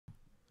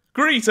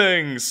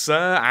Greetings,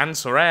 Sir and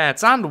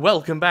Sirettes, and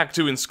welcome back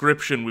to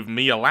Inscryption with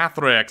me,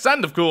 Elathrex,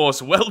 and of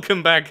course,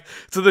 welcome back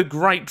to the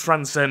Great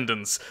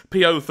Transcendence.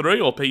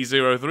 PO3, or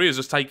P03, has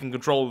just taken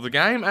control of the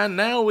game, and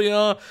now we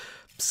are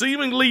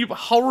seemingly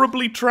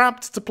horribly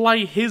trapped to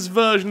play his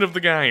version of the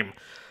game.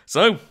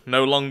 So,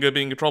 no longer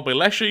being controlled by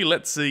Leshy,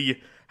 let's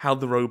see how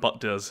the robot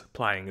does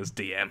playing as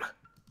DM.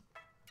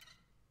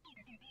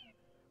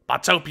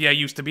 Botopia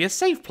used to be a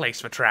safe place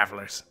for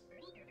travelers.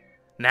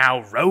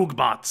 Now rogue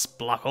bots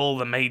block all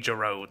the major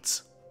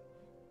roads.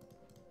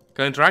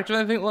 Can I interact with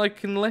anything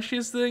like in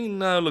Leshy's thing?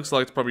 No, looks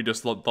like it's probably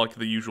just like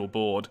the usual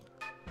board.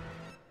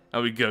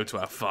 And we go to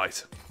our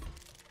fight.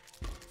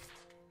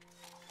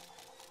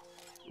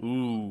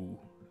 Ooh,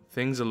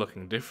 things are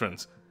looking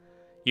different.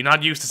 You're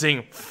not used to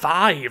seeing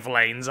 5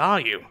 lanes, are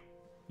you?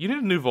 You need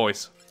a new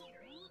voice.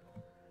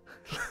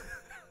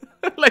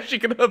 Leshy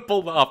can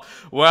pull that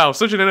off. Wow,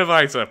 such an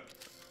innovator.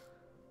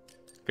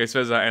 Okay, so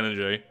there's that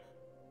energy.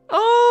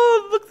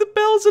 Oh, look, the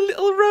bell's a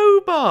little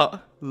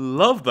robot.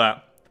 Love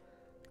that.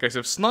 Okay,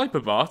 so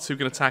sniper bots who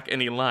can attack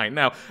any line.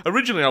 Now,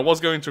 originally I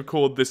was going to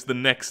record this the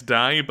next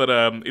day, but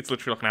it's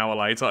literally like an hour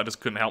later. I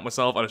just couldn't help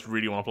myself. I just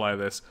really want to play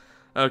this.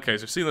 Okay,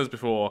 so we've seen those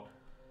before.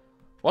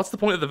 What's the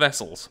point of the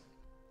vessels?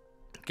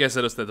 Guess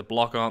they're just there to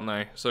block, aren't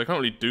they? So they can't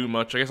really do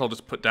much. I guess I'll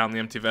just put down the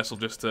empty vessel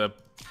just to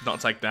not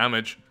take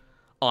damage.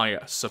 I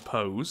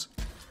suppose.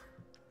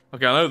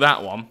 Okay, I know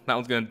that one. That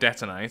one's going to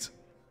detonate.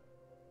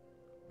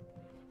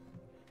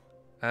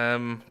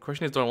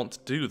 Question is, do I want to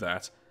do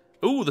that?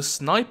 Ooh, the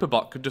sniper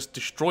bot could just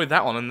destroy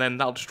that one, and then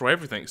that'll destroy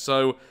everything.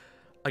 So,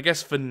 I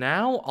guess for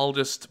now, I'll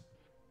just...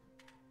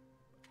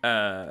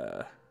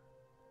 Oh,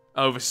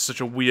 this is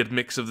such a weird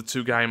mix of the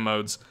two game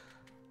modes.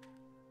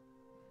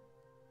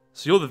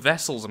 So you're the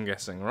vessels, I'm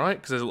guessing, right?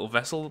 Because there's a little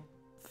vessel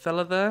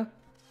fella there.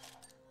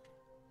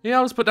 Yeah,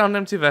 I'll just put down an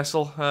empty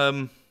vessel.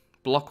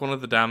 Block one of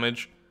the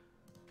damage.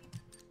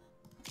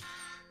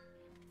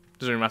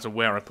 Doesn't really matter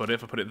where I put it.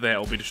 If I put it there,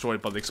 it'll be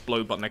destroyed by the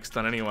explode bot next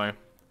turn anyway.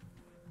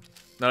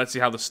 Now let's see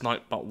how the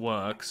snipe bot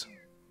works.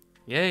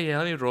 Yeah,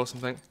 let me draw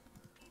something.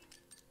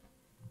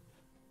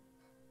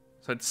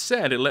 So it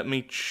said it let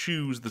me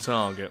choose the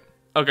target.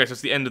 Okay, so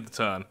it's the end of the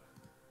turn.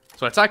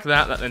 So I attack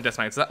that then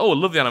detonates that. Oh, I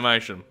love the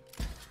animation.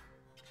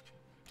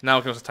 Now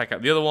I can also take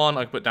out the other one.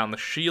 I can put down the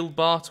shield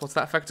bot. What's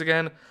that effect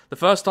again? The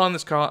first time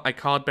a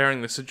card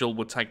bearing the sigil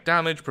would take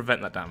damage,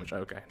 prevent that damage.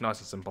 Okay, nice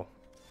and simple.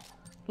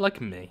 Like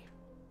me.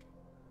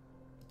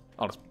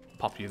 I'll just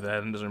pop you there,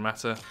 it doesn't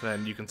matter.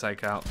 Then you can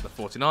take out the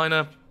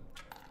 49er.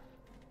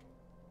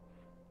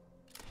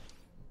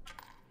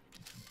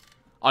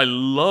 I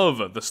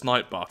love the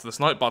snipe bot. The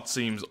snipe bot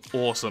seems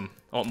awesome.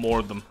 I want more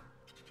of them.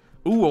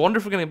 Ooh, I wonder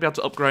if we're going to be able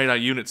to upgrade our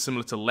units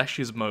similar to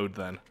Leshy's mode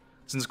then.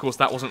 Since, of course,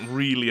 that wasn't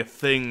really a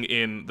thing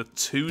in the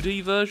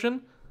 2D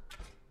version.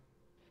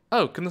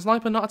 Oh, can the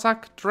sniper not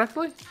attack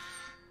directly?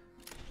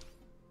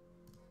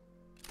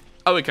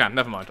 Oh, it can.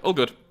 Never mind. All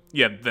good.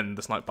 Yeah, then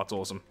the snipe bot's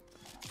awesome.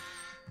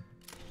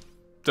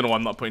 Don't know why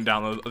I'm not putting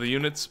down the other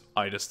units.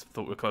 I just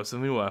thought we were closer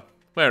than we were.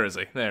 Where is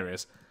he? There he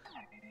is.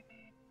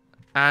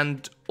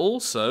 And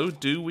also,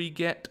 do we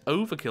get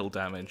overkill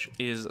damage,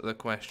 is the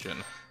question.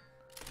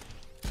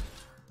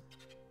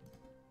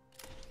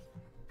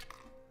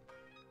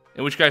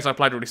 In which case, I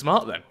played really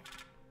smart then.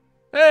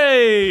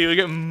 Hey, we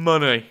get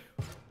money.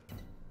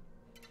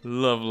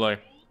 Lovely.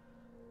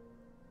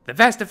 The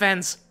best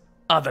defense,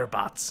 other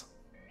bots.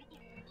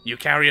 You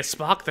carry a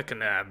spark that can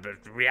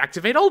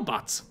reactivate old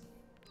bots.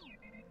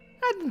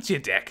 Add them to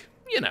your deck,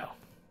 you know.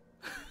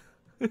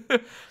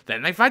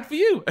 Then they fight for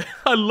you.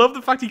 I love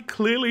the fact he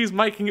clearly is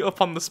making it up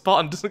on the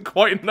spot and doesn't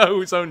quite know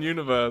his own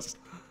universe.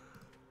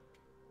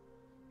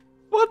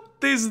 What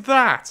is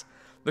that?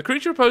 The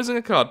creature opposing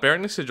a card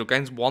bearing the sigil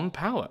gains 1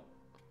 power.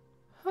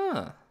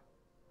 Huh.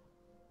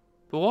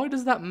 But why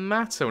does that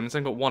matter when it's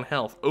only got 1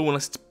 health? Oh,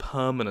 unless it's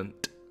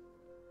permanent.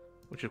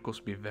 Which of course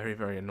would be very,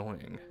 very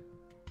annoying.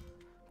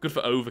 Good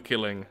for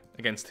overkilling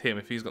against him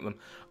if he's got them.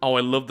 Oh,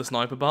 I love the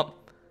sniper bot.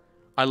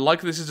 I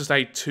like this is just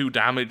a 2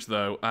 damage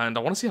though, and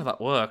I want to see how that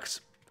works.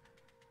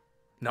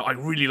 No, I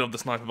really love the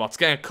sniper bots.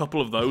 Getting a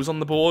couple of those on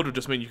the board would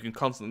just mean you can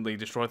constantly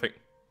destroy things.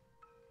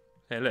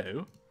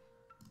 Hello?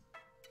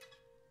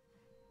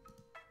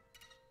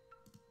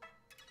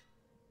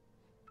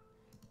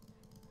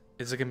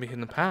 Is there going to be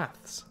hidden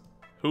paths?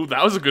 Ooh,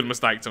 that was a good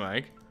mistake to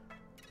make.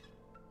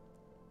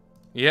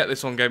 Yeah,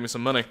 this one gave me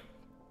some money.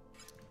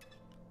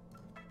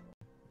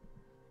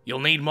 You'll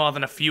need more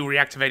than a few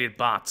reactivated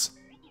bots.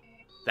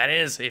 That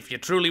is, if you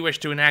truly wish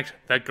to enact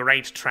the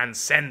Great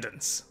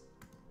Transcendence.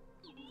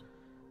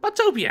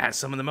 Botopia has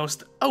some of the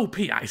most OP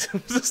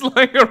items just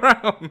lying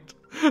around.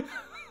 I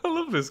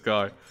love this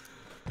guy.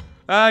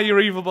 Ah, you're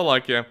evil, but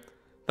like you.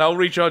 That'll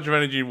recharge your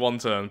energy in 1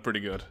 turn. Pretty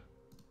good.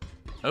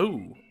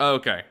 Oh,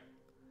 okay.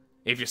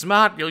 If you're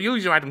smart, you'll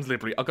use your items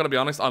liberally. I've got to be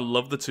honest, I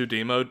love the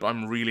 2D mode, but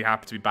I'm really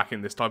happy to be back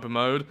in this type of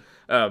mode.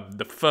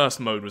 The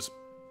first mode was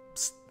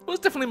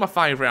definitely my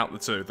favourite out of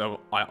the two, though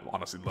I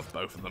honestly love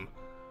both of them.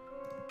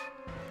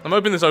 I'm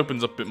hoping this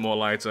opens up a bit more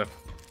later.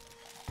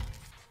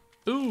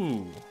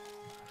 Ooh.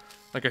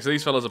 Okay, so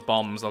these fellas are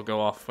bombs. They'll go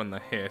off when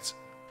they're hit.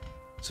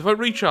 So if I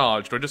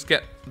recharge, do I just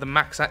get the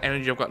max out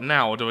energy I've got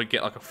now, or do I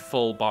get like a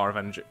full bar of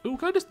energy? Ooh,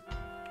 can I just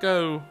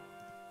go...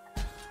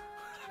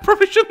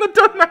 Probably shouldn't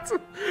have done that.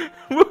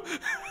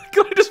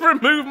 Can I just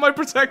remove my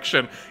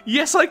protection?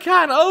 Yes, I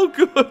can. Oh,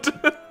 good.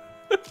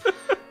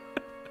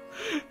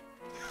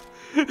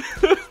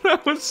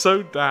 That was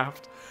so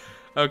daft.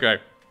 Okay.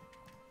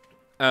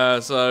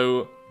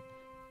 So...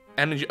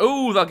 Energy.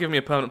 Oh, that'll give me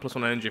a permanent +1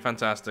 energy.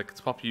 Fantastic. Let's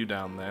pop you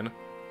down then.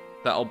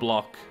 That'll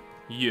block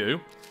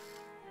you.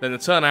 Then the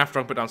turn after,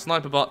 I'll put down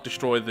Sniper Bot,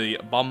 destroy the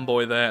bomb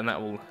boy there, and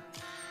that will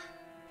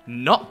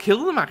not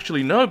kill them,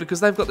 actually. No, because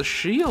they've got the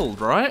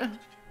shield, right?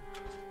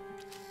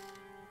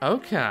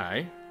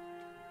 Okay.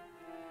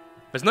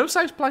 There's no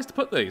safe place to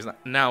put these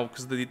now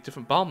because of the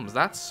different bombs.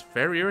 That's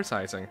very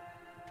irritating.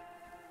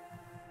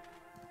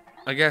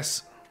 I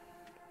guess...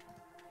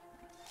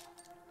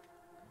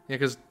 Yeah,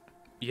 because...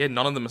 Yeah,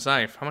 none of them are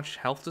safe. How much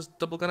health does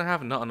Double Gunner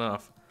have? Not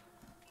enough.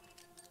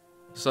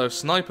 So,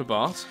 Sniper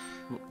Bot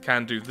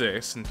can do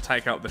this and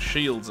take out the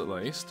shields at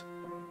least.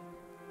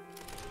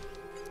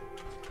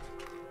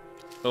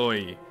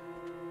 Oi.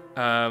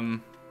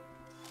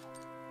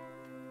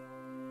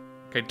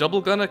 Okay,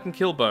 Double Gunner can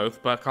kill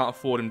both, but I can't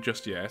afford him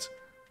just yet.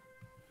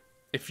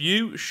 If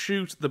you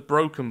shoot the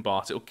broken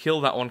bot, it'll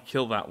kill that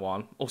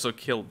one, also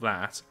kill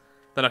that.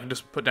 Then I can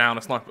just put down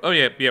a sniper. Oh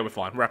yeah, we're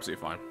fine. We're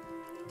absolutely fine.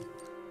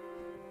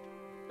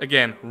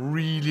 Again,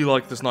 really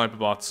like the sniper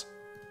bots.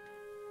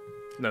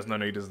 There's no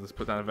need to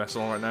put down a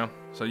vessel right now.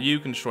 So you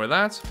can destroy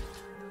that.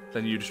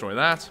 Then you destroy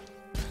that.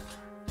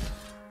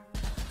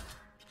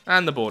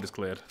 And the board is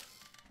cleared.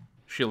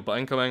 Shield bot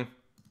incoming.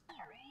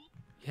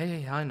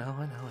 Yeah, I know.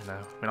 I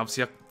mean,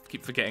 obviously I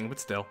keep forgetting, but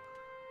still.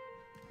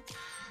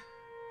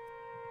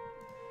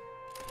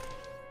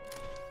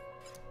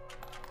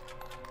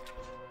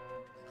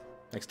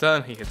 Next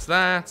turn, he hits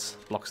that.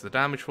 Blocks the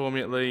damage for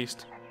me at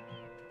least.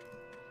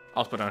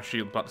 I'll put down a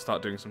shield bot to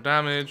start doing some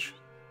damage.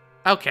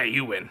 Okay,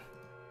 you win.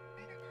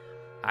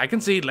 I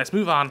concede, let's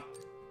move on.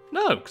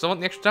 No, because I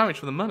want the extra damage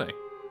for the money.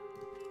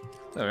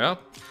 There we are.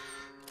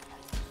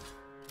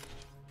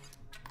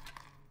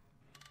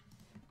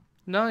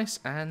 Nice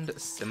and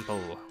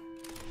simple.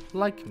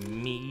 Like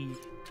me.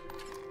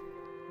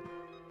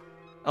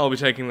 I'll be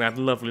taking that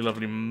lovely,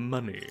 lovely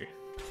money.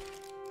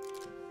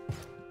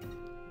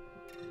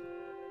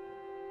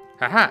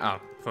 Haha!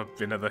 Oh,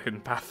 for another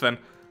hidden path then.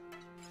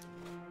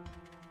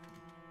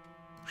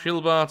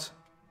 Shield bot.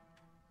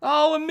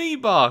 Oh, a me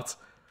bot!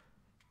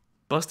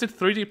 Busted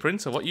 3D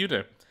printer, what you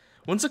do?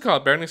 Once a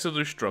card bearing this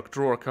is struck,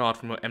 draw a card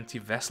from your empty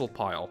vessel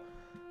pile.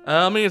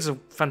 I mean, it's a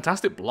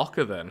fantastic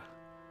blocker then.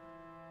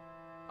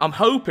 I'm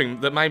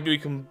hoping that maybe we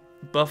can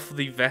buff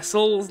the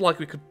vessels like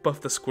we could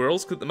buff the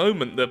squirrels, because at the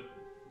moment the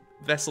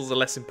vessels are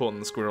less important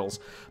than the squirrels.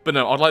 But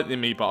no, I'd like the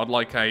me bot. I'd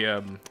like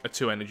a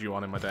 2 energy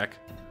one in my deck.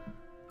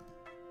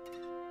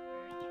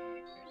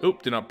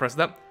 Oop, did not press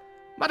that.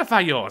 Modify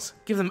yours.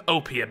 Give them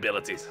OP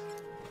abilities.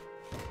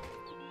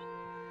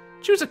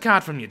 Choose a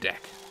card from your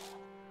deck.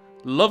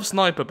 Love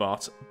Sniper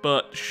Bot,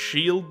 but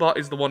Shield Bot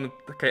is the one...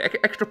 Okay,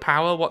 extra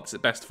power, what's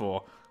it best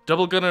for?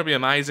 Double Gunner would be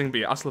amazing, but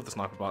yeah, I still love the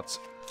Sniper Bots.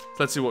 So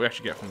let's see what we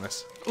actually get from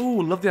this.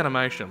 Ooh, love the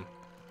animation.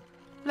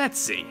 Let's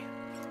see.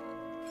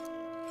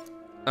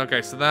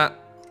 Okay, so that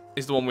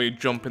is the one where you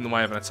jump in the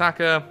way of an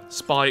attacker.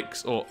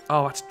 Spikes, or...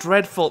 Oh, that's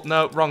dreadful.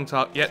 No, wrong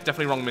target. Yeah,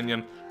 definitely wrong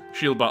minion.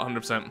 Shield Bot,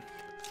 100%.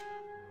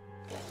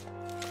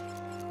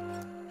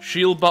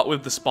 Shield Bot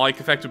with the spike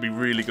effect would be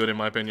really good in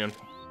my opinion.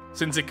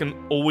 Since it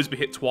can always be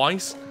hit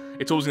twice,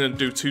 it's always going to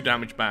do 2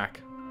 damage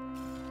back.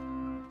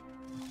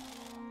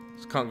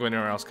 Just can't go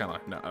anywhere else, can I?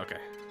 No, okay.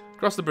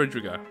 Across the bridge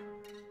we go.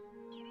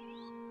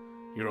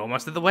 You're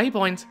almost at the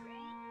waypoint.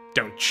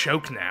 Don't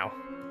choke now.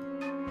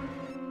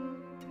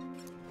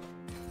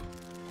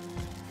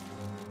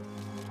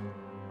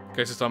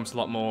 Okay, so this time's a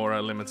lot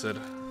more limited.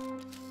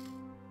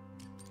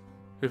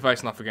 Who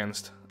facing off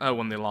against? Oh,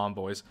 one of the alarm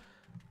boys.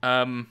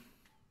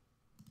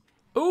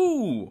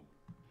 Ooh!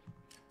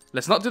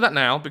 Let's not do that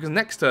now, because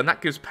next turn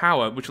that gives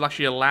power, which will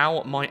actually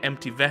allow my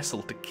empty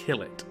vessel to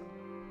kill it.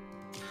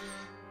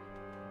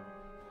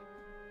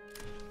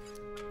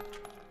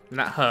 And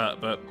that hurt,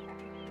 but...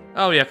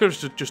 Oh yeah, I could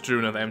have just drew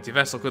another empty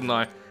vessel, couldn't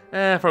I?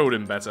 Probably would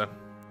have been better.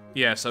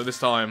 Yeah, so this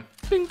time...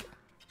 Bink!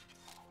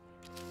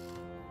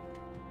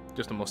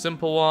 Just a more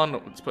simple one.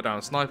 Let's put down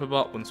a Sniper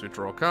Bot once we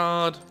draw a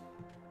card.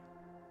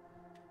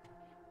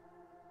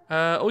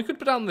 Or we could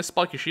put down this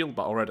Spiky Shield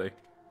Bot already.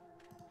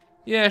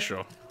 Yeah,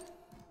 sure.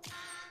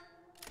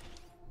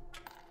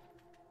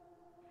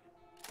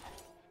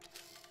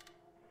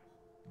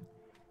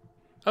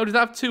 Oh, did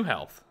that have 2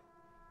 health?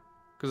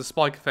 Because the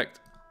spike effect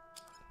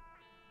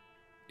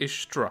is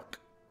struck.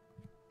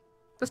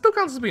 That still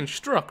counts as being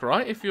struck,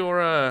 right? If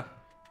you're, if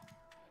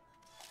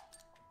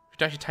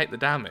you actually take the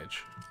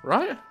damage,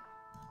 right?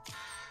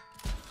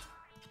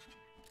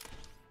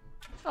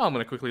 Oh, I'm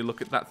going to quickly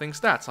look at that thing's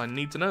stats. I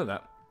need to know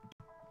that.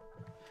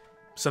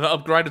 So that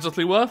upgrade is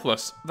utterly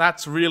worthless.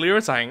 That's really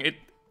irritating.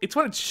 It's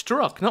when it's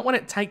struck, not when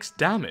it takes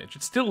damage.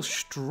 It's still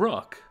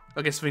struck.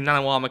 I guess the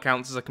nano armor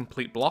counts as a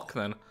complete block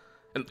then.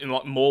 In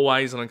like more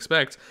ways than I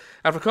expect.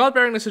 After a card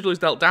bearing the sigil is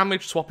dealt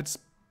damage, swap its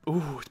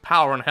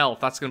power and health.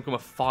 That's going to become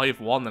a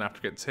 5-1 then after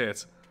it gets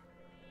hit.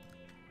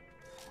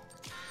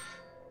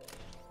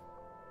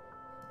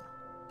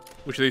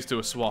 Which of these two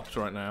are swapped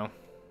right now?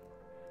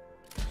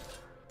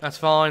 That's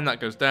fine, that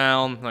goes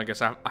down. I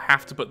guess I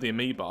have to put the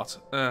Amiibot.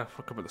 I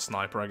could put the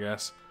Sniper, I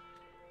guess.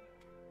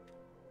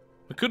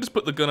 We could just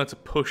put the Gunner to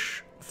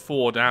push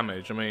 4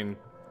 damage. I mean,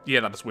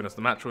 yeah, that'd just win us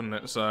the match, wouldn't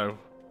it? So...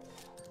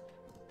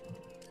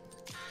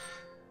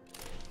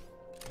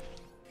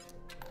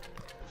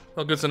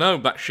 well, good to know.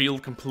 That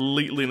shield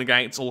completely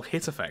negates all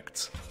hit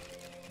effects.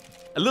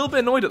 A little bit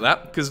annoyed at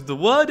that, because the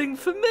wording,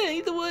 for me,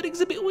 the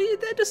wording's a bit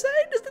weird there to say.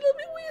 Just a little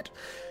bit weird.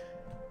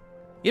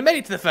 You made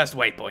it to the first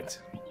waypoint.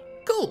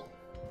 Cool.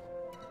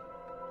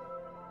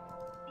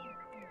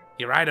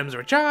 Your items are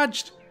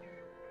recharged,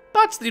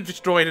 but the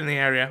destroyed in the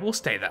area will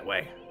stay that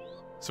way.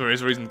 So there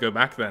is a reason to go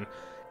back then.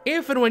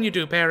 If and when you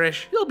do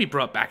perish, you'll be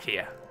brought back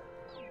here.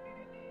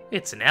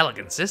 It's an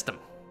elegant system.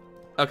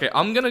 Okay,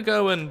 I'm gonna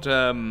go and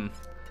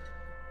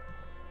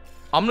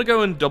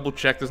double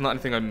check there's not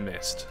anything I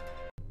missed.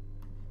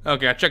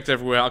 Okay, I checked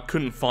everywhere, I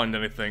couldn't find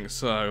anything,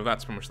 so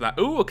that's pretty much that.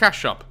 Ooh, a cash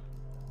shop.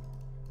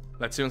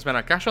 Let's see what we spend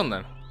our cash on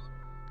then.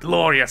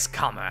 Glorious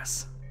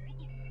commerce.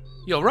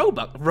 Your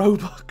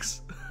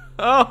Robux.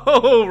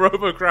 Oh,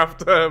 Robocraft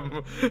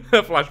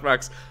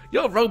flashbacks.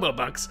 Your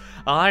Robobucks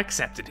are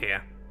accepted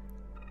here.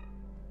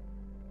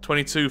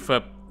 22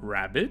 for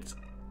Rabbit.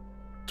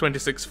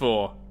 26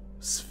 for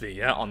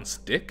Sphere on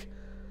stick.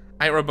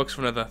 8 Robux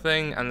for another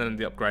thing, and then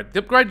the upgrade. The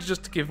upgrade is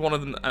just to give one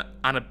of them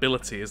an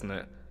ability, isn't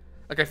it?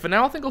 Okay, for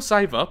now I think I'll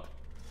save up.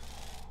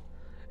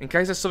 In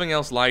case there's something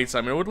else later.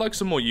 I mean, I would like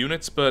some more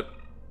units, but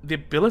the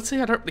ability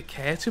I don't really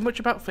care too much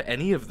about for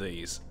any of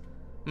these.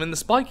 I mean, the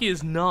spiky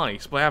is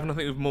nice, but I have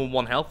nothing with more than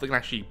 1 health that can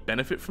actually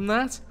benefit from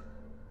that.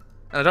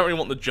 And I don't really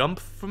want the jump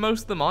for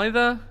most of them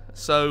either.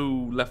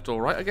 So, left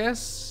or right, I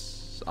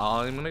guess.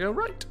 I'm gonna go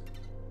right.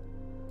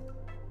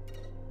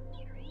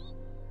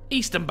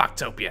 Eastern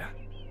Backtopia.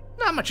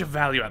 Not much of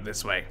value out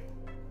this way.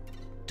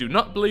 Do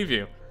not believe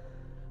you.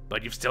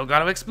 But you've still got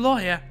to explore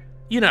here.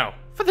 You know,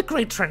 for the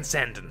great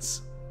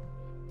transcendence.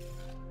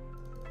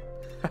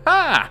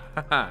 Ha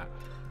ha!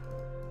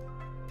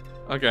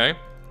 Okay.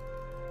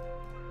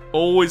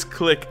 Always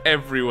click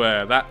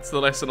everywhere. That's the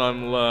lesson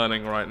I'm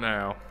learning right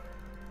now.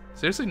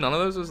 Seriously, none of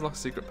those is like a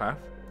secret path?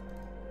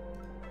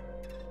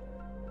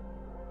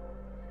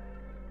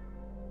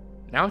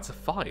 Now it's a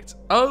fight.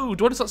 Oh,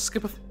 do I just like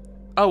skip a...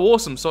 oh,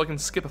 awesome, so I can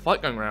skip a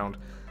fight going round.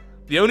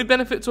 The only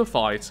benefit to a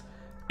fight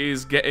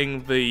is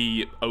getting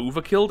the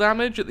overkill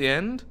damage at the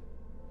end.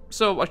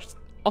 So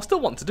I'll still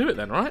want to do it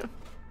then, right?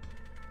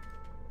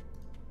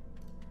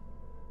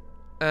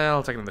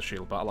 I'll take another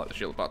shield bot. I like the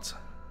shield bots.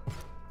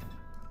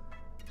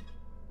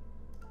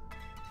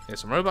 Here's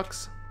some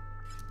Robux.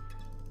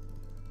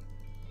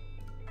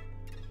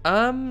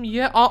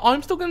 Yeah,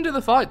 I'm still gonna do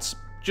the fights.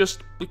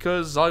 Just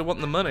because I want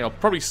the money. I'll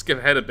probably skip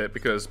ahead a bit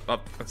because I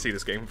see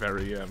this game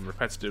very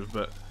repetitive,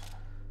 but...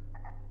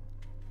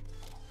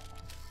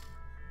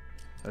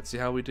 let's see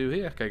how we do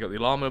here. Okay, got the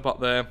alarm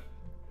bot there.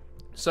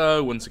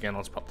 So, once again,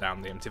 I'll just pop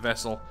down the empty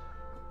vessel.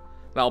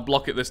 That'll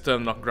block it this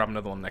turn, and I can grab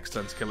another one next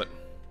turn to kill it.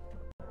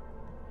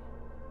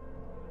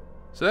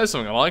 So there's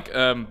something I like,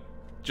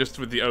 just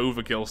with the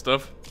overkill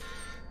stuff.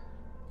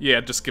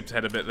 Yeah, just skipped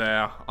ahead a bit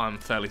there, I'm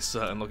fairly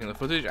certain, looking at the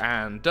footage,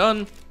 and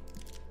done.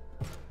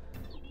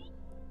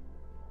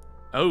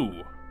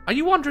 Oh, are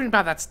you wondering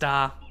about that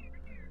star?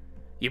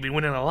 You've been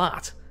winning a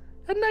lot,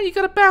 and now you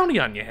got a bounty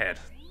on your head.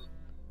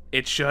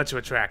 It's sure to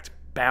attract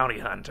bounty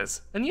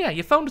hunters. And yeah,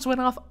 your phone just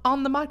went off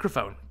on the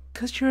microphone,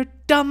 because you're a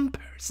dumb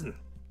person.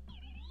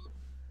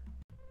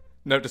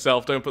 Note to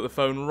self, don't put the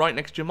phone right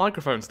next to your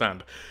microphone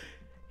stand.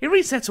 It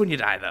resets when you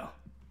die, though.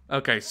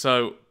 Okay,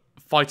 so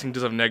fighting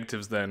does have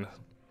negatives then.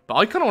 But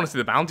I kind of want to see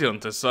the bounty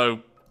hunters,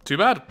 so too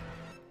bad.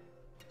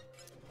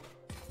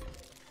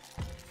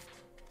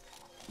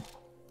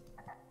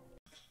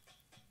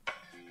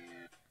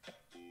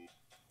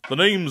 The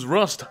name's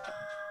Rust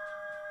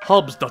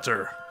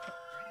Hobstutter,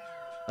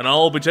 and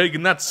I'll be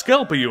taking that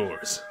scalp of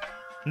yours.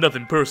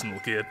 Nothing personal,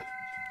 kid.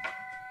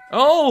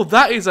 Oh,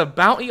 that is a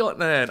bounty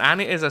hunter, and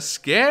it is a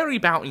scary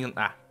bounty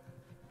hunter.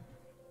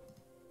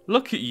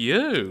 Look at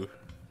you.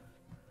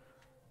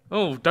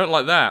 Oh, don't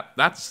like that.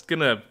 That's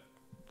gonna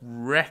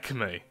wreck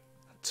me.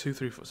 2,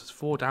 3, 4, so it's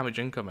 4 damage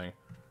incoming.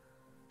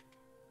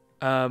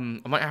 I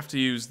might have to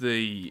use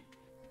the...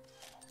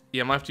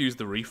 yeah, I might have to use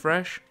the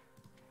refresh.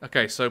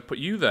 Okay, so put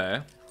you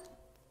there.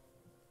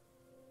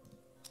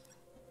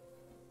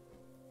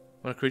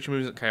 When a creature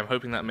moves... okay, I'm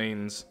hoping that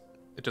means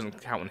it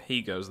doesn't count when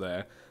he goes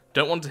there.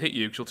 Don't want to hit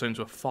you, because you'll turn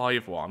into a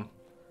 5-1.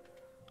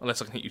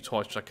 Unless I can hit you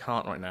twice, which I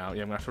can't right now.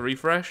 Yeah, I'm going to have to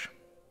refresh.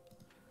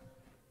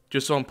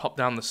 Just so I can pop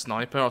down the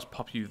sniper, I'll just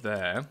pop you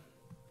there.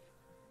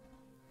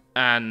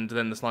 And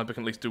then the sniper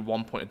can at least do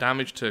 1 point of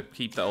damage to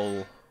keep that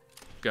all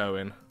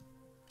going.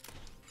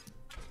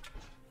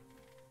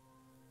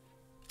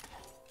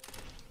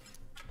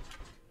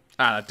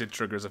 Ah, that did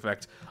trigger his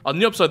effect. On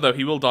the upside, though,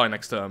 he will die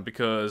next turn,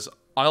 because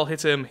I'll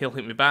hit him, he'll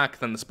hit me back,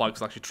 then the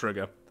spikes will actually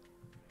trigger.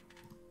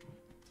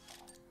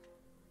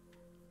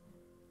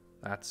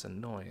 That's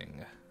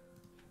annoying.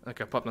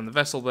 Okay, pop down the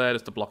vessel there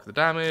just to block the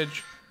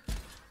damage.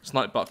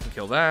 Snipe bot can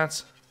kill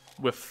that.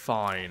 We're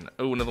fine.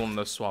 Oh, another one of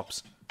those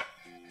swaps.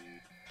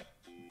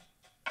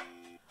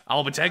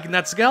 I'll be taking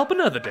that scalp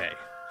another day.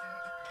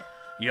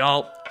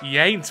 Y'all, you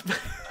ain't...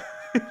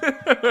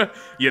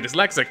 You're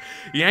dyslexic.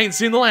 You ain't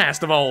seen the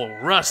last of old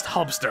Rust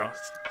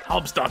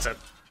Hobstotter.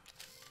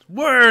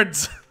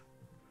 Words!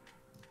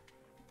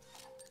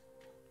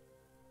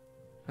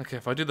 Okay,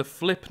 if I do the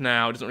flip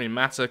now, it doesn't really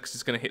matter because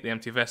it's going to hit the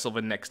empty vessel,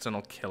 the next turn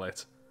I'll kill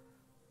it.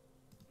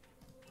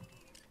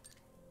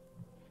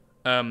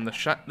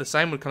 The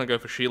same would kind of go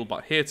for shield,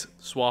 but hit,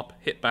 swap,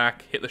 hit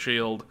back, hit the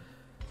shield.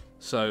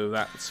 So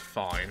that's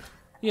fine.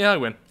 Yeah, I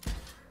win.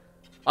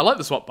 I like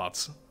the swap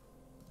bots.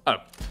 Oh,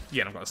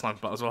 yeah, and I've got a sniper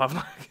bot as well, haven't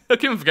I? I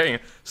keep forgetting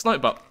it. Sniper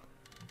bot.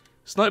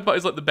 Sniper bot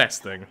is like the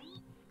best thing.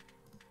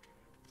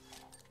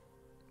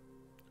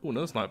 Oh,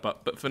 another sniper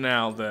bot. But for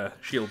now, the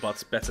shield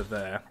bot's better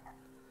there.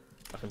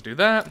 I can do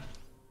that.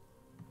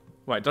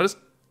 Wait, do I just...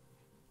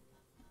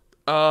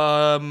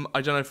 I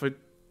don't know if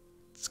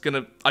it's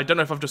gonna... I don't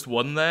know if I've just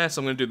won there,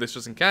 so I'm gonna do this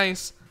just in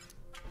case.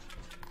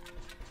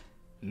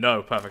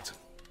 No, perfect.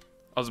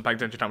 I wasn't paying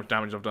attention to how much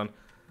damage I've done.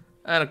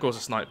 And of course a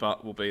snipe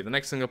bot will be the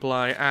next thing I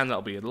apply, and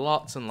that'll be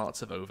lots and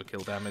lots of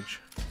overkill damage.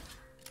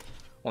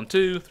 1,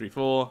 2, 3,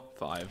 4,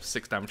 5,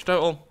 6 damage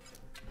total.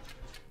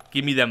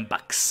 Give me them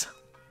bucks.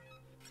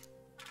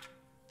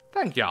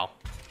 Thank y'all.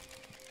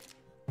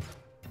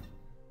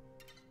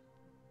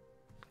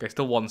 Okay,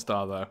 still 1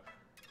 star though.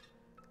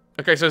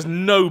 Okay, so there's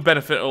no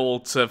benefit at all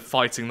to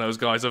fighting those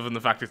guys other than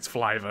the fact it's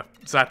Flyver.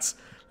 So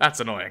that's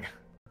annoying.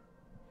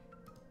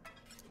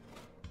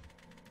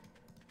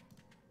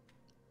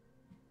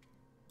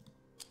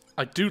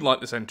 I do like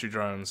the sentry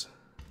drones.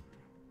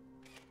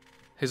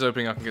 Here's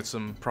hoping I can get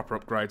some proper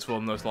upgrades for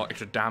them, those like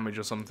extra damage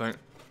or something.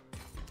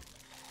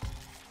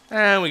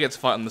 And we get to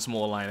fight on the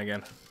smaller lane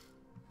again.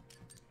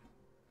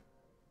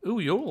 Ooh,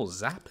 you're all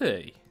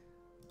zappy.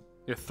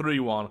 You're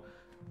 3-1.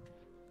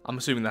 I'm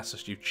assuming that's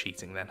just you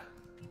cheating then.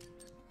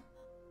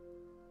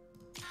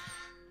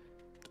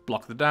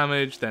 Block the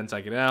damage, then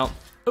take it out.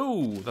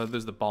 Ooh,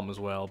 there's the bomb as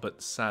well,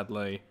 but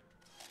sadly,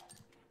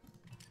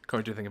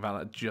 can't do anything about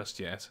that just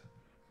yet.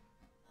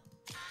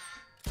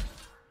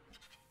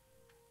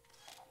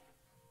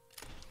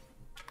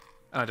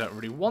 I don't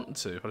really want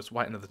to, but just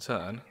wait another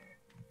turn.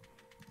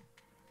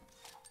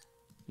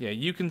 Yeah,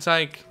 you can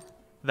take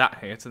that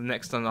hit, and the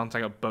next turn I'll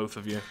take out both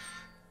of you.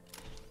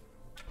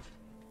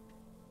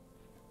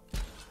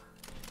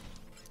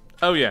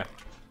 Oh yeah.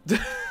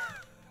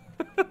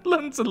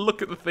 Learn to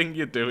look at the thing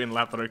you're doing,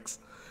 Lathrix.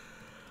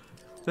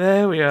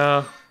 There we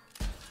are.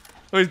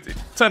 I mean, it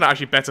turned out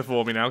actually better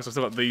for me now, because I've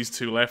still got these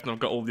 2 left, and I've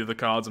got all the other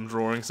cards I'm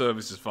drawing, so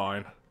this is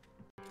fine.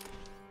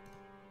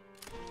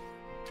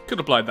 Could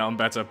have played that one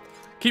better.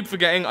 Keep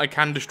forgetting I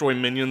can destroy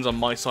minions on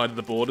my side of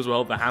the board as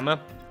well, the hammer.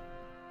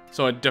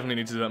 So I definitely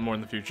need to do that more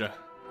in the future.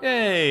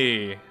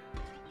 Yay!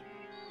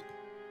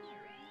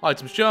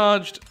 Items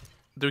charged.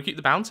 Do we keep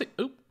the bounty?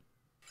 Oop.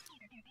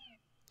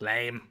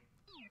 Lame.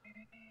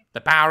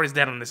 The power is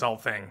dead on this whole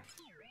thing.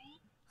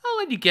 I'll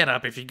let you get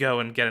up if you go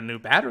and get a new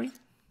battery.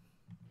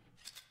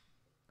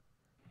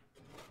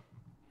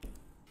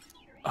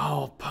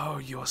 Oh, Poe,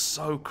 you are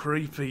so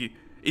creepy.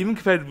 Even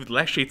compared with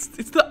Leshy, it's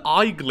the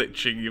eye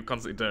glitching you're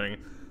constantly doing.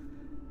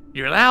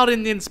 You're allowed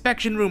in the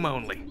inspection room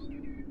only.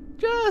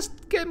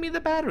 Just get me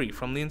the battery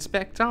from the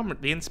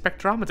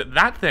inspectrometer,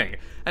 that thing,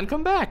 and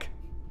come back.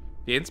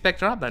 The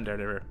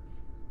inspectrometer.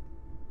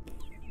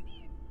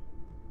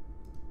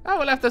 Oh,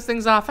 we left those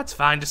things off. That's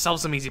fine. Just solve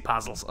some easy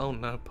puzzles. Oh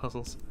no,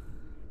 puzzles.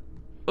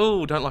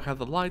 Oh, don't like how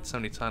the lights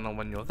only turn on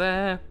when you're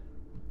there.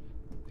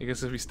 You're going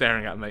to be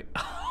staring at me.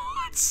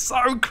 It's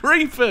so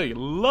creepy.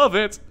 Love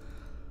it.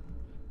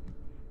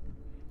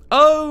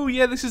 Oh,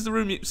 yeah, this is the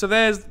room so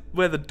there's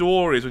where the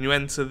door is when you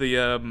enter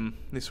the,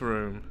 this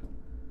room.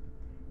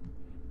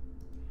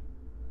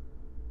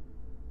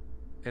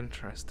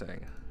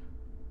 Interesting.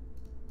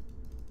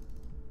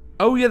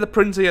 Oh, yeah, the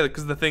printer, yeah,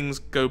 because the things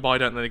go by,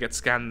 don't they? They get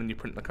scanned and you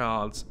print the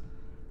cards.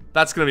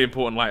 That's going to be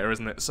important later,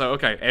 isn't it? So,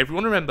 okay,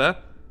 everyone remember,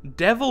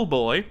 Devil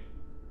Boy,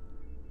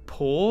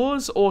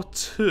 pause or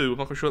 2, I'm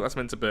not quite sure what that's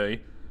meant to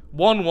be.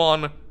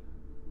 1-1,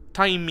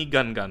 Timey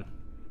Gun Gun.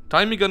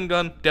 Timey Gun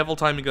Gun, Devil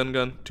Timey Gun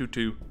Gun,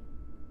 2-2.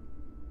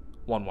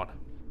 1-1.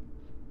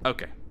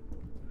 Okay.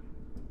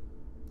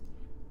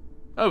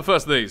 Oh,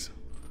 first these.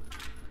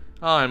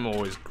 I'm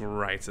always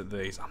great at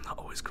these. I'm not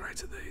always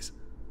great at these.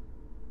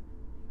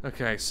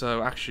 Okay,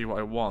 so actually what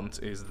I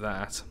want is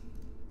that.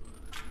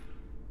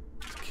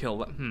 To kill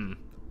that.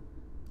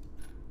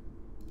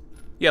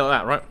 Yeah,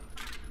 like that, right?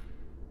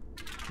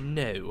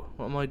 No.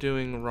 What am I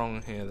doing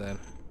wrong here then?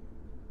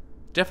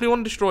 Definitely want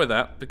to destroy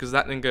that, because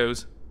that then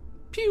goes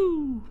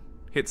pew!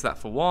 Hits that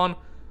for 1.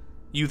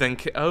 You then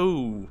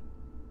oh!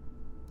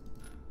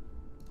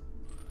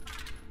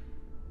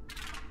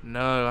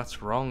 No,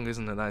 that's wrong,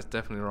 isn't it? That's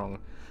definitely wrong.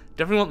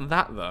 Definitely want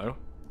that, though.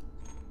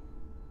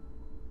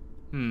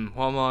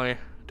 What am I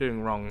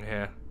doing wrong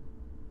here?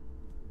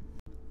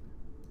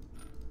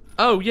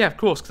 Oh, yeah, of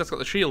course, because that's got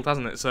the shield,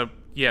 hasn't it? So,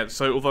 yeah,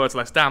 so although it's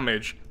less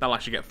damage, that'll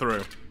actually get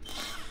through.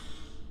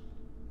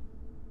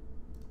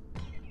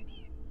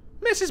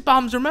 Mrs.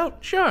 Bomb's remote?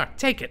 Sure,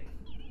 take it.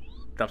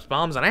 Drops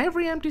bombs on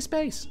every empty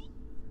space.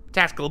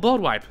 Tactical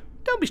board wipe.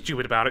 Don't be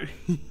stupid about it.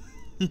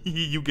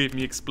 You gave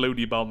me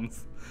explodey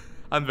bombs.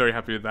 I'm very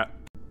happy with that.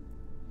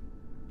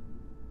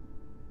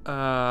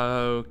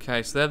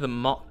 Okay, so they're the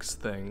Mox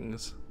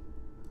things.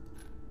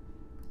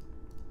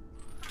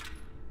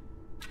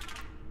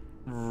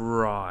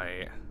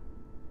 Right.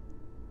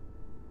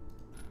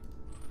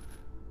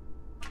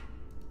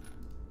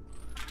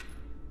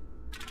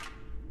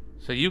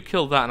 So you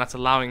killed that and that's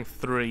allowing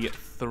 3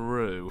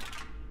 through.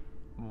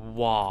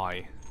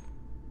 Why?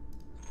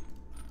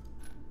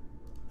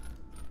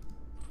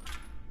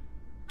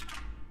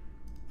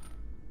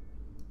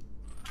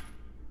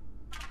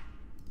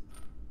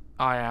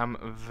 I am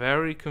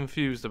very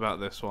confused about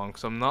this one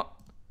because I'm not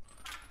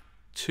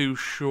too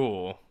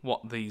sure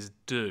what these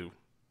do.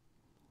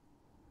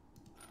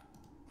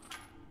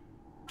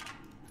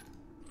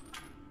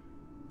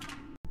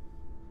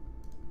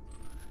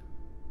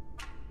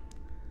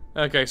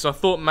 Okay, so I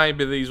thought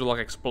maybe these were like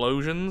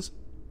explosions.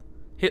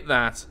 Hit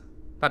that.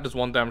 That does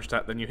 1 damage to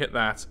that, then you hit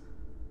that.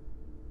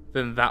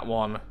 Then that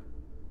one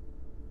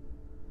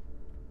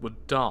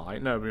would die.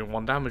 No, it would be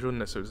 1 damage,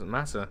 wouldn't it? So it doesn't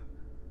matter.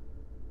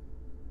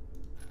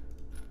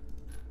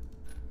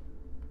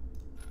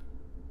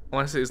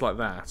 Unless it is like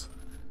that.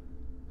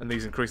 And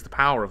these increase the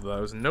power of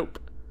those. Nope.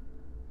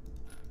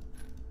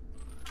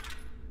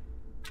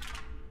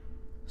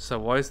 So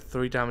why is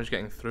 3 damage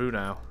getting through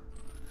now?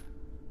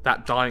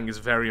 That dying is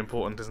very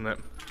important, isn't it?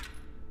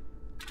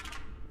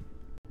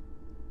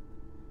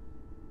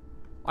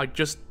 I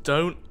just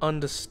don't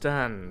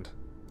understand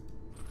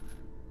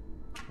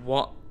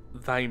what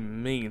they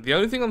mean. The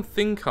only thing I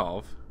think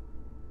of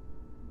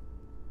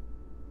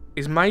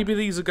is maybe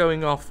these are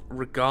going off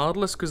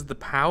regardless because of the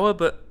power,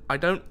 but I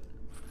don't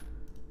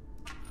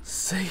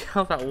see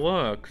how that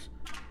works.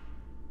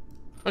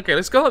 Okay,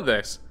 let's go like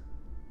this.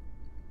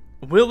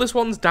 Will this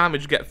one's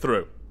damage get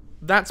through?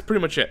 That's pretty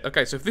much it.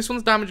 Okay, so if this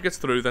one's damage gets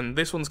through, then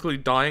this one's clearly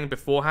dying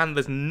beforehand.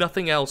 There's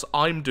nothing else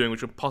I'm doing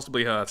which would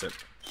possibly hurt it.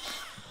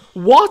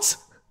 What?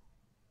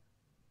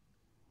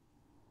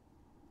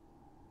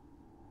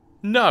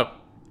 No.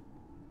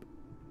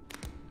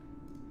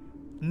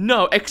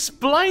 No,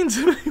 explain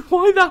to me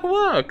why that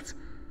worked.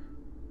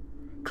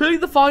 Clearly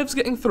the 5's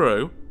getting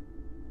through.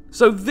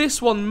 So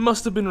this one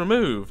must have been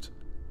removed.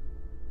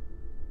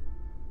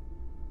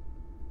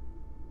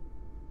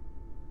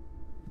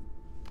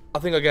 I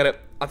think I get it.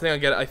 I think I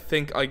get it. I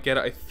think I get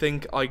it. I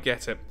think I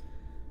get it.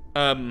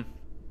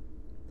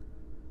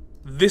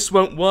 This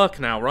won't work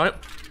now, right?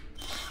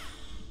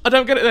 I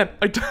don't get it then.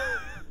 I don't.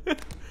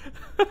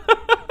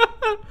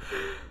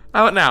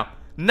 How about now?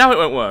 Now it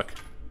won't work.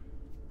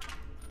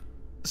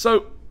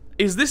 So,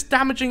 is this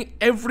damaging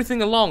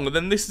everything along, and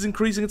then this is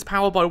increasing its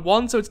power by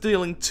 1, so it's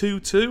dealing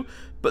 2-2,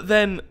 but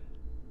then...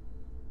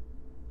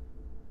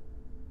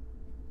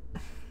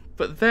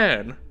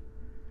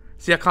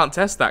 See, I can't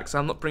test that, because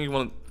I'm not bringing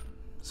one...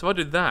 So I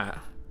did that.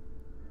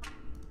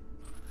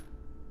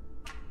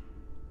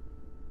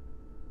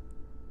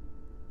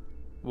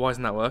 Why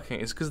isn't that working?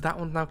 Is it because that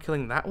one's now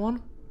killing that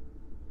one?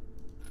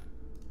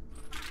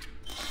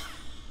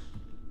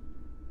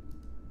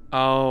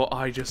 Oh,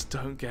 I just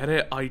don't get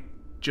it. I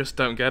just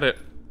don't get it.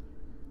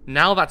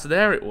 Now that's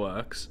there, it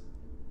works.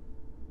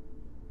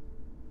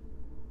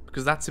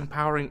 Because that's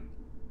empowering...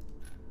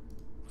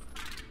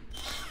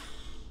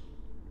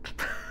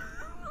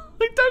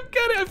 I don't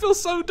get it. I feel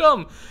so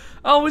dumb.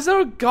 Oh, is there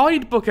a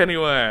guidebook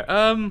anywhere?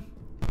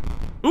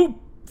 Ooh.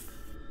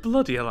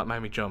 Bloody hell, that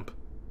made me jump.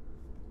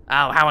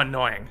 Oh, how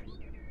annoying.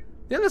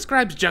 The other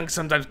scribe's junk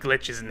sometimes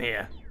glitches in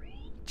here.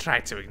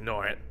 Try to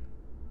ignore it.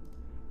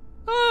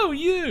 Oh,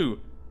 you.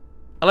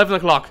 11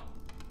 o'clock.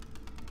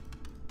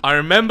 I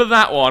remember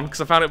that one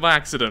because I found it by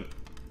accident.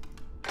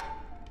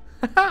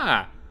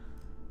 Haha.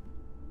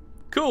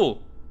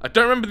 Cool. I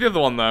don't remember the other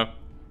one though.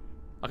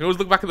 I can always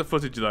look back at the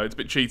footage though. It's a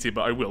bit cheaty,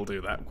 but I will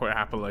do that quite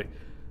happily.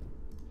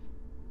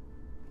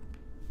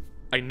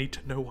 I need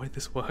to know why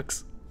this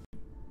works.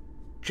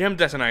 Gem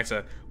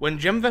detonator. When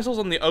gem vessels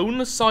on the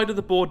owner's side of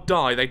the board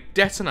die, they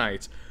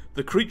detonate.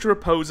 The creature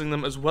opposing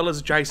them as well as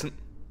adjacent...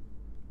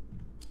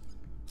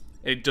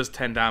 It does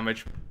 10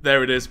 damage.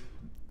 There it is.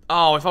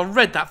 Oh, if I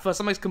read that first,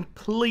 that makes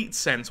complete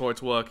sense why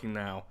it's working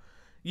now.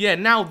 Yeah,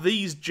 now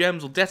these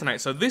gems will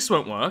detonate, so this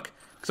won't work,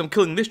 because I'm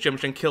killing this gem,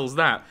 which then kills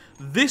that.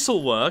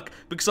 This'll work,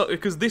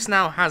 because this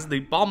now has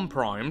the bomb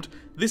primed.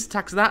 This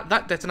attacks that,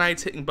 that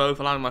detonates, hitting both,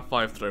 allowing my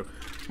 5 through.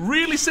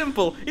 Really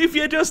simple, if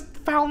you just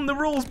found the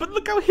rules, but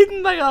look how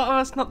hidden they are.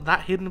 Oh, it's not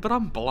that hidden, but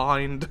I'm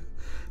blind.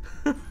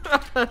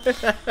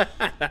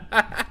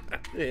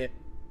 Yeah.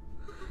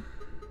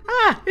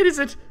 Ah, it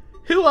isn't.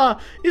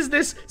 Is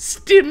this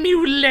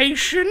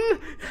stimulation?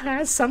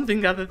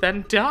 Something other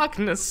than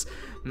darkness.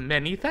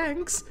 Many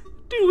thanks.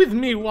 Do with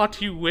me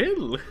what you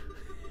will.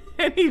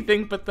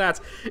 Anything but that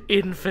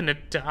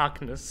infinite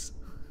darkness.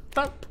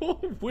 That poor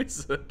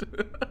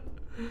wizard.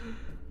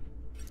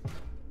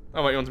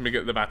 Oh wait, you wanted me to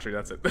get the battery,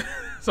 that's it.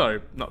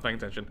 Sorry, not paying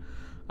attention.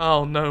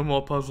 Oh, no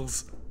more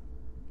puzzles.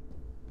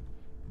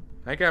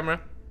 Hey, camera.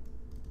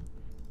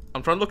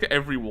 I'm trying to look at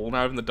every wall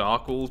now, even the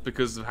dark walls,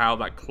 because of how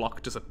that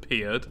clock just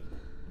appeared.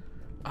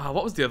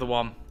 What was the other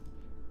one?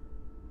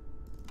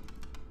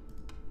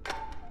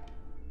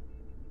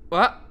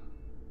 What?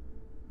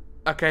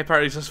 Okay,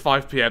 apparently it's just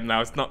 5 PM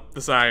now, it's not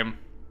the same.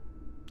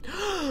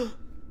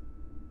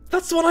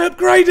 That's the one I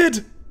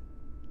upgraded!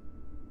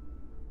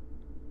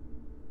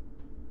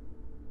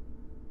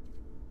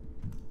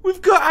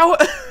 We've got our...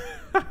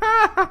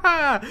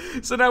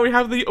 So now we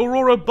have the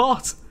Aurora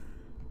bot.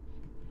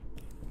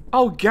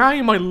 Oh,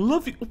 game, I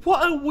love you.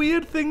 What a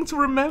weird thing to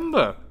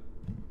remember.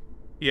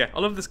 Yeah, I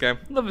love this game.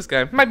 Love this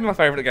game. Maybe my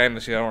favourite game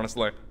this year,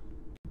 honestly.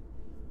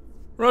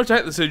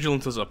 Rotate the sigil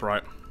until it's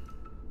upright.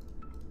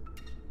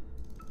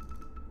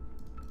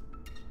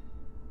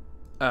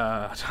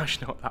 I don't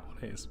actually know what that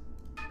one is.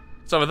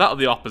 So either that or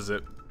the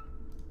opposite.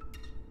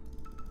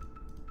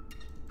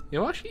 Yeah,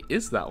 what actually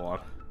is that one?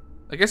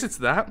 I guess it's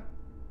that.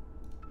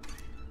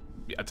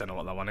 Yeah, I don't know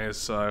what that one is,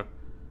 so...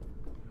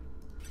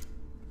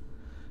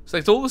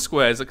 Select all the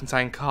squares that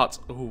contain cards.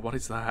 Oh, what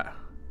is that?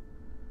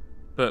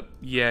 But,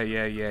 yeah.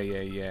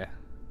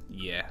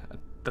 Yeah,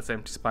 that's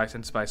empty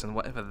space, and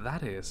whatever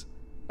that is.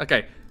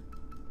 Okay,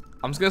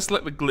 I'm just gonna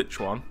select the glitch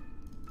one.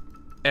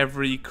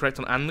 Every correct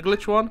one and the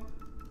glitch one.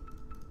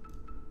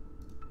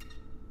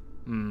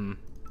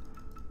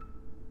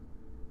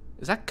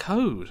 Is that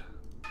code?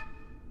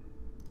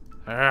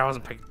 I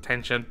wasn't paying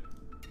attention.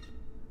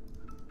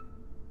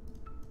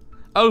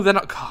 Oh, they're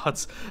not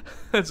cards.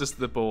 It's just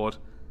the board.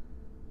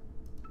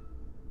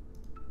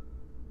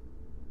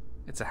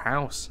 It's a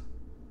house.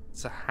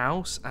 It's a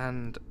house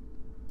and...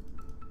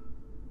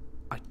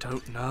 I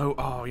don't know.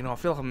 Oh, you know, I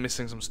feel like I'm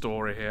missing some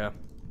story here.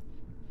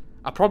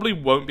 I probably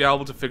won't be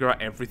able to figure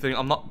out everything.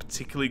 I'm not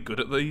particularly good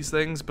at these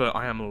things, but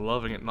I am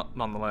loving it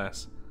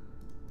nonetheless.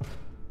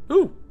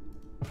 Ooh!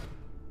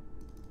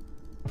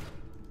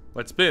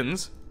 Well, it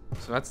spins,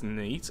 so that's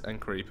neat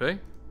and creepy.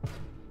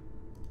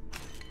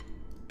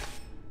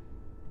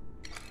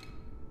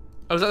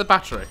 Oh, is that the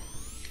battery?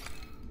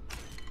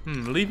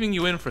 Leaving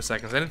you in for a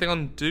second. Is anything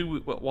undo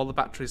while the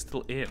battery's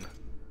still in?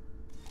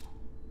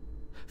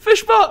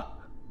 Fishbot!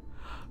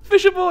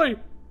 Fisher boy!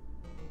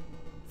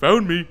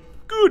 Found me.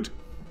 Good.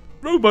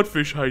 Robot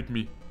fish hide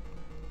me.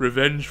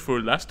 Revenge for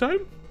last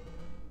time?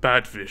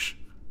 Bad fish.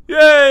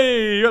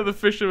 Yay! You got the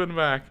fisherman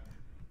back.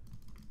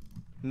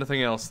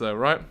 Nothing else though,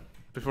 right?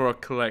 Before I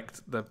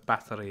collect the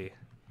battery.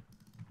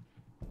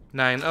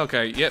 9.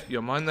 Okay, yep,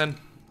 you're mine then.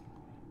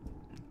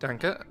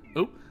 Danke.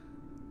 Oh.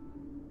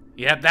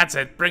 Yep, that's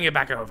it. Bring it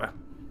back over.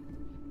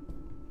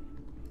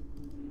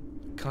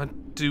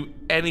 Can't do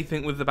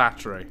anything with the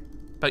battery.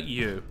 But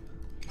you.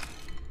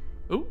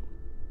 Ooh.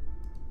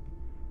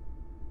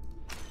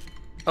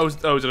 Oh,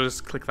 did I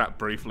just click that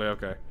briefly?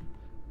 Okay.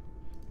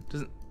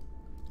 Can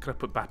I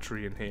put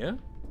battery in here?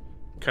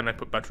 Can I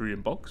put battery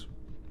in box?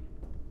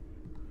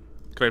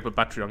 Can I put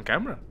battery on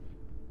camera?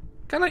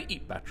 Can I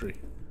eat battery?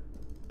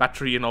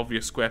 Battery in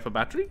obvious square for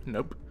battery?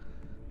 Nope.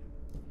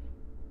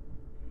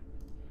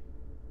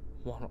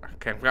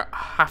 Okay, I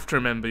have to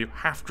remember you.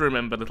 Have to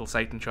remember little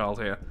Satan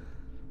child here.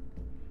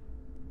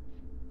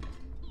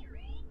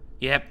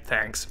 Yep,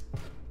 thanks.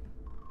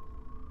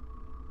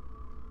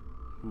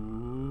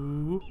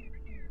 Ooh.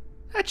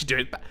 How'd you do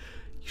it?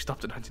 You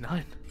stopped at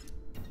 99.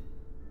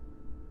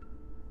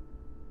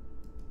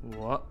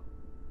 What?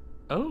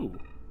 Oh.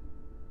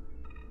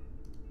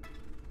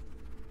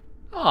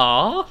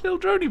 Aw, little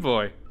drony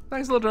boy.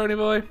 Thanks, little drony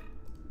boy.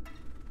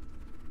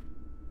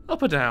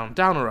 Up or down?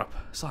 Down or up?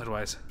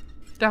 Sideways.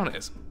 Down it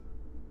is.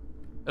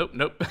 Oh,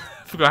 nope.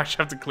 Forgot I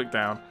actually have to click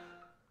down.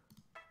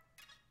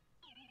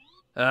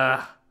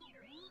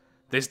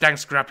 This dank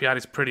scrapyard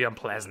is pretty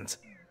unpleasant.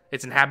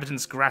 Its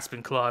inhabitants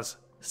grasping claws.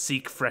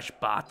 Seek fresh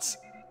bots.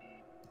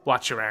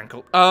 Watch your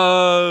ankle.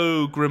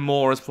 Oh,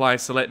 Grimora's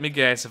place. So let me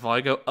guess, if I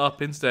go up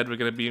instead, we're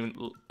going to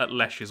be at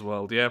Lesh's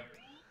world, yeah?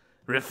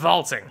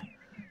 Revolting.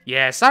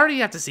 Yeah, sorry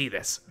you have to see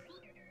this.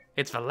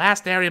 It's the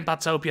last area in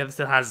Botopia that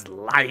still has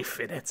life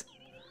in it.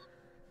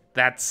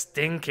 That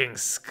stinking,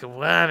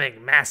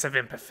 squirming mass of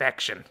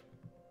imperfection.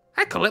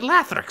 I call it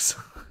Lathrix.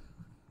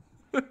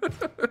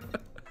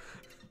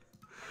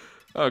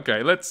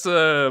 Okay, let's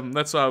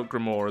out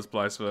Grimora's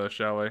place first,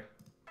 shall we?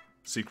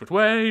 Secret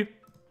way.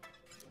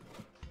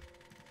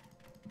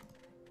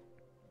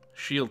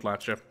 Shield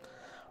Latcher.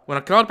 When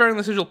a card bearing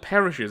the sigil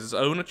perishes, its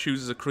owner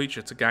chooses a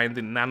creature to gain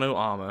the nano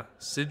armor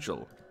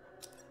sigil.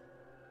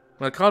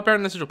 When a card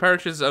bearing the sigil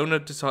perishes, its owner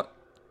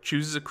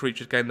chooses a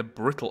creature to gain the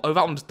brittle. Oh,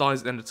 that one just dies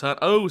at the end of turn.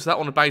 Oh, so that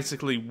one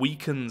basically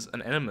weakens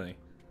an enemy.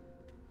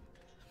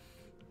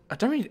 I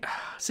don't really...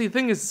 See, the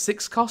thing is,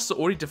 6 costs are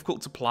already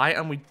difficult to play,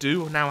 and we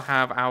do now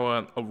have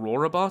our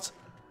Aurora bot.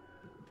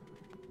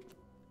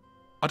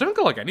 I don't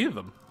go like any of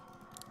them.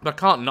 But I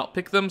can't not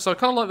pick them, so I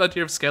kind of like the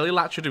idea of Scaly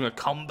Latcher doing a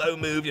combo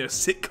move, you know,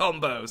 sick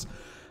combos.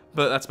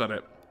 But that's about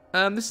it.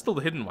 This is still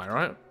the hidden way,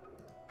 right?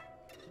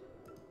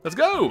 Let's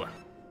go!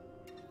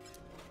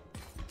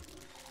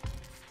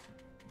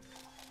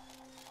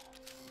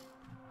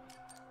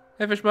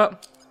 Hey,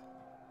 Fishbutt.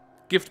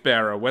 Gift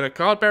Bearer. When a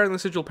card bearing the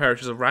sigil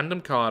perishes, a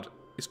random card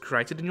is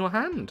created in your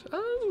hand.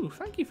 Oh,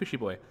 thank you, Fishy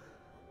Boy.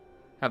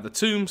 Have the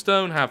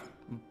Tombstone, have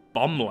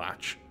Bomb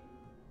Latch.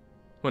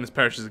 When it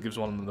perishes, it gives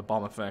one of them the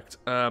bomb effect.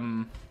 There's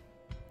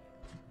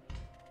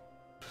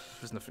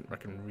nothing I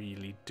can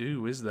really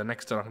do, is there?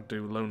 Next time I can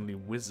do Lonely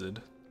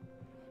Wizard.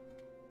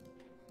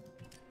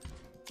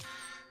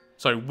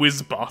 Sorry,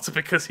 Wizbot,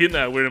 because, you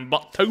know, we're in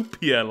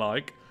Botopia,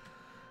 like.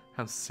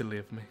 How silly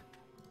of me.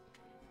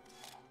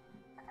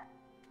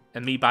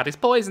 And me bad is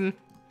poison.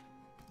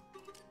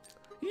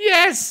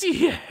 Yes,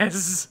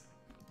 yes!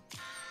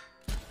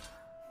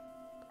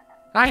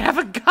 I have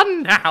a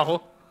gun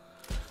now!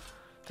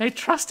 They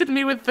trusted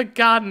me with the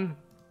gun!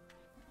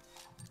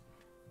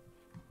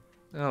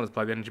 Oh, let's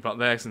play the energy bot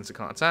there since it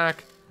can't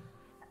attack.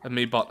 And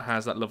me bot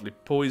has that lovely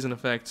poison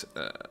effect.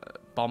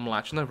 Bomb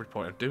Latch, no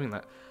point of doing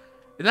that.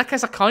 In that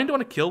case, I kind of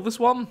want to kill this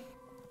one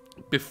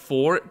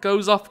before it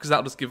goes off, because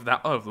that'll just give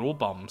that... Oh, they're all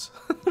bombs.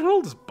 They're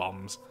all just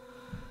bombs.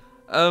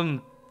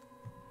 In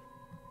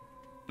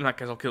that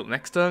case, I'll kill it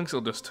next turn, because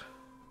it'll just...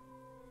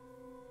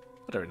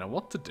 I don't know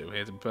what to do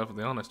here, to be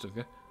perfectly honest with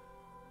you.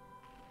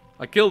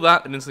 I kill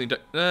that and instantly...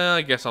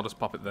 I guess I'll just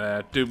pop it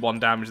there. Do 1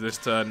 damage this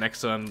turn.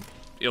 Next turn,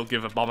 it'll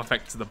give a bomb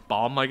effect to the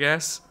bomb, I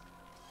guess.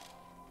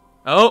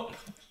 Oh!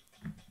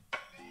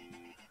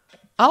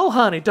 Oh,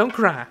 honey, don't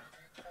cry.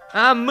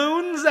 I'm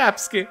Moon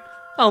Zapsky.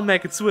 I'll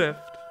make it swift.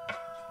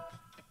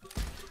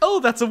 Oh,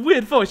 that's a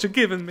weird voice you're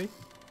giving me.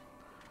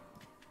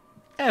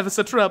 Ever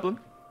so troubling.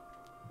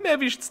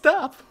 Maybe you should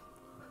stop.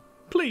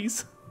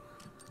 Please.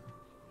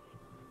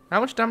 How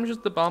much damage does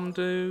the bomb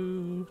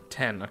do?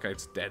 10. Okay,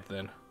 it's dead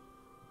then.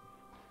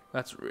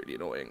 That's really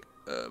annoying.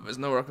 There's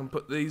nowhere I can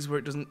put these where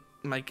it doesn't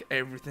make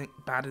everything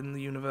bad in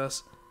the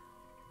universe.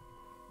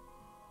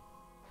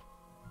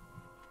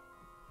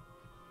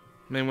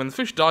 I mean, when the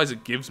fish dies,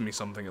 it gives me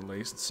something at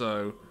least,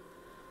 so...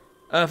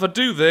 if I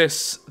do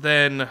this,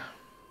 then...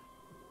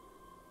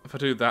 If I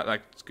do that,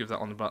 that gives that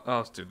on the butt. Oh,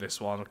 let's do this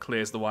one.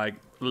 Clears the way.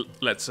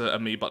 Lets a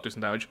me bot do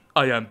some damage.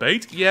 I am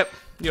bait? Yep.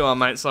 You are,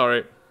 mate.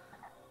 Sorry.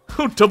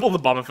 Oh, double the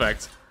bomb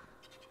effect.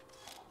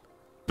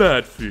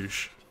 Bad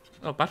fish.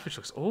 Oh, bad fish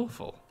looks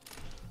awful.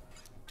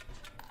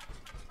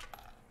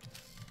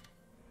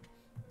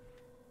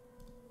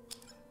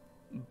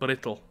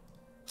 Brittle.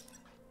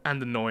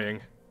 And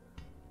annoying.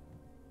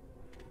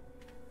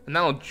 And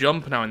that'll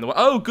jump now in the way.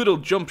 Oh, good, it'll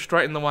jump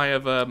straight in the way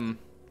of,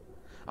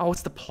 Oh,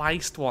 it's the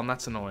placed one.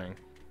 That's annoying.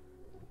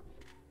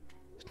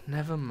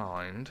 Never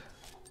mind.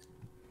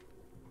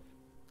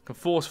 Can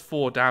force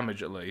 4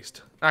 damage at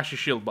least. Actually,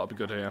 shield bot would be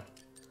good here.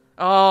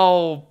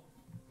 Oh!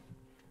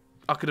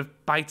 I could have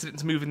baited it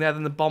into moving there,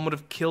 then the bomb would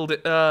have killed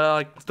it.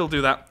 I can still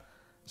do that.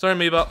 Sorry,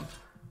 me bot.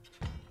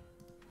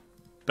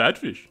 Bad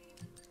fish.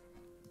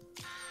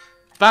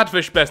 Bad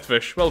fish, best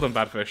fish. Well done,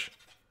 bad fish.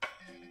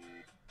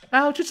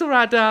 Ouch, it's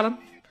alright, darling.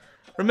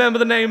 Remember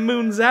the name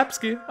Moon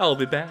Zapsky. I'll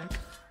be back.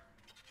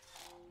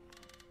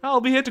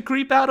 I'll be here to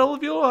creep out all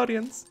of your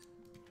audience.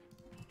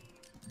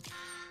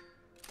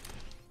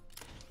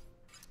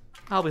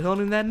 I'll be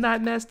hunting that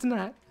nightmares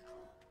tonight.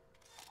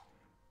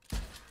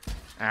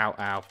 Ow,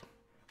 ow.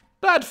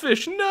 Bad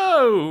fish,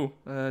 no!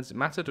 Does it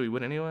matter? Do we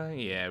win anyway?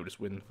 Yeah, we'll just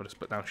win if I just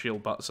put down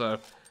shield bot, so...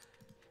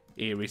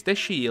 Here is the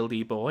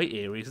shieldy boy,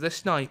 here is the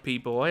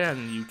snipey boy,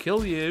 and you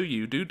kill you,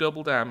 you do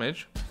double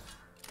damage.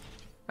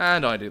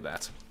 And I do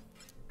that.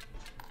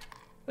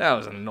 That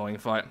was an annoying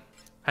fight.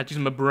 Had to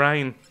use my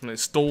brain, and it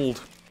stalled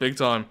big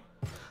time.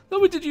 Though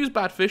we did use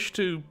bad fish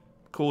to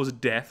cause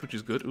death, which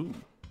is good. Ooh.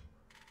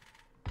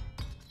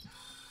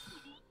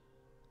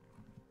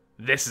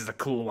 This is a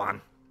cool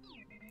one.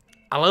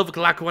 I'll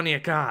overclock one of your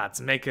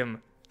cards, make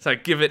him, so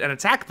give it an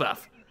attack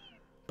buff.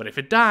 But if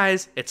it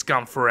dies, it's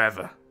gone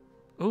forever.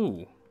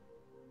 Ooh.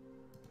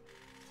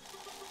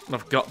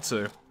 I've got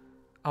to.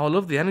 Oh, I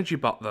love the energy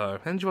bot though.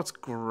 Energy bot's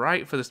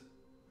great for this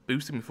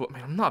boosting me foot. I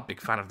mean, I'm not a big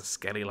fan of the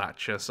Skelly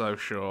Latcher, so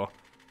sure.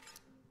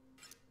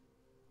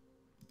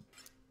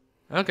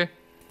 Okay.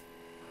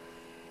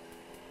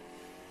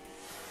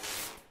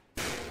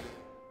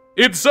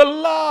 It's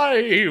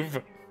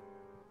alive!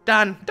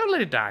 Done. Don't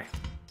let it die.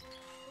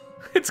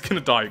 It's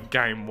gonna die in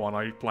game 1,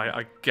 I play it,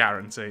 I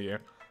guarantee you.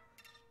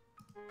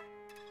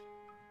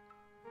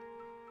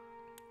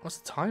 What's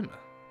the timer?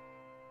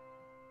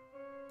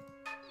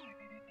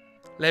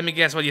 Let me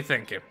guess what you're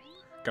thinking.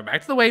 Go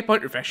back to the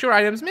waypoint, refresh your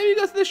items, maybe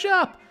go to the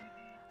shop.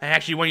 I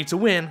actually want you to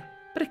win,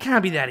 but it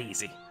can't be that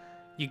easy.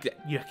 You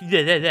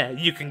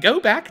can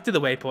go back to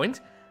the waypoint,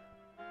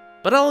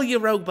 but all your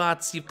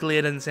robots you've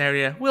cleared in this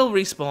area will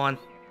respawn.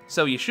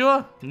 So you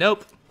sure?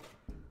 Nope.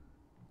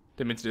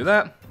 Didn't mean to do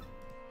that.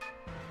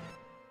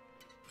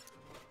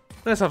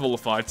 Let's have all the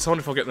fights. I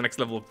wonder if I'll get the next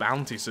level of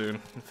bounty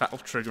soon. If that'll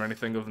trigger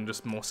anything other than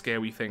just more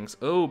scary things.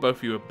 Oh, both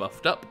of you are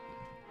buffed up.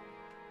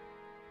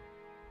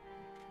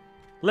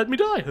 Let me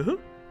die.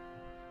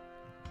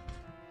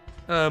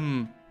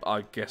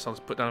 I guess I'll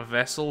just put down a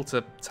vessel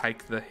to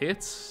take the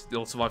hits.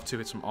 You'll survive 2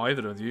 hits from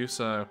either of you,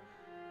 so...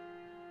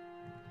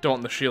 Don't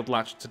want the shield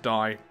latch to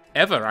die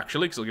ever,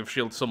 actually, because it'll give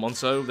shield to someone,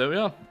 so there we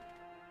are.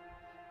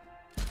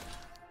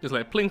 Just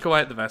let it plink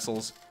away at the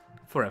vessels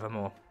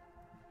forevermore.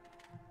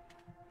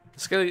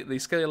 The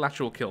scaly latch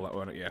will kill that,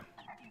 won't it? Yeah.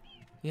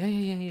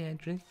 Yeah.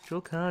 Drink,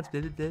 draw cards.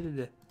 Blah, blah, blah,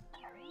 blah.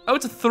 Oh,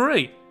 it's a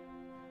 3.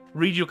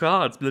 Read your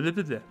cards. Blah, blah,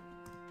 blah, blah.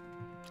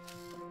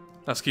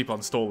 Let's keep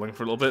on stalling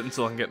for a little bit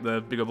until I can get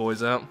the bigger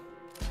boys out.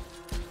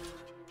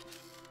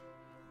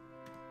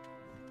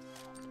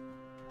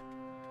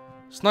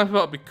 Sniper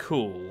bot would be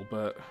cool,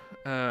 but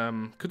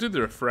could do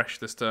the refresh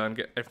this turn,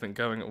 get everything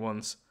going at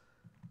once.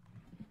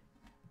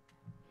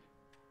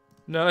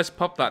 No, let's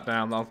pop that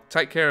down. I'll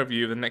take care of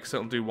you. The next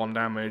turn will do 1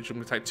 damage. I'm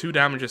going to take 2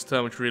 damage this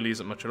turn, which really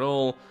isn't much at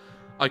all.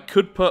 I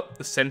could put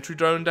the sentry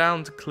drone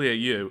down to clear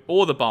you,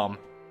 or the bomb.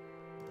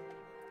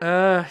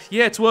 Yeah,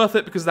 it's worth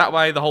it, because that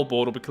way the whole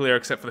board will be clear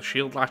except for the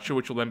shield latcher,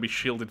 which will then be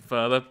shielded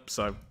further,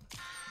 so...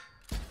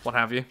 What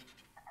have you.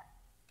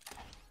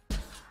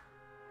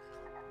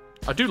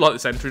 I do like the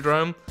sentry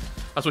drone.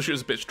 I just wish it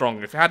was a bit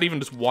stronger. If it had even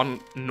just 1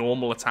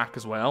 normal attack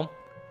as well,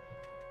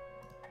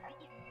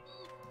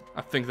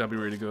 I think that'd be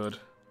really good.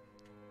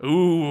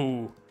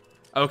 Ooh.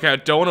 Okay, I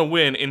don't want to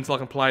win until I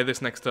can play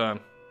this next turn.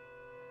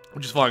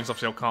 Which is fine, because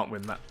obviously I can't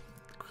win that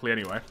quickly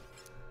anyway.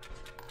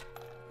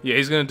 Yeah,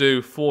 he's going to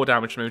do 4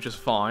 damage to me, which is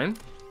fine.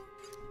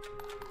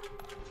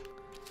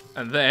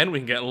 And then we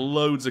can get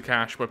loads of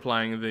cash by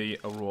playing the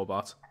Aurora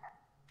bot.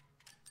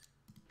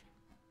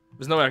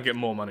 There's no way I can get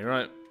more money,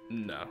 right?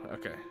 No,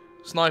 okay.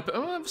 Sniper.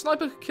 Oh,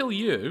 Sniper could kill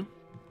you.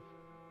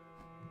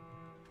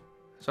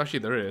 So actually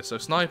there is. So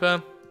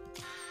Sniper.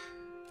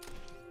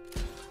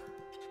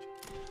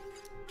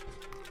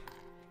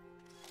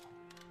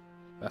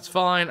 That's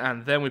fine.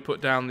 And then we put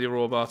down the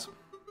Aurora bot.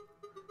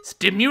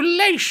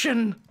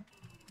 Stimulation!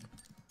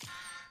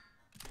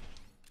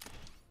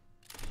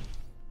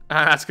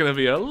 And that's going to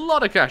be a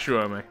lot of cash you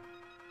owe me.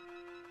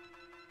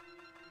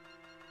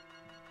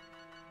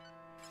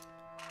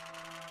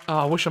 Oh,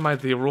 I wish I made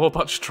the Aurora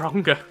bot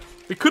stronger.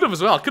 We could have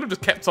as well. I could have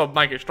just kept on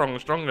making it stronger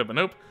and stronger, but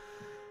nope.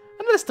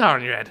 Another star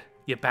on your head.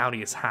 Your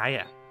bounty is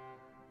higher.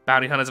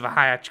 Bounty hunters of a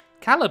higher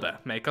caliber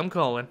may come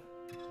calling.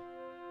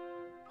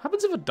 What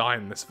happens if I die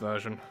in this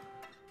version?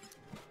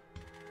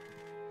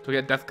 Do we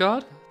get Death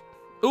Guard?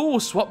 Ooh,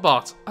 swap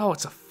bot. Oh,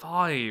 it's a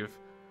 5.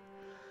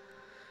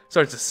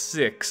 Sorry, it's a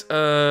 6.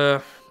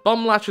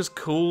 Bomb latch is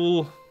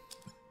cool.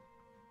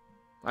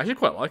 I actually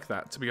quite like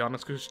that, to be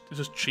honest, because it's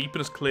just cheap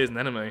and as clear as an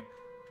enemy.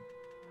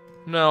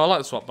 No, I like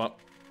the swap bot.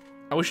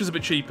 I wish it was a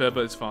bit cheaper,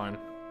 but it's fine.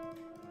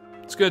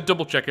 Let's go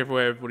double check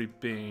everywhere everybody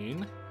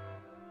been.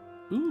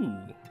 Ooh.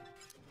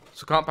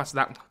 So I can't pass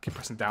that. Keep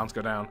pressing down to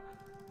go down.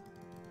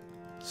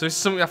 So this is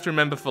something we have to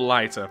remember for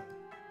later.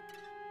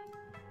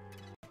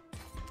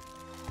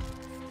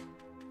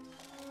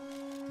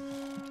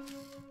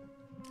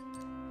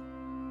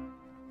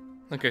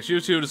 Okay, so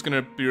you two are just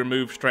going to be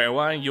removed straight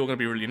away. You're going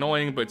to be really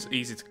annoying, but it's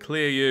easy to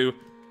clear you.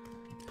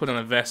 Put on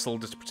a vessel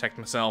just to protect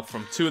myself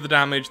from 2 of the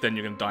damage, then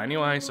you're going to die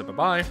anyway, so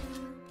bye-bye.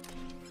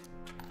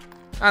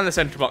 And the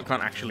sentry bot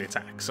can't actually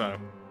attack, so...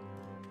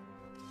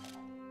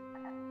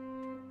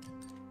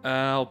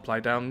 I'll play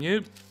down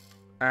you.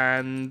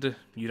 And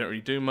you don't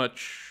really do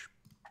much.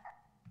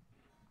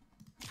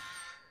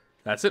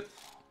 That's it.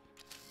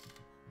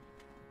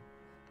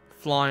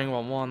 Flying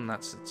 1-1,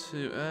 that's a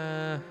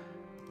 2.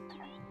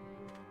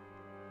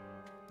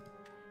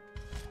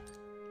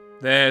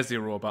 There's the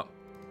Aurora bot.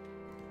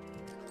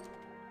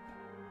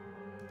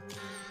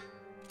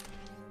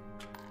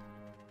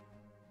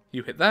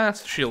 You hit that,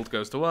 shield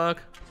goes to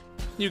work.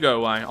 You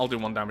go away, I'll do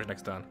 1 damage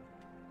next turn.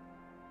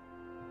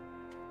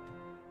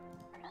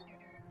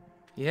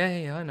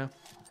 Yeah, I know.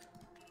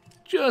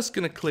 Just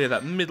gonna clear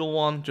that middle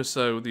one, just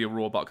so the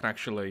Aurora bot can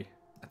actually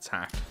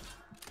attack.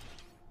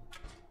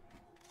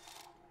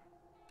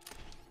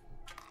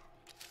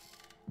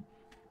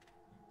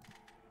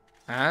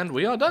 And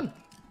we are done.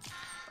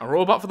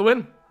 Aurora bot for the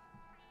win.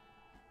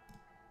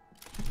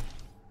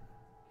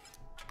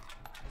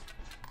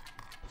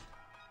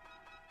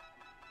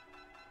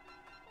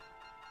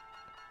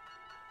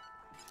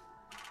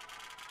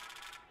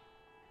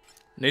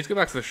 Need to go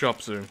back to the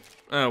shop soon.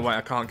 Oh, wait,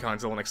 I can't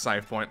until the next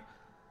save point.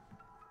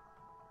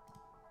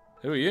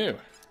 Who are you?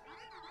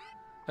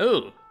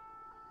 Oh.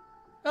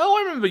 Oh,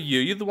 I remember you.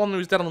 You're the one who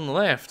was down on the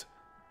left.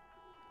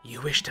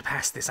 You wish to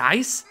pass this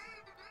ice?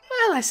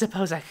 Well, I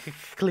suppose I could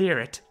clear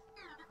it.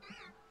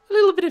 A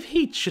little bit of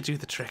heat should do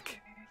the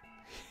trick.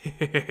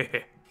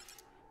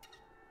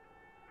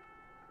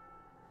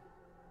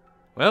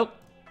 Well,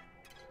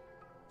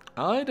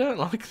 I don't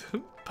like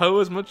the Poe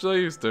as much as I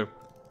used to.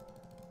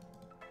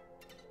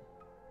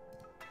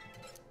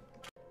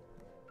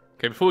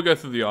 Okay, before we go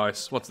through the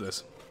ice, what's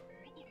this?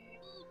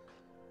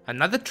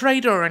 Another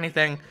trade or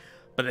anything,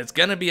 but there's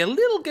gonna be a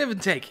little give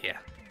and take here.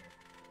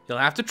 You'll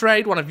have to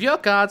trade one of your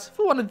cards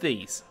for one of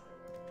these.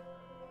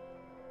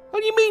 What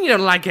do you mean you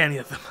don't like any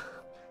of them?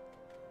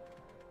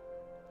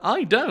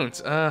 I don't.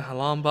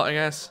 Alarm bot, I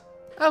guess.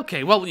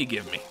 Okay, what will you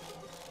give me?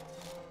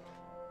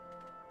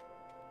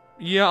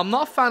 Yeah, I'm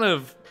not a fan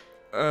of...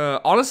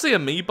 honestly, a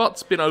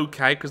me-bot's been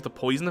okay, because the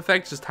poison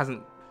effect just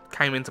hasn't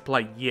came into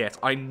play yet.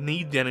 I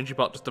need the energy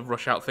bot just to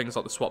rush out things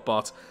like the SWAT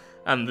bot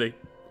and the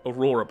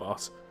Aurora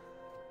bot.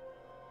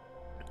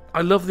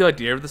 I love the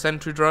idea of the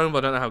sentry drone,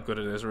 but I don't know how good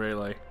it is,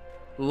 really.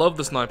 Love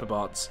the sniper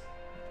bots.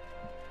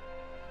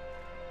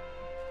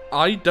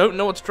 I don't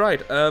know what to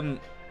trade.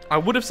 I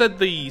would have said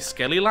the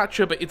Skelly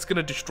Latcher, but it's going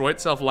to destroy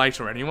itself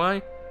later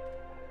anyway.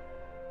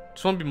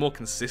 Just want to be more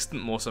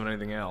consistent more so than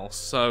anything else.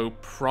 So,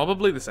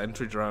 probably the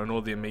sentry drone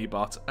or the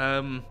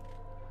Amebot.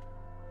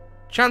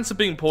 Chance of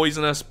being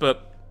poisonous,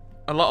 but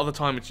a lot of the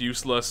time it's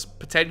useless.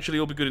 Potentially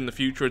it'll be good in the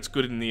future. It's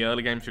good in the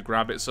early game if you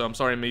grab it. So, I'm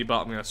sorry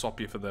Amebot, I'm going to swap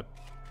you for that.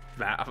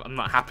 I'm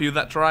not happy with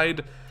that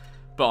trade.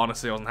 But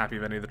honestly, I wasn't happy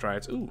with any of the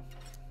trades. Ooh.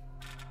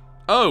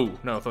 Oh!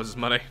 No, I thought it was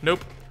money.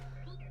 Nope.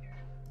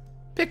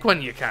 Pick one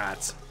of your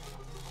cards.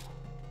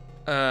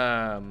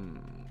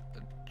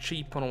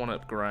 Cheap one I want to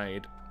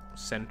upgrade.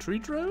 Sentry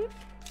drone?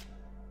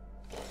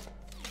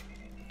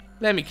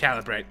 Let me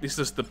calibrate. This is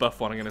just the buff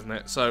one again, isn't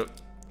it? So,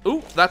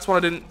 ooh, that's one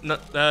I didn't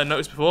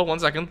notice before. 1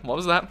 second. What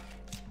was that?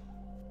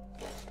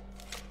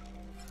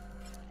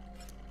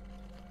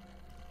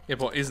 Yeah,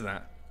 but what is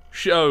that?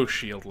 Oh,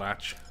 shield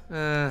latch.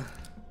 Though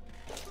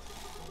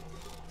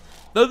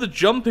the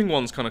jumping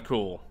one's kind of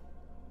cool.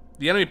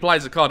 The enemy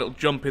plays a card, it'll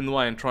jump in the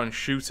way and try and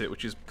shoot it,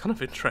 which is kind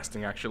of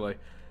interesting, actually.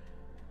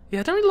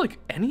 Yeah, I don't really like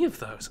any of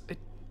those.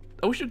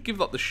 I wish it'd give,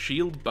 like, the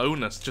shield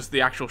bonus, just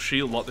the actual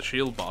shield, like the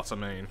shield bot, I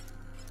mean.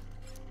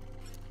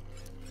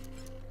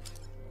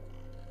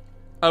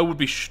 Oh, would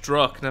be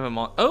struck, never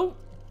mind. Oh!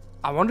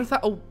 I wonder if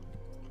that'll...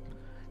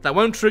 That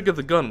won't trigger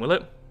the gun, will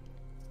it?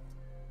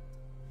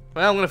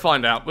 Well, I'm gonna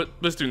find out, but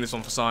let's do this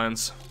one for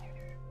science.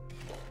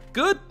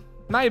 Good?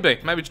 Maybe.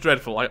 Maybe it's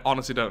dreadful, I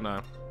honestly don't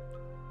know.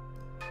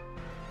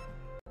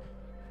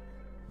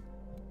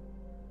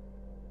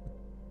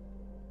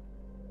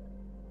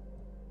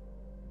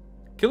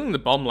 Killing the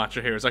bomb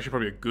latcher here is actually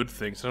probably a good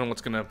thing, so I don't know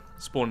what's going to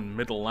spawn in the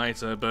middle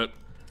later, but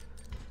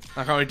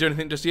I can't really do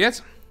anything just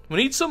yet. We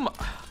need some...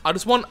 I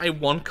just want a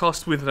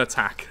 1-cost with an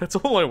attack. That's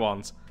all I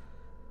want.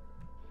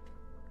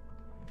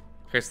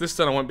 Okay, so this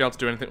turn I won't be able to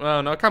do anything.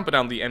 Well, no, I can't put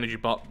down the energy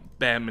bot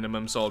bare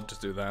minimum, so I'll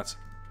just do that.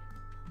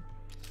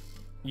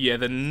 Yeah,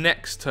 the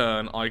next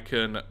turn I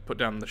can put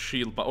down the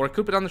shield bot, or I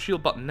could put down the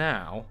shield bot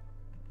now.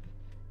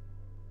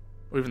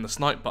 Or even the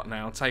snipe bot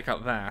now, and take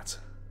out that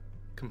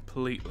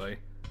completely.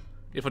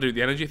 If I do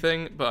the energy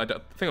thing, but I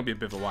think it'll be a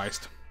bit of a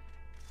waste.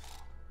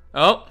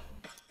 Oh!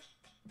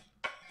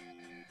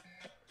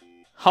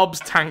 Hobbs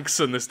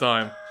Tankson this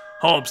time.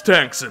 Hobbs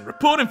Tankson,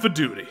 reporting for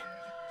duty.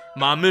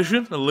 My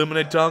mission,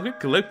 eliminate target,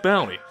 collect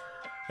bounty.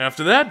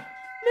 After that,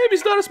 maybe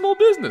start a small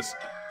business.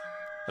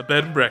 A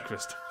bed and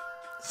breakfast.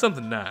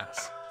 Something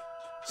nice.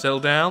 Settle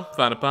down,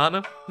 find a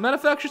partner,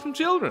 manufacture some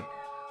children.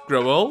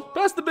 Grow old,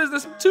 pass the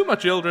business to my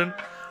children.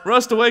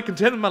 Rust away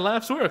content with my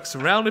life's work,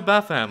 surrounded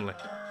by family.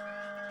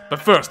 But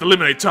first,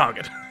 eliminate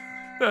target.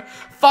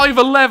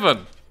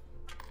 511!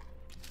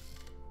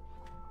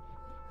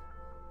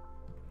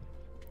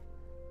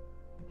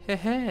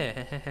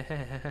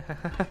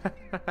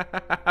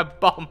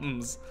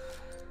 Bombs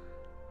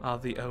are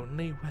the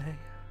only way.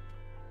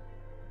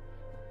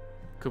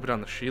 Could put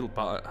down the shield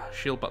bot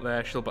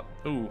there, shield bot.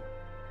 Ooh.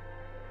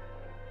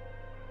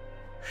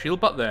 Shield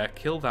bot there,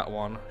 kill that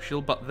one.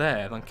 Shield bot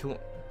there, then kill.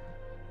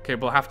 Okay,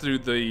 but I'll have to do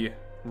the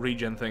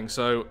regen thing,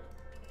 so.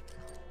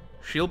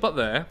 Shield bot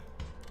there.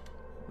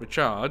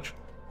 Recharge.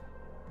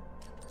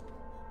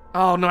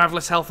 Oh no, I have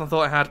less health than I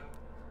thought I had.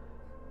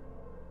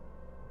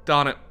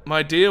 Darn it. My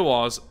idea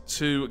was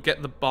to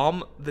get the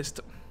bomb this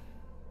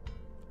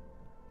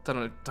don't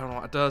know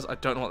what it does. I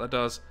don't know what that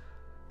does.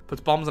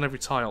 Puts bombs on every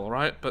tile,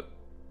 right? But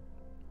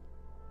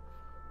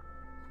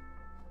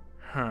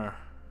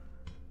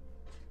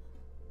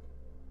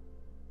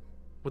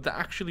would that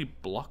actually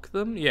block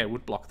them? Yeah, it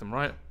would block them,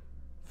 right?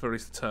 For at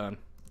least a turn.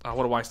 Oh,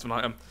 what a waste of an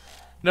item.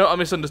 No, I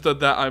misunderstood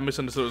that. I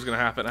misunderstood what was going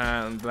to happen,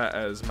 and that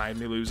has made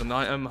me lose an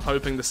item.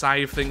 Hoping the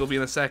save thing will be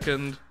in a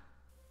second.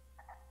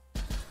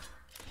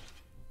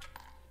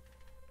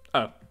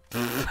 Oh.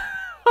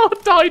 I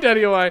died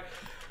anyway.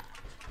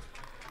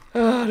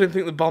 Oh, I didn't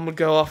think the bomb would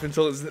go off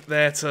until it's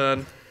their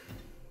turn.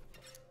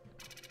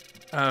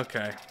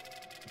 Okay.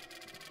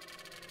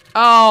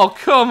 Oh,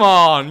 come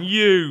on,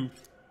 you.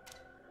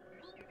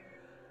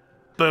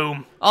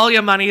 Boom. All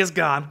your money is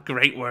gone.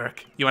 Great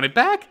work. You want it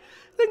back?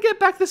 Then get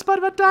back to the spot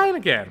about dying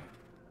again.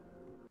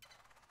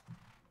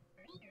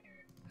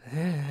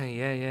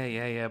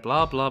 Yeah.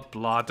 Blah, blah,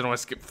 blah. I don't know why I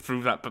skipped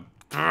through that, but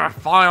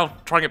fine, I'll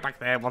try and get back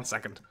there. 1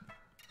 second.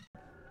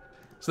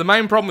 So the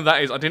main problem with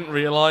that is I didn't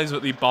realise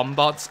that the bomb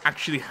bots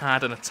actually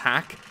had an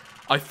attack.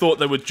 I thought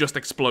they were just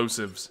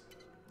explosives.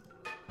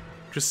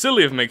 Which is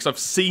silly of me, because I've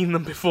seen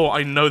them before.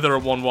 I know they're a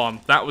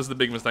 1-1. That was the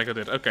big mistake I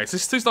did. Okay, so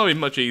this is not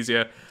even much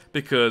easier,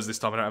 because this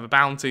time I don't have a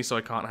bounty, so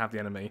I can't have the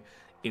enemy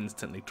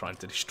instantly trying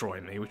to destroy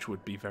me, which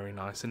would be very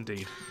nice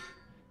indeed.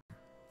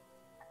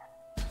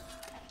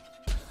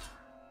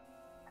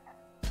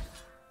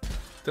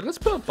 Did I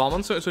just put a bomb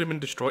on so it's already been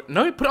destroyed?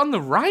 No, it put it on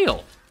the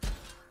rail.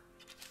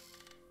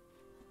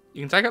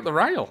 You can take out the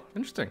rail.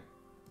 Interesting.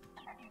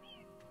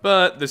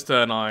 But this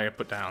turn I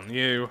put down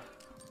you.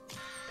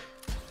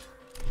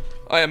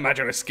 I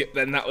imagine I skipped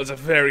then. That was a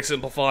very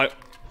simple fight.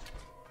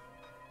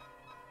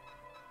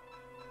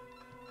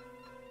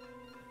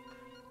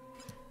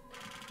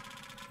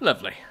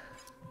 Lovely.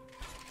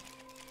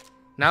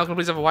 Now can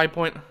we please have a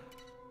waypoint?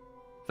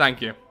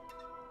 Thank you.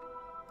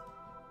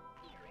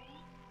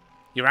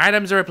 Your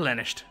items are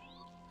replenished.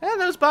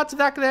 And those bots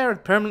back there are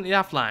permanently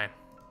offline.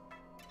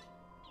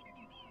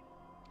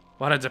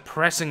 What a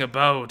depressing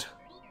abode.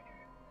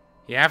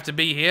 You have to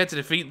be here to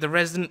defeat the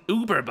resident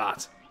Uber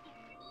bot.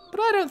 But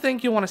I don't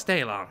think you'll want to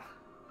stay long.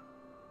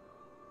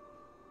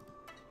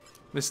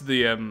 This is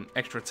the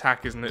extra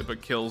attack, isn't it?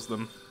 But kills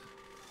them.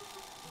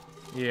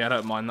 Yeah, I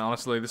don't mind that,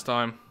 honestly, this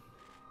time.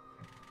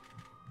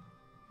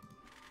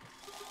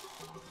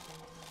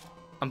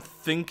 I'm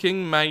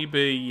thinking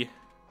maybe...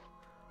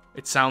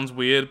 It sounds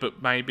weird,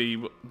 but maybe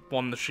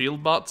one of the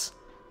shield bots.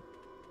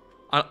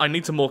 I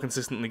need to more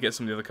consistently get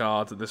some of the other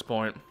cards at this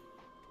point.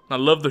 I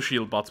love the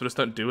shield bots, but just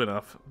don't do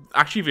enough.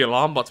 Actually, the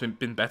alarm bot's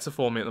been better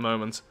for me at the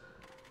moment.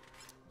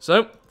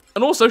 So,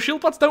 and also, shield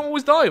bots don't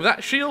always die.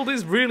 That shield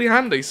is really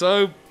handy,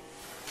 so...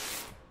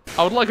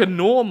 I would like a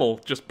normal,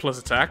 just plus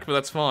attack, but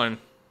that's fine.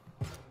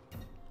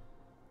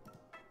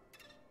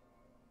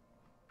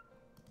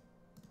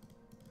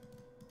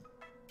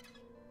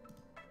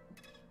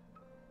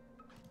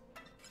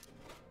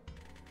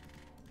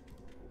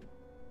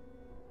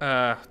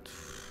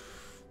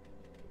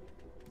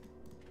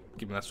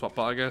 Give me that swap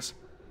bot, I guess.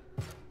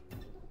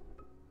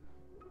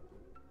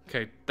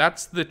 Okay,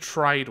 that's the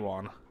trade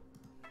one.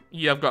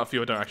 Yeah, I've got a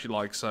few I don't actually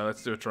like, so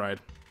let's do a trade.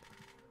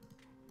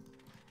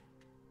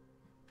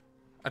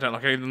 I don't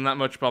like anything that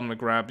much, but I'm going to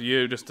grab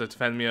you just to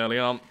defend me early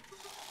on.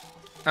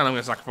 And I'm going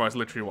to sacrifice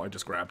literally what I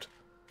just grabbed.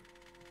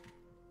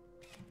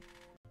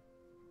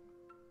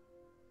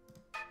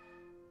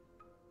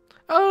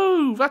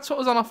 Oh, that's what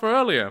was on offer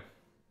earlier.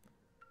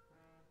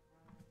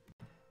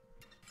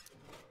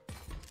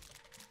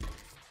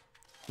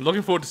 I'm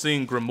looking forward to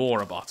seeing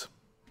Grimoire bot.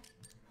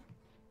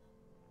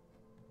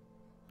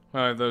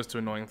 Those two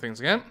annoying things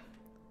again.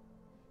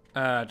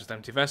 Just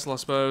empty vessel, I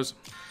suppose.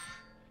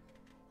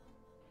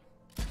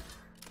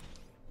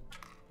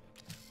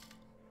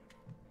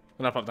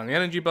 Then I pop down the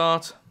energy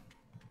bot.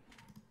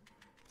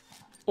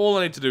 All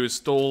I need to do is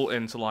stall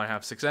until I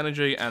have 6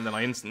 energy, and then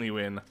I instantly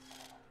win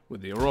with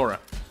the Aurora.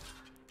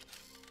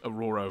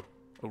 Aurora.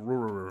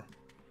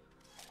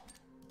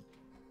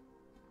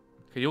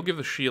 Okay, you'll give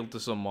the shield to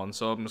someone,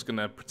 so I'm just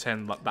gonna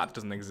pretend like that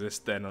doesn't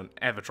exist then and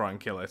ever try and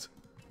kill it.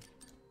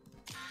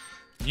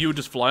 You would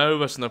just fly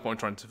over, so no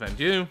point trying to defend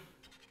you.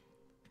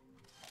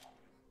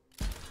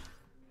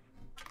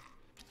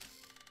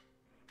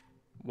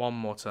 One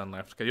more turn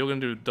left. Okay, you're gonna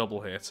do a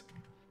double hit.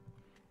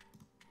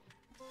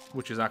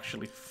 Which is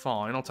actually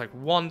fine. I'll take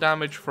 1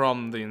 damage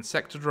from the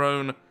Insector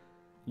Drone.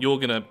 You're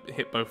gonna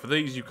hit both of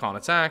these, you can't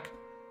attack.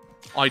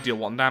 I deal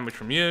 1 damage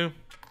from you.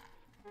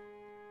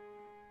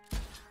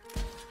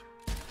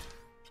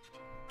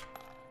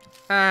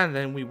 And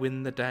then we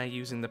win the day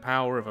using the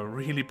power of a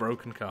really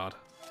broken card.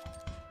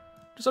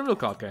 Just like real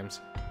card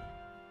games.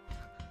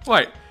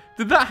 Wait,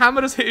 did that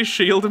hammer just hit his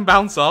shield and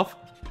bounce off?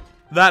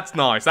 That's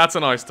nice, that's a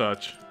nice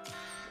touch.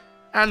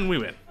 And we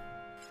win.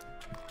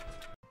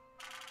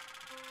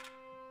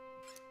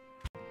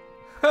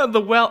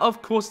 The well,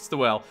 of course it's the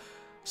well.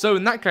 So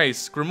in that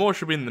case, Grimoire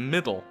should be in the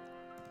middle.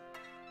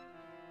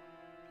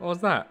 What was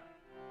that?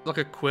 Like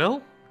a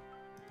quill?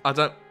 I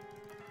don't...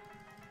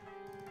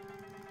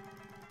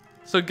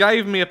 So it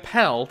gave me a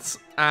pelt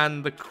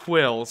and the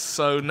quill,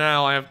 so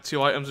now I have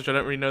 2 items which I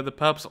don't really know the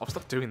purpose of.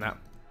 Stop doing that.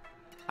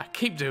 I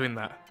keep doing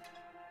that.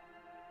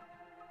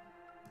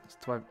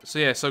 So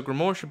yeah, so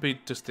Grimoire should be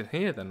just in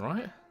here then,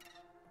 right?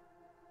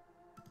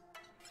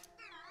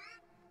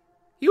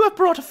 You have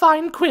brought a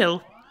fine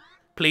quill.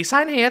 Please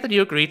sign here that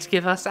you agree to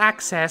give us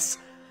access.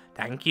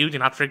 Thank you, do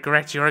not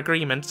regret your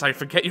agreement. Sorry,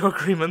 forget your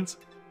agreement.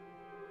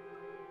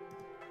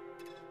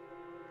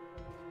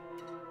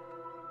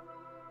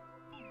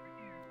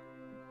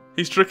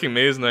 He's tricking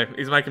me, isn't he?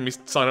 He's making me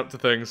sign up to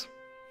things.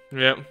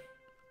 Yep.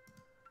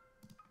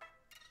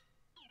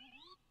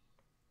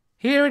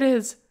 Here it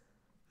is.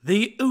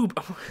 The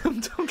Uber...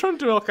 I'm trying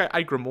to do like a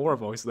Grimoire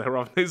voice there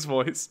rather than his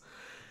voice.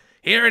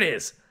 Here it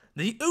is.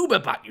 The Uber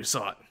bot you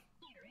sought.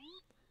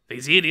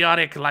 These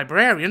idiotic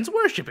librarians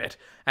worship it,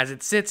 as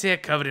it sits here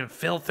covered in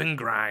filth and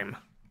grime.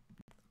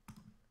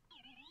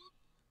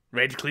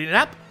 Ready to clean it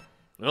up?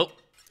 Well,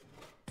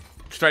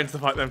 straight into the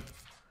fight then.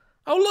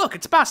 Oh look,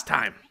 it's boss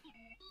time.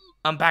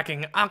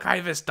 Unpacking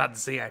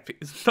archivist.zip.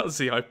 Not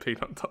ZIP,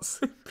 not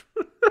 .zip.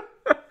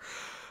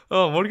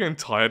 Oh, I'm already getting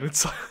tired.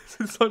 It's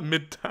like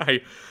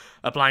midday.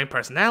 Applying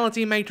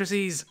personality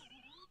matrices.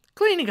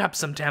 Cleaning up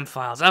some temp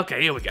files.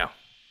 Okay, here we go.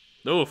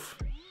 Oof.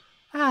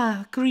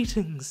 Ah,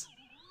 greetings.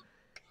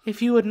 If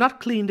you had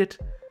not gleaned it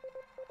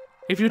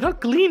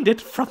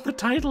from the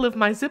title of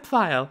my zip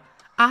file,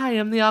 I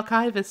am the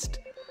archivist.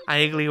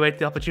 I eagerly await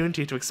the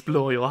opportunity to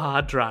explore your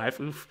hard drive.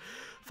 Oof.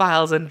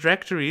 Files and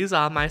directories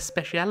are my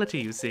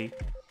speciality, you see.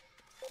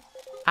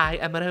 I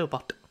am a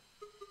robot.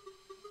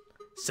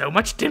 So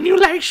much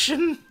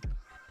stimulation!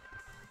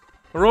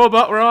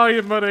 Robot, where are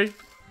you, buddy?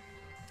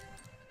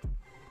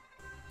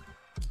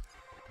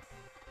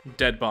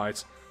 Dead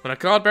bite. When a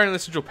card bearing the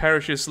sigil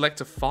perishes,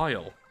 select a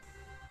file.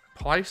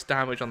 Place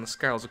damage on the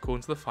scales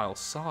according to the file's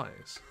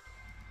size.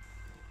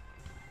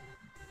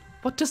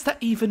 What does that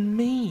even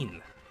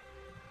mean?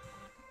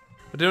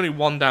 I did only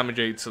 1 damage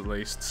each at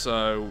least,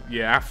 so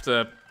yeah,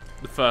 after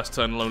the first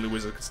turn, Lonely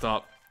Wizard could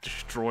start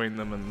destroying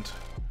them and...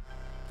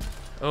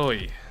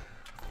 Oi.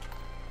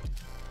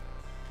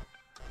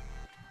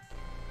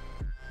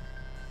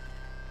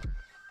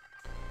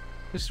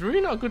 This is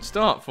really not a good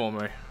start for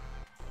me.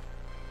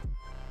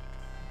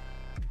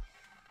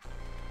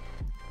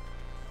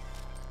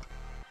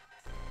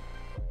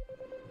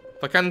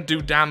 I can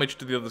do damage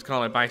to the others,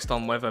 can't I, based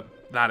on whether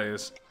that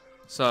is.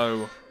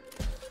 So...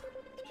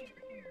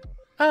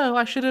 Oh,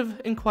 I should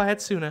have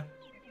inquired sooner.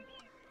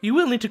 You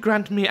will need to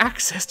grant me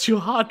access to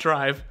your hard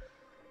drive.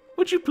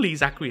 Would you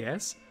please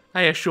acquiesce?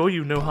 I assure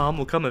you no harm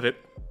will come of it.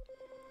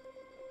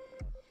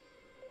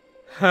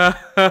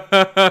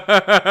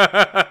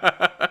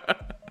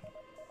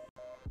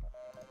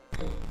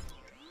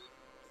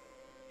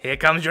 Here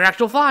comes your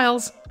actual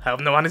files.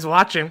 Hope no one is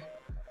watching.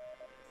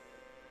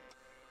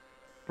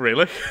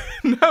 Really?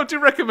 Now do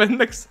recommend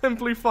an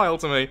exemplary file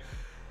to me.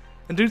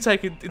 And do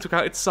take into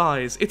account its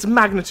size, its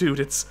magnitude,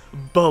 its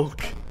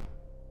bulk.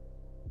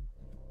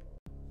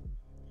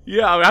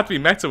 Yeah, I had to be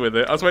meta with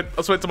it. I went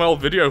to my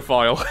old video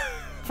file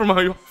from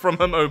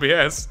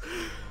OBS.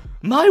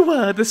 My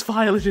word, this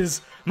file it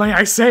is. May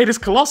I say it is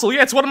colossal.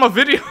 Yeah, it's one of my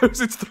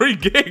videos. It's 3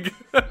 gig.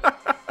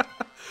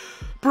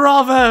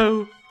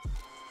 Bravo.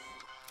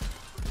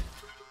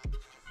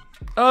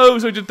 Oh,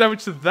 so it did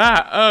damage to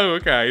that. Oh,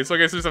 okay. So I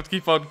guess I just have to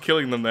keep on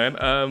killing them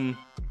then.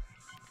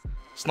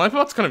 Sniper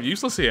bot's kind of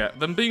useless here.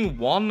 Them being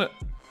 1-2s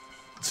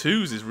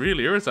is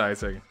really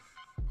irritating.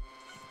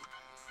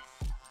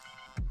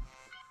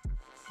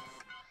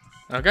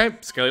 Okay,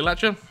 Skelly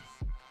Latcher.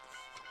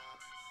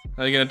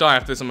 Now you're gonna die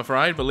after this, I'm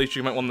afraid, but at least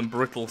you might want them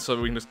brittle so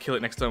we can just kill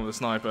it next turn with a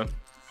sniper.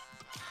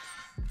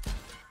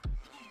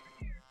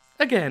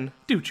 Again,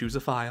 do choose a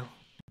file.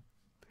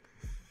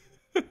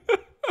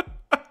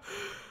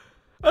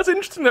 That's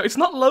interesting though, it's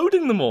not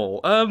loading them all.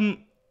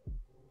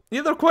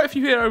 Yeah, there are quite a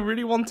few here I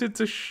really wanted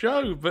to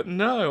show, but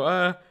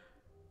no,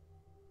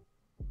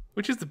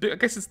 which is the big, I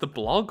guess it's the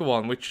blog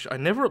one, which I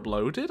never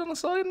uploaded on a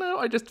side note,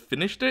 I just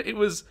finished it. It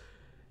was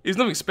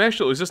nothing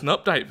special, it was just an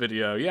update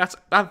video. Yeah,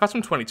 that's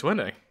from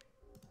 2020.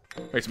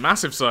 It's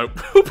massive, so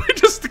we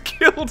just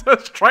killed her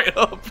straight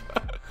up.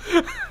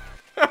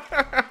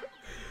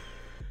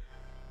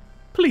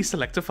 Please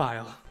select a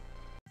file.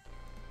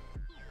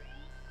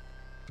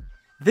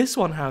 This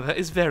one, however,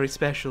 is very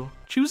special.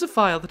 Choose a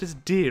file that is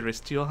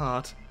dearest to your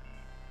heart.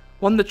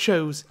 One that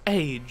shows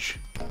age.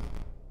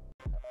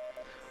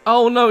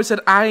 Oh no, it said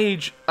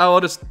age. Oh,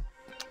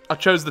 I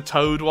chose the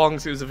toad one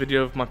because it was a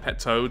video of my pet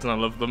toads and I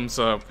love them,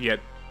 so yeah.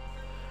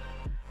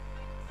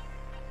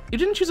 You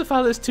didn't choose a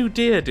file that's too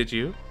dear, did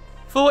you?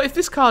 For if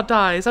this card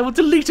dies, I will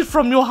delete it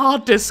from your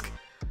hard disk.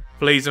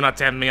 Please do not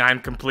tempt me, I am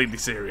completely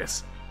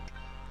serious.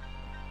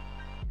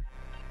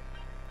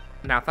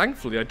 Now,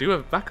 thankfully, I do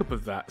have a backup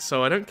of that,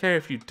 so I don't care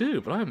if you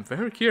do, but I am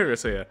very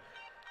curious here.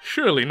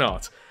 Surely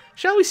not.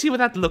 Shall we see what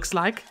that looks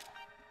like?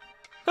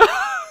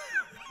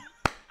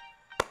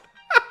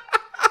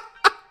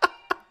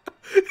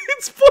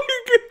 It's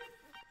pointing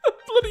a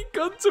bloody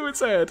gun to its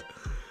head.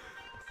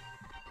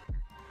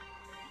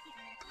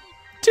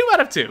 2 out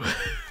of 2.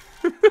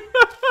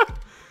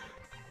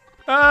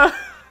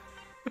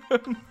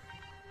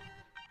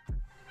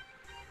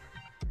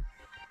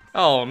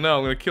 Oh no,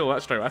 I'm gonna kill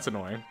that straight. That's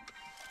annoying.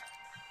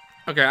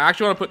 Okay, I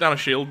actually want to put down a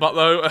shield bot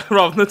though,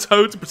 rather than a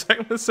toad to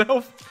protect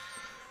myself.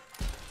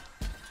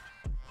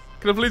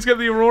 Can I please get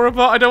the Aurora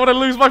bot? I don't want to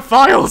lose my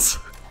files!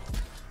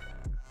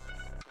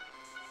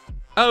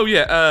 Oh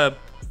yeah,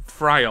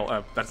 Frial.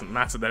 That doesn't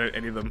matter,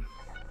 any of them.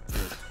 And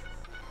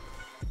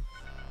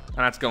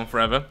that's gone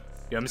forever.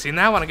 You haven't seen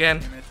that one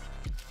again.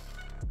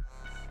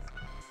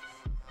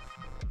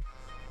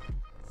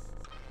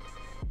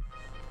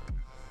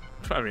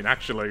 I mean,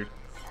 actually...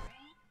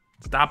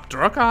 Stop,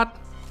 Druckard!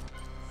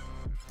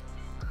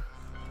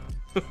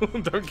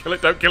 Don't kill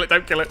it, don't kill it,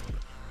 don't kill it!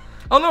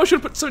 Oh no, I should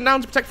have put something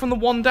down to protect from the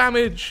 1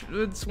 damage!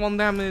 It's 1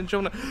 damage,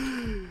 oh no...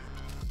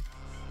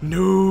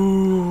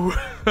 No!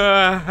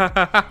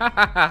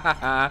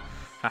 Ha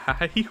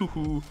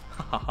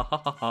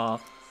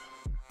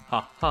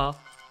ha.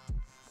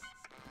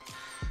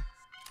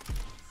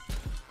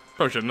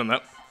 Probably shouldn't have done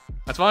that.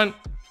 That's fine.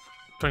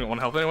 Only got 1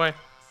 health anyway.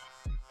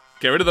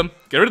 Get rid of them.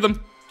 Get rid of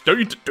them. Don't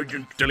you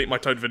delete my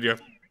Toad video.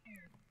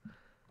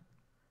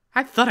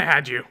 I thought I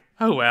had you.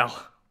 Oh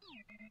well.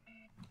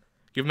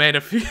 You've made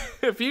a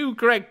few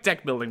correct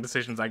deck building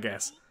decisions, I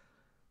guess.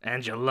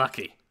 And you're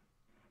lucky.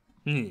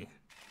 Rank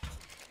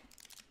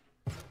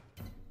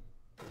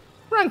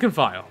and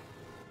file.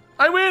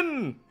 I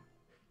win!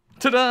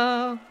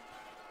 Ta-da!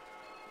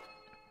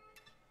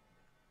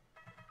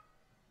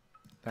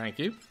 Thank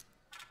you.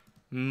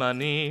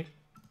 Money.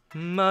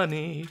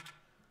 Money.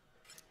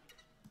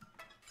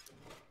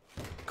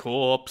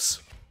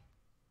 Corpse.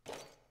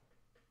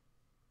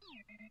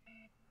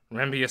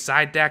 Remember your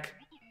side deck?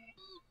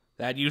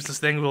 That useless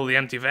thing with all the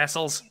empty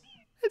vessels?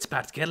 It's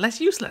about to get less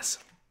useless.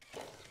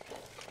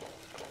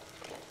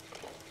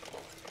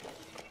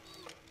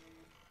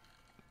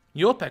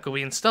 Your pick will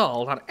be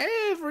installed on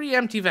every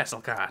empty vessel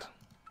card.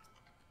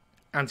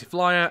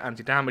 Anti-flyer,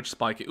 anti-damage,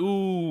 spiky.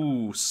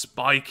 Ooh,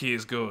 spiky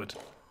is good.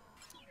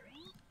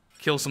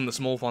 Kill some of the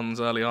small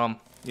ones early on.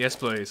 Yes,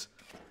 please.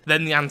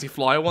 Then the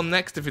anti-flyer one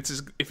next, if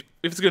it's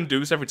going to do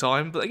this every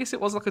time. But I guess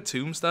it was like a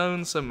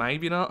tombstone, so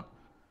maybe not.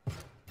 Okay,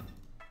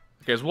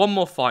 there's one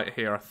more fight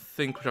here, I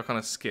think, which I kind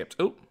of skipped.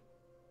 Oh.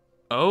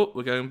 Oh,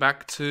 we're going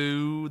back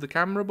to the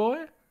camera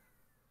boy?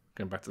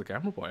 Going back to the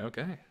camera boy,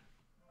 okay.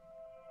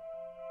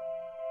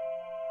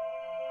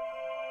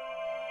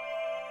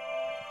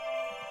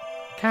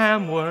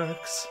 Cam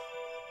works.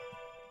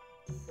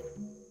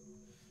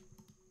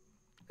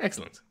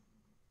 Excellent.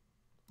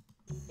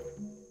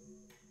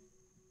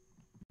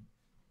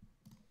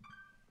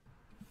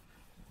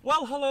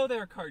 Well, hello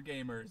there, card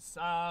gamers.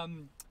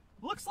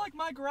 Looks like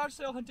my garage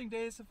sale hunting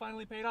days have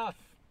finally paid off.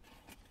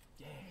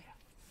 Yeah.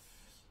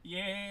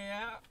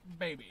 Yeah,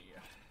 baby.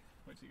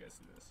 Wait till you guys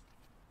see this.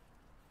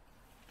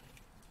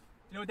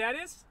 You know what that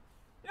is?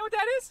 You know what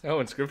that is? Oh,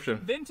 Inscryption.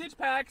 Vintage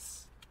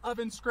packs of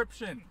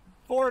Inscryption.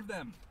 4 of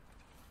them.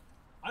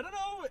 I don't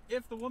know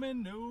if the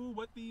woman knew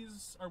what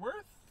these are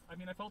worth. I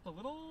mean, I felt a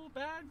little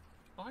bad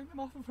buying them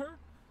off of her.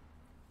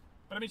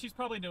 But I mean, she's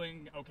probably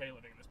doing okay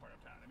living in this part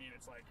of town. I mean,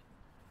 it's like,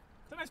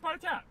 it's a nice part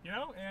of town, you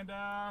know? And,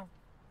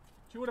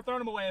 she would have thrown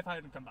them away if I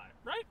hadn't come by.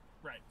 Right?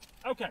 Right.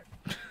 Okay.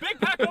 Big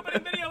pack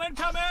opening video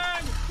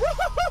incoming!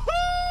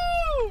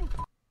 Woo-hoo-hoo-hoo!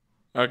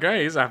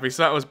 Okay, he's happy.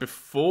 So that was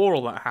before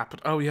all that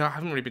happened. Oh, yeah, I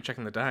haven't really been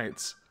checking the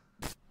dates.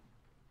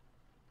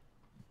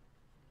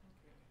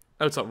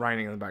 Oh, it's not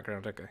raining in the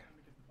background. Okay.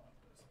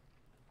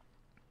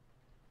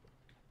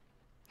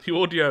 The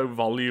audio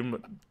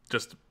volume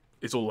just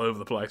is all over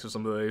the place with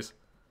some of these.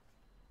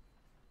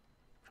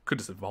 Could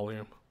have said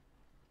volume.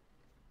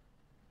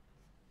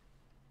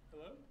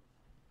 Hello?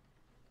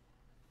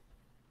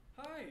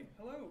 Hi,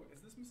 hello.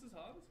 Is this Mrs.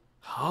 Hobbs?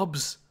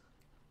 Hobbs?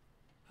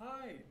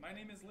 Hi, my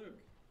name is Luke.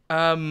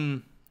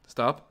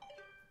 Stop.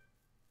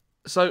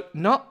 So,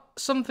 not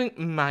something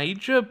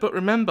major, but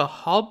remember,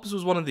 Hobbs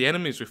was one of the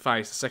enemies we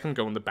faced a second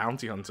ago on the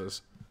Bounty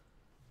Hunters.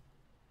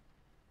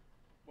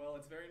 Well,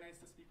 it's very nice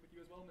to speak with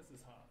you as well,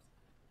 Mrs. Hobbs.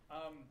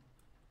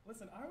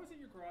 Listen, I was at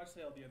your garage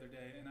sale the other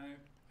day, and I...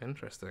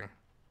 Interesting.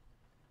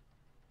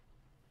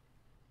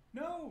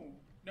 No,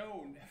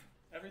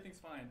 everything's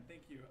fine,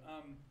 thank you.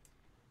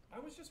 I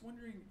was just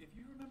wondering if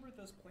you remember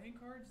those playing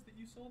cards that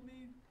you sold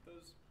me?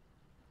 Those...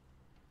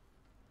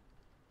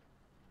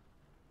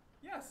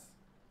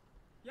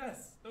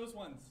 Yes, those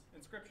ones.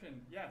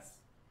 Inscryption, yes.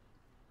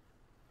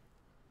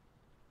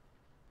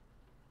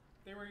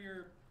 They were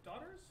your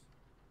daughters?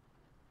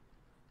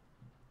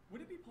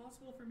 Would it be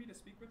possible for me to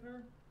speak with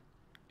her?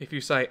 If you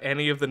say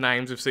any of the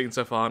names we've seen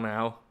so far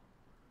now.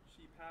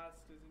 She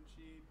passed, isn't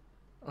she?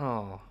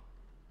 Oh.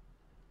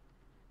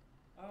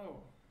 Oh,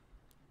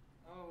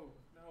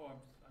 no,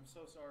 I'm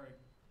so sorry.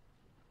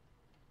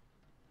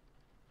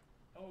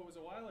 Oh, it was a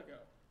while ago.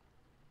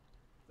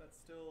 That's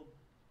still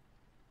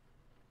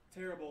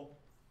terrible.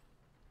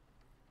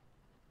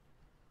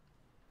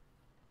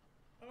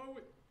 Oh,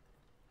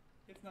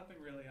 it's nothing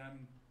really.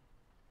 I'm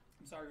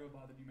sorry to have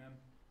bothered you, ma'am.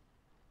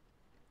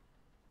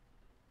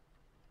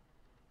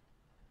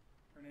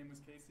 Her name was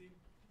Casey?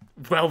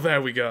 Well,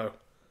 there we go.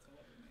 That's a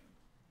lovely name.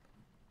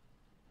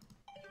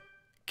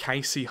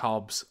 Casey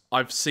Hobbs.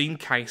 I've seen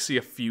Casey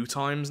a few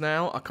times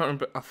now. I can't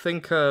remember. I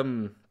think,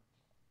 God,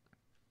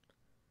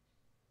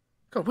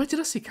 where did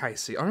I see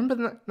Casey? I remember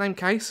the name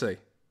Casey.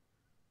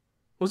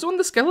 Was it one of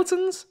the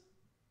skeletons?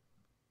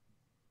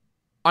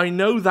 I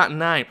know that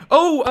name.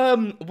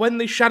 Oh, when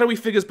the shadowy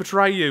figures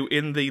betray you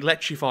in the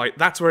Lecce fight.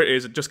 That's where it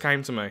is. It just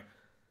came to me.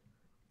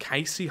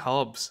 Casey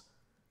Hobbs.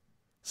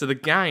 So the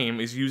game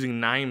is using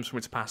names from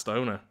its past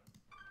owner.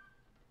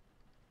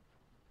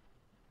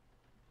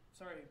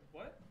 Sorry,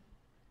 what?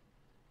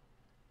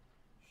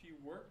 She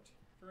worked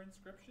for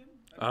Inscryption?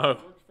 Oh.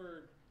 She worked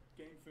for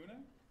Game Funa?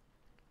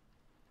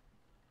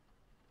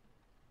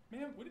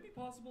 Ma'am, would it be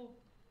possible...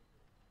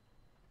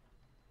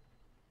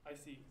 I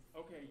see.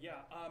 Okay,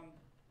 yeah,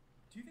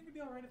 do you think it'd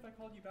be alright if I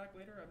called you back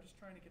later? I'm just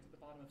trying to get to the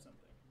bottom of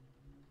something.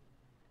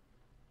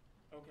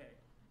 Okay.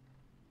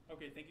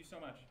 Okay, thank you so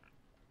much.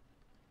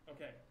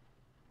 Okay.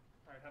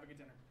 Alright, have a good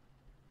dinner.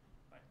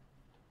 Bye.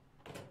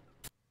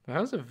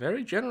 That was a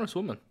very generous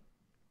woman.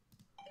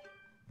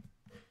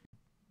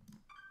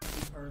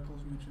 These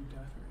articles mention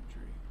death or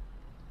injury.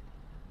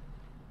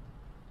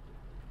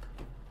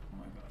 Oh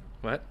my god.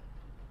 What?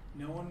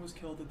 No one was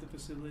killed at the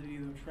facility,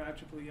 though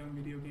tragically young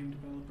video game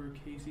developer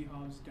Casey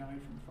Hobbs died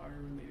from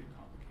fire-related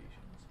complications.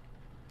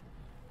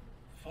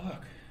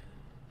 Fuck.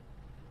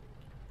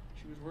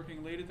 She was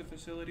working late at the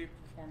facility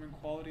performing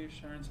quality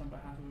assurance on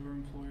behalf of her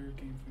employer,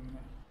 Game Funa.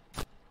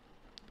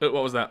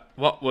 What was that?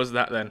 What was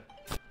that then?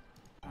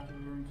 Behalf of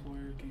her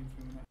employer, Game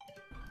Funa.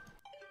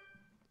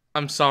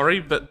 I'm sorry,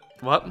 but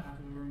what? Behalf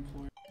of her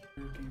employer,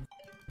 Game Funa.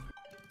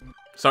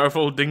 Sorry for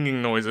all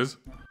dinging noises.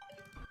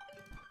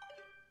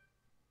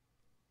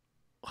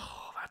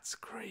 Oh, that's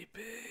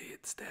creepy.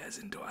 It stares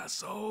into our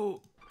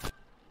soul.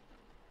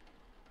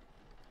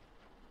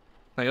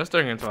 No, you're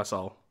staring into our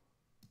soul.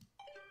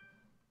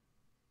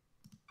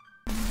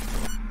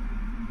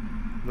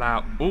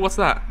 Loud. Oh, what's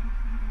that?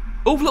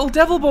 Oh, little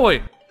devil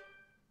boy!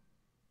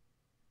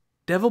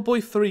 Devil boy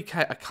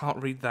 3K. I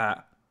can't read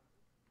that.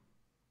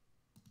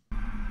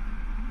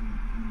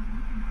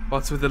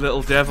 What's with the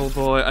little devil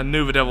boy? I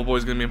knew the devil boy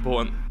was going to be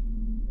important.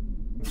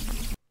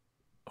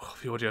 Oh,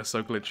 the audio is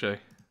so glitchy.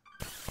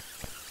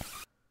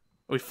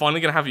 Are we finally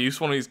going to have use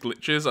for one of these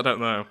glitches? I don't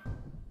know.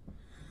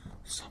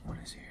 Someone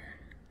is here.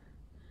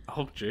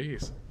 Oh,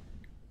 jeez.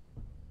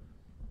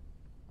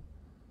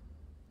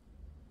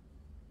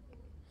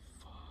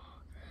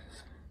 Fuck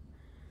this.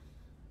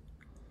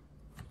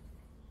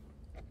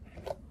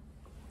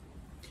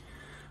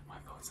 My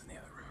phone's in the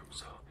other room,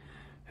 so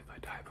if I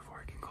die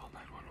before I can call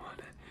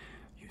 911,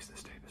 use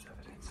this tape as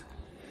evidence.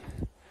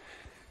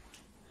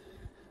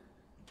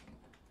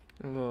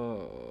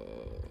 Oh,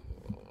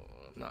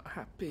 not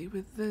happy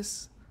with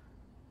this.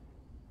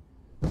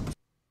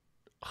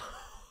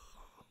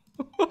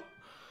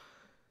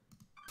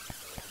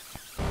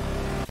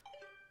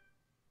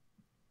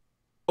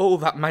 Oh,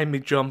 that made me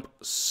jump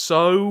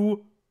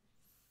so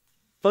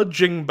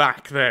fudging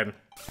back then.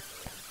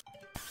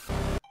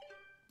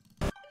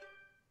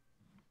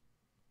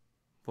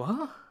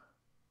 What?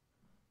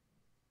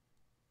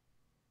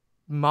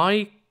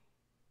 No.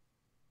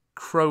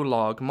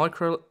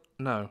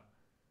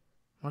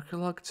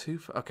 Microlog 2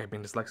 for... Okay,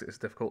 being dyslexic is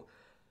difficult.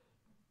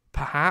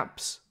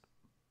 Perhaps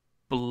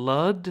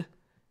blood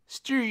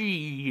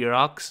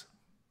Styrox.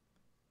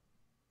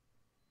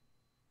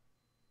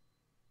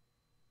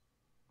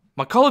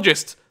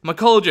 Mycologists.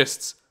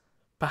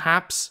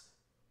 Perhaps.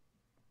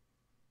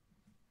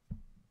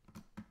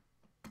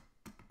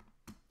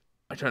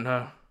 I don't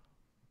know.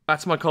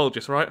 That's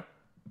mycologist, right?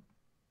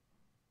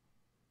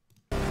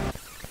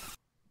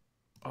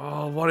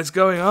 Oh, what is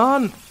going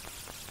on?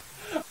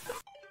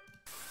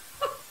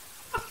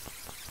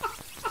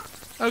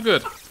 Oh,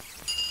 good.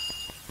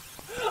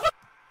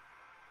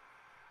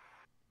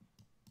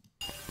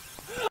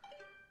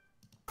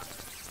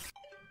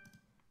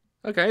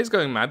 Okay, he's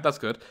going mad. That's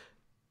good.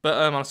 But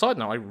on a side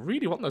note, I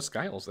really want those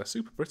scales. They're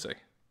super pretty.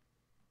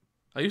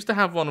 I used to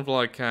have one of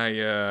like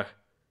a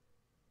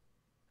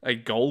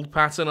gold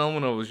pattern on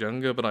when I was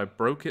younger, but I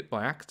broke it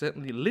by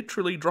accidentally,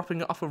 literally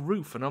dropping it off a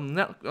roof. And I'm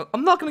not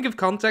going to give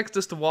context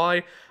as to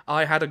why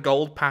I had a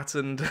gold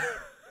patterned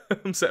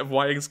set of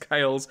weighing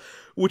scales,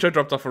 which I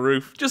dropped off a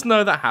roof. Just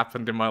know that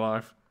happened in my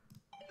life.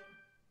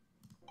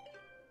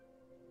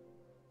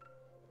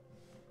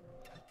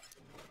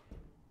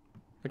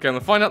 Okay, I'm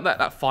gonna find out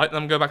that fight, and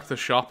then I'm gonna go back to the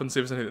shop and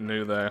see if there's anything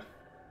new there.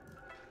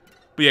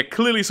 But yeah,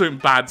 clearly something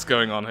bad's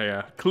going on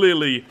here.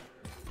 Clearly,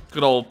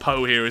 good old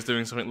Poe here is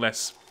doing something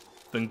less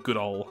than good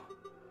old.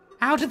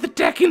 Out of the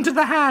deck into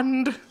the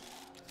hand!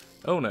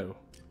 Oh no.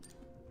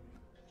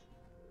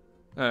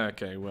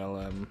 Okay,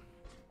 well,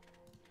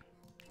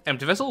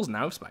 empty vessels,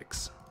 now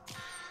spikes.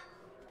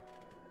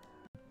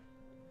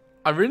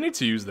 I really need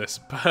to use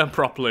this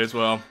properly as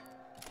well.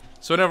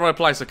 So whenever I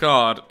place a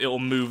card, it'll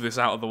move this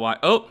out of the way.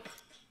 Oh!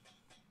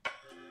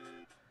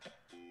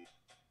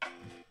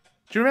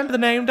 Do you remember the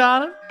name,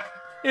 darling?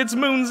 It's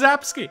Moon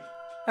Zapsky,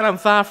 and I'm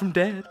far from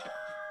dead.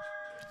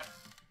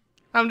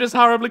 I'm just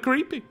horribly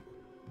creepy.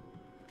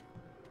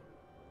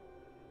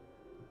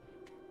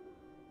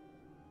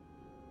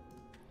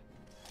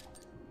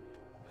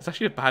 It's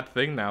actually a bad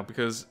thing now,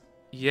 because,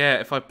 yeah,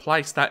 if I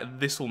place that,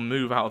 this will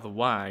move out of the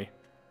way.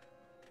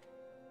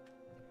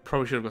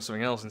 Probably should have got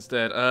something else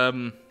instead.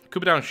 Could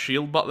be down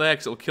shield bot there,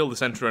 because it'll kill the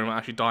sentry and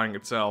actually dying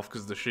itself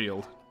because of the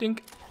shield.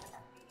 Dink.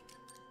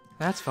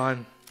 That's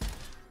fine.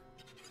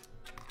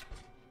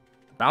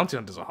 Bounty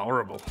hunters are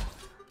horrible.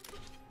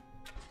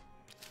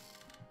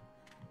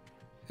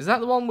 Is that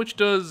the one which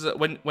does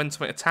when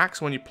something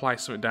attacks, when you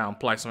place something down,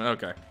 place something?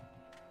 Okay.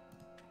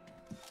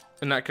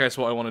 In that case,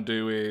 what I want to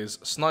do is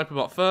sniper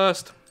bot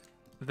first,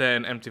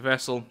 then empty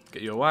vessel,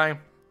 get you away.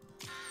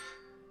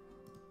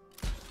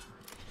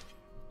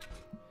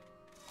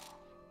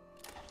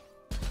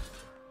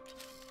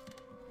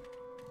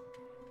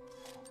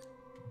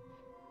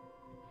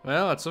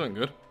 Well, that's something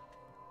good.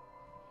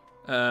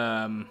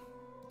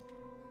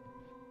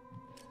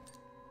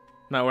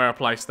 Now where I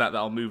place that,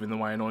 that'll move in the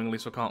way annoyingly,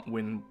 so I can't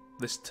win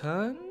this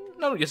turn?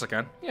 No, yes I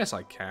can. Yes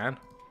I can.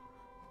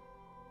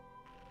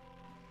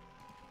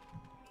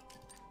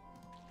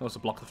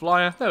 Also block the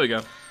flyer. There we go.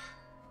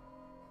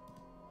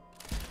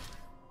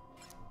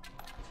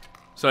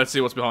 So let's see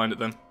what's behind it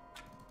then.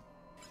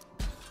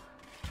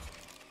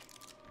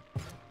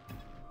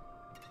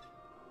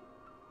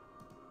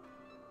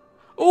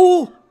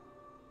 Oh!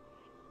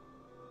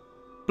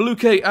 Blue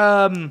K,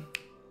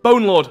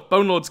 Bone Lord.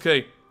 Bone Lord's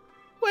key.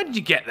 Where did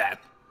you get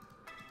that?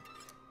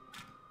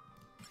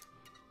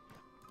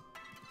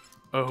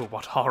 Oh,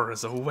 what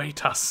horrors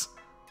await us.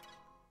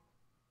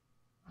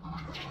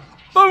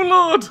 Bone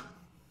Lord!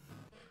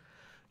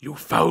 You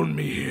found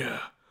me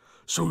here,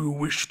 so you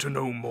wish to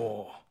know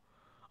more.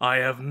 I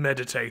have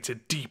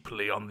meditated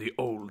deeply on the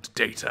old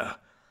data.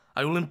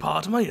 I will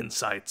impart my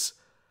insights,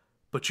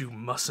 but you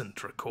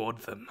mustn't record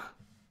them.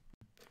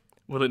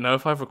 Will it know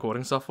if I have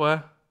recording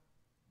software?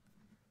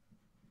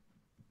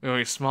 Oh,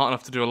 he's smart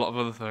enough to do a lot of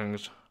other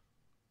things.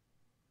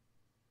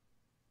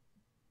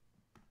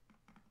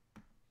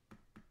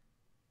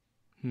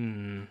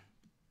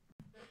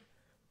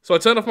 So I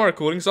turned off my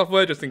recording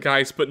software just in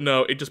case, but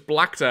no, it just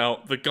blacked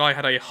out. The guy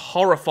had a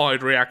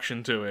horrified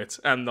reaction to it,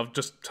 and I've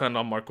just turned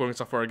on my recording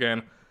software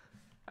again.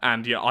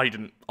 And yeah,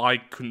 I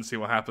couldn't see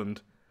what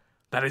happened.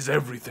 That is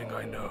everything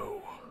I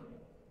know.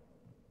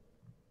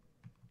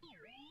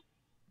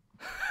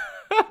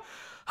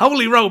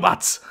 Holy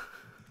robots!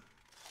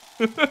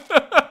 Look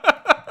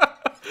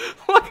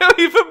how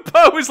even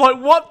Poe is like,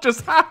 what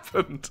just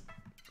happened?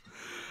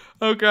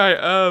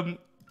 Okay,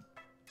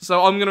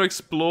 so I'm gonna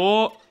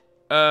explore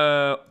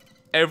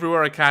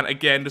everywhere I can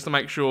again, just to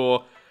make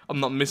sure I'm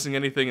not missing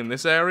anything in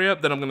this area.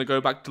 Then I'm gonna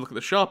go back to look at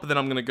the shop, and then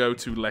I'm gonna go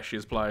to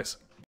Lesh's place.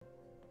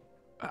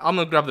 I'm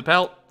gonna grab the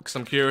pelt because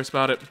I'm curious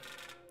about it.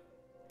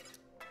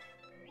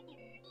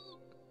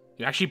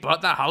 You actually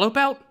bought that hollow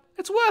belt?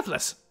 It's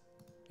worthless.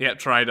 Yeah,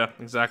 trader,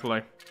 exactly.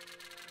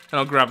 And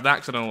I'll grab that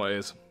because I don't know what it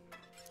is.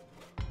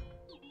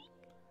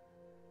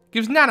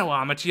 Gives nano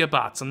armor to your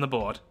bots on the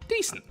board.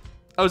 Decent.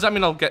 Oh, does that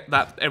mean I'll get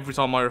that every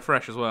time I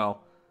refresh as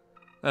well?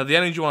 The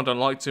energy one I don't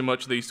like too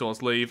much. These two I'll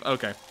leave.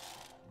 Okay.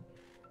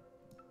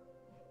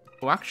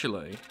 Well,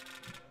 actually,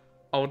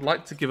 I would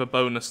like to give a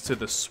bonus to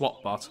the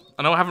swap bot.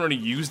 I know I haven't really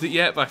used it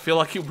yet, but I feel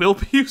like it will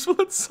be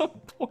useful at some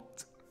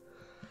point.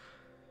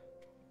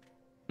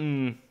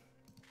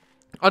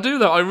 I do,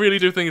 though. I really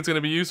do think it's going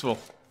to be useful.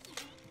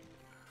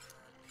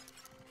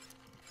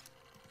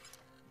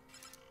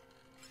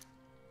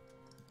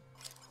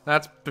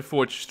 That's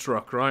before it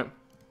struck, right?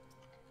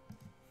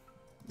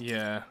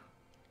 Yeah.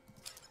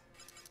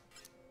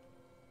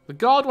 The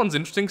guard one's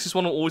interesting because this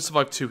one will always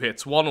survive 2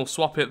 hits. One will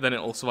swap it, then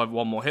it'll survive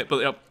 1 more hit.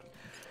 But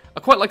I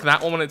quite like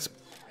that one when it's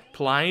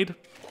played.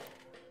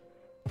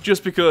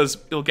 Just because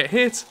it'll get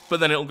hit, but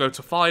then it'll go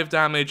to 5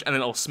 damage, and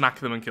then it'll smack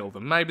them and kill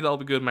them. Maybe that'll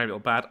be good, maybe it'll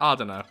be bad. I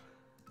don't know.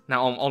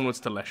 Now onwards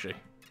to Leshy.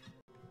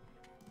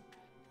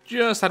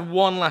 Just had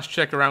one last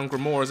check around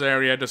Grimora's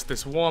area. Just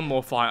this one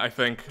more fight, I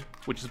think,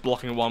 which is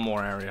blocking 1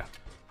 more area.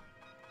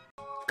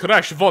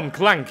 Crash von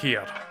Clank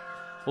here.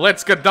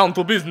 Let's get down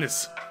to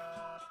business.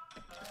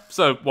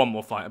 So, 1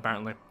 more fight,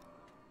 apparently.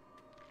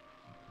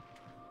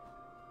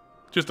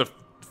 Just a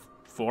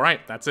 4-8,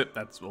 that's it,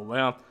 that's all they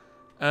are.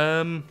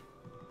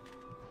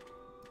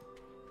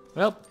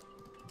 Well,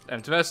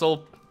 empty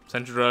vessel,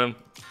 sentry drone.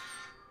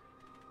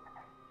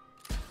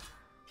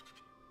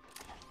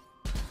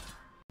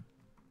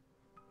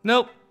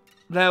 Nope,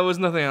 there was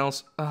nothing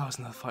else. Oh, there's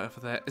another fight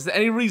over there. Is there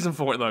any reason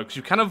for it, though? Because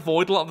you can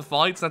avoid a lot of the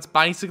fights, that's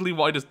basically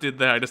what I just did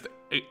there. I just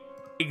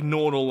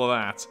ignored all of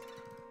that.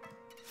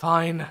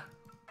 Fine.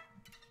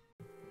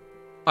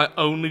 I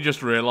only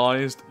just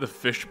realised the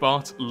fish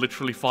bot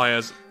literally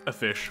fires a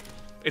fish.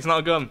 It's not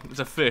a gun, it's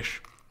a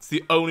fish. It's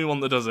the only one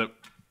that does it.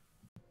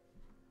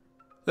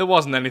 There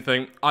wasn't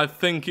anything. I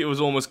think it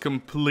was almost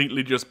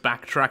completely just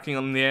backtracking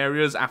on the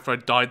areas. After I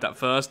died that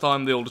first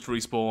time, they all just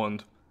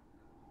respawned.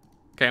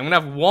 Okay, I'm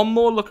gonna have 1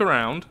 more look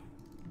around.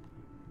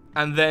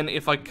 And then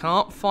if I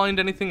can't find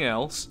anything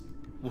else,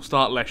 we'll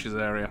start Lesh's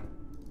area.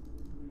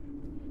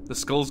 The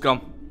skull's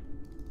gone.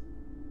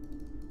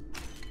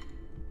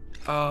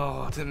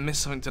 Oh, I didn't miss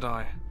something, did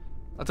I?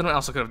 I don't know what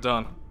else I could have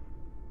done.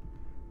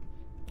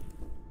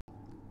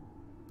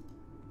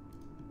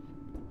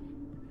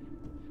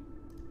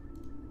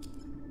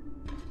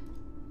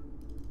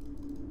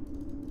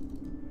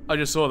 I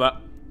just saw that.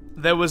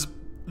 There was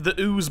the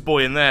ooze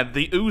boy in there.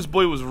 The ooze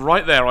boy was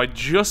right there. I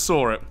just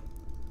saw it.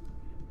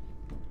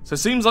 So it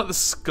seems like the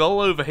skull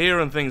over here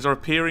and things are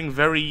appearing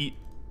very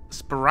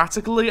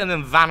sporadically and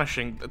then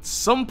vanishing. At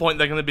some point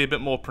they're going to be a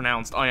bit more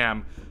pronounced. I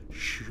am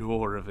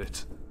sure of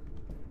it.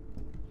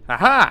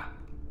 Aha!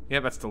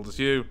 Yeah, that's still just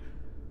you.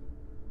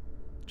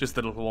 Just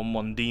the little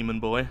 1-1 demon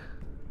boy.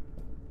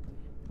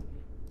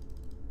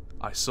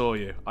 I saw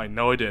you. I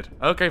know I did.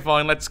 Okay,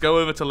 fine. Let's go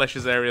over to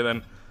Lesh's area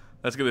then.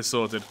 Let's get this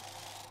sorted.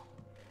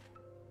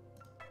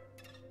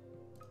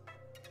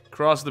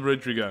 Across the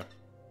bridge we go.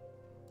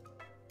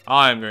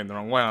 I am going the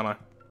wrong way, aren't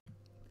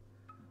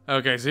I?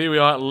 Okay, so here we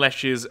are at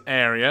Lesh's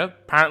area.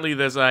 Apparently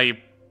there's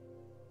a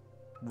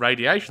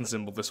radiation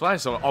symbol this way,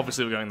 so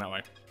obviously we're going that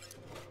way.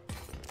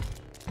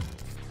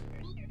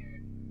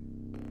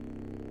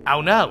 Oh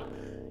no!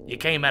 You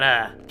came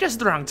at just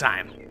the wrong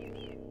time.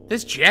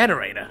 This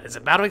generator is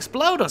about to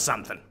explode or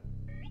something.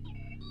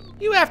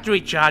 You have to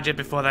recharge it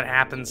before that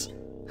happens.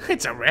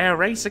 It's a rare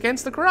race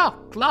against the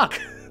clock.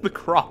 The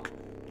croc.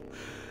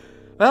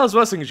 Well, there's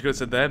worse things you could have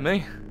said there,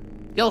 me.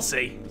 You'll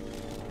see.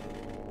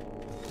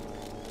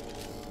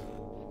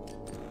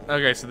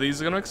 Okay, so these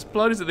are gonna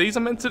explode. Is it these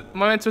am I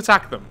meant to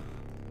attack them?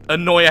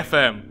 Annoy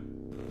FM.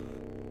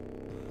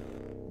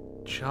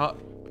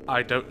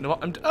 I don't know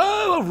what I'm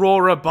oh,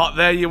 Aurora bot,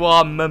 there you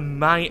are, my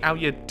mate. How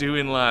you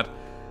doing, lad?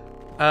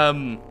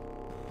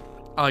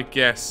 I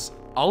guess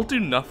I'll do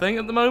nothing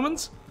at the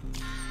moment.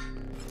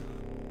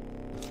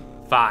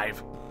 5.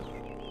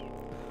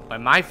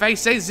 When my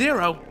face says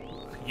 0,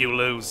 you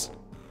lose.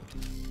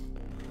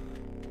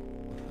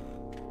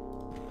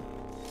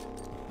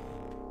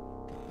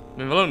 I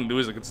mean, the only do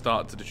is I could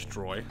start to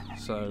destroy,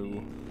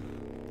 so...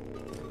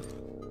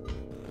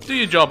 Do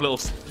your job,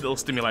 little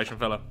stimulation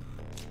fella.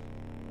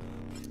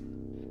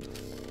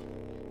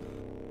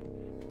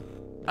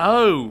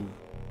 Oh!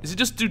 Does it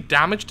just do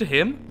damage to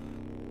him?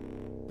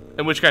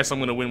 In which case I'm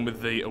going to win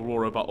with the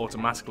Aurora bot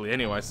automatically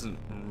anyway, it doesn't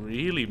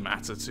really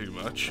matter too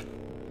much.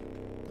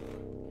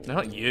 No,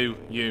 not you,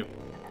 you.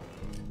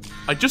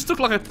 I just took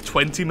like a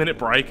 20-minute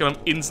break and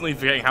I'm instantly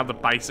forgetting how the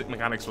basic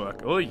mechanics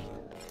work. Oi!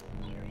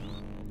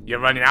 You're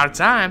running out of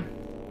time.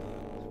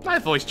 My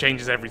voice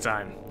changes every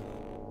time.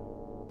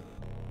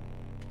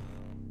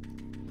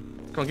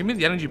 Come on, give me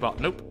the energy bot.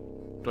 Nope.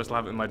 Do I still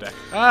have it in my deck?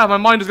 Ah, my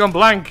mind has gone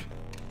blank.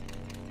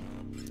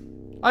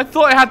 I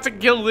thought I had to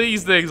kill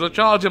these things or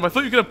charge them. I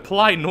thought you could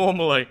apply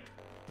normally.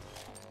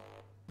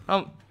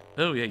 Oh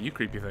yeah, you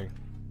creepy thing.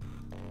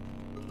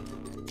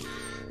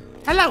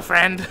 Hello,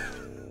 friend.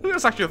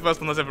 That's actually the first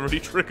one that's ever really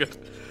triggered.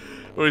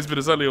 Or it's been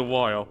only a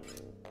while.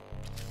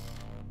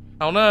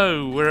 Oh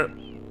no, we're at...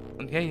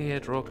 Yeah,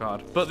 draw a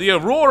card. But the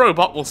Aurora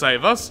bot will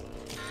save us.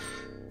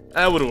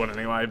 I would have won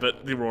anyway,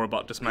 but the Aurora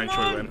bot just made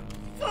sure we win.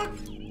 Fuck.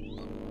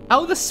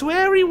 Oh, the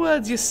sweary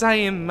words you're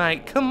saying,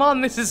 mate. Come on,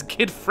 this is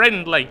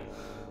kid-friendly.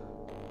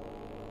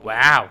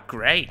 Wow,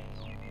 great.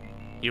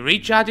 You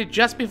recharged it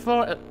just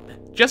before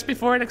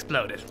it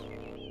exploded.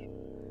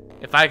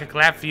 If I could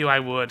clap for you, I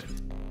would.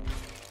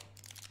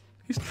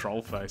 He's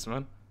troll face,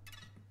 man.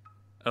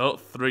 Oh,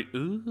 3.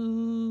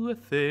 Ooh, a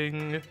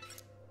thing.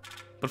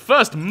 But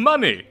first,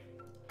 money.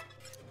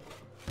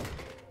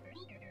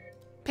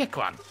 Pick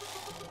one.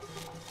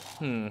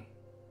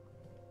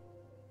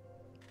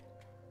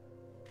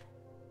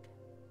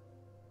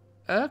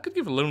 I could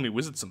give a Lonely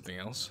Wizard something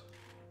else.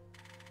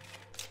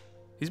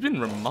 He's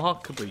been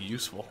remarkably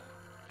useful.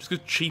 Just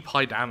good cheap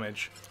high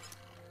damage.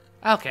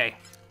 Okay.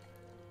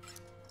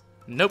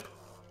 Nope.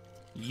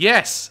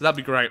 Yes! That'd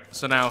be great.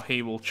 So now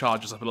he will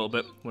charge us up a little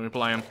bit when we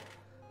play him.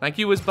 Thank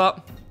you,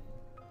 Wizbot.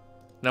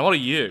 Now what are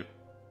you?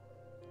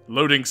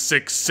 Loading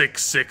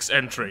 666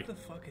 entry. What the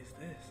fuck is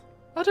this?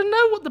 I don't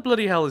know what the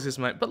bloody hell is this,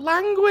 mate, but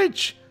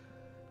language!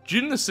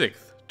 June the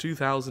 6th,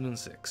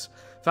 2006.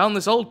 Found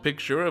this old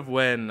picture of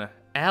when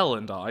Elle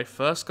and I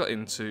first got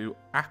into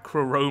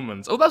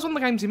Acro-Romans. Oh, that's one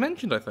of the games he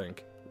mentioned, I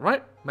think.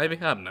 Right? Maybe?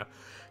 I don't know.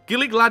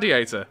 Gilly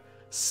Gladiator.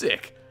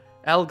 Sick.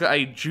 Elle got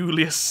a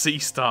Julius C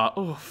star.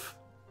 Oof.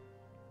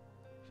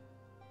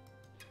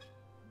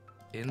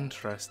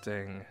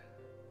 Interesting.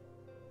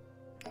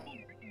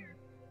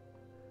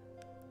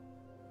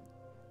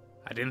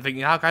 I didn't think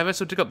the archivist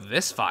would pick up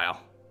this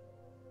file.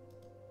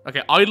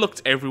 Okay, I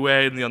looked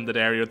everywhere in the Undead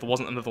area. There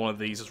wasn't another one of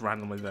these just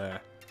randomly there.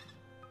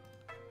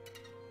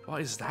 What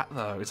is that,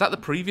 though? Is that the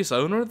previous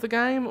owner of the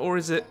game? Or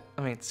is it...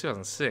 I mean, it's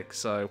 2006,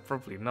 so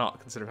probably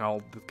not, considering how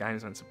old the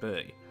game's meant to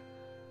be.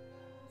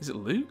 Is it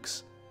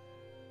Luke's?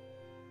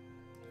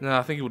 No,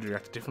 I think it would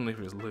react differently if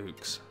it was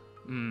Luke's.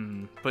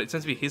 But it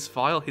tends to be his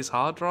file, his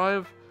hard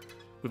drive,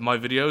 with my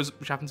videos,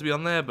 which happen to be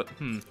on there, but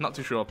not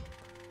too sure.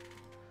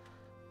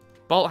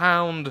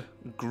 Bolthound,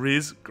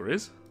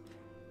 Grizz?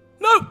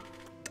 No!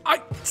 I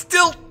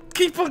still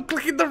keep on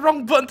clicking the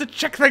wrong button to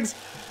check things.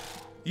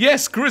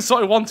 Yes, Grizz,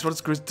 what I want. What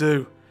does Grizz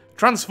do?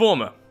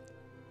 Transformer.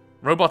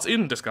 Robots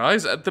in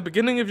disguise. At the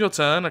beginning of your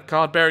turn, a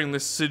card bearing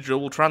this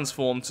sigil will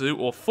transform to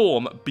or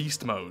form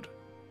beast mode.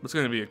 It's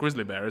going to be a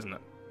grizzly bear, isn't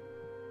it?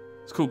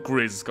 It's called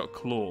Grizz. It's got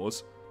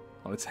claws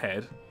on its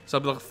head. So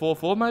it'll be like a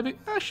 4/4 maybe?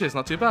 Actually, it's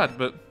not too bad,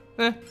 but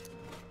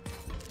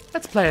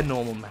let's play a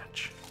normal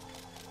match.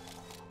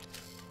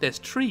 There's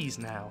trees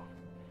now.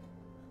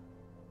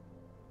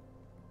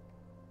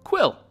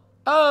 Quill.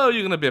 Oh,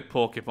 you're going to be a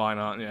porcupine,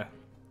 aren't you?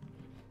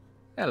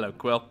 Hello,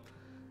 Quill.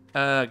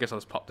 I guess I'll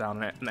just pop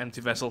down an empty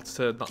vessel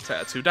to not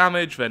take 2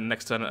 damage, then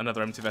next turn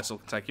another empty vessel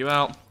can take you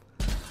out.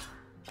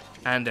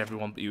 And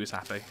everyone but you is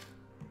happy.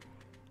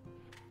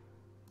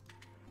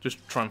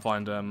 Just try and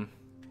find, oh,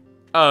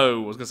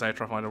 I was going to say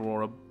try and find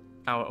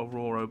our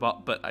Aurora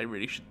bot, but I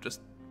really should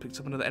just pick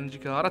up another energy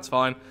card, that's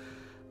fine.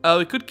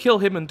 We could kill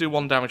him and do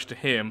 1 damage to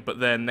him, but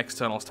then next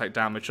turn I'll take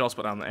damage, so I'll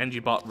put down the energy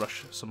bot,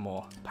 rush some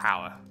more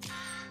power.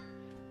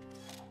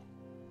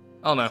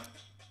 Oh no.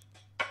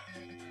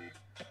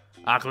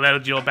 I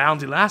collected your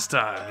bounty last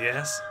time,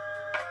 yes?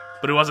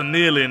 But it wasn't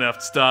nearly enough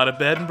to start a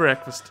bed and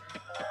breakfast.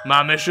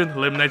 My mission,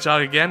 eliminate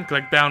Target again,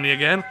 collect bounty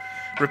again,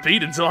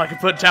 repeat until I can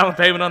put down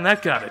payment on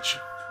that cottage.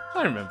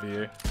 I remember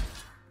you.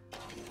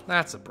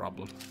 That's a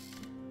problem.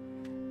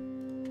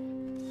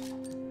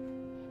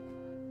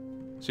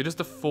 So you're just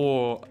a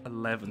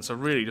 4/11, so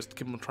really just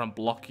keep on trying to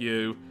block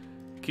you.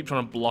 Keep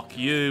trying to block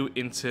you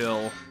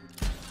until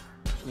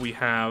we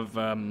have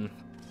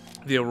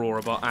the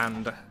Aurora Bot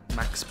and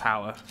max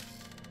power.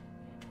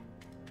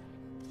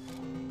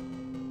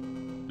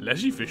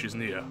 Leshy fish is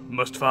near.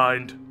 Must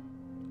find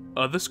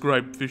other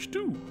scribed fish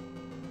too.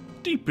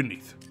 Deep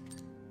beneath.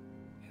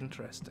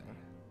 Interesting.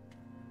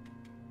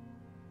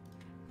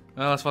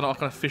 Let's find out what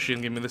kind of fish you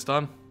can give me this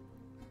time.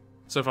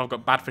 So far I've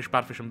got bad fish,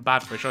 and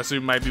bad fish. I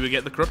assume maybe we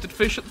get the corrupted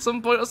fish at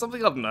some point or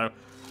something? I don't know.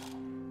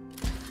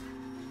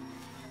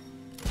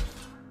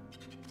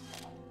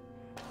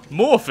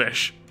 More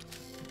fish!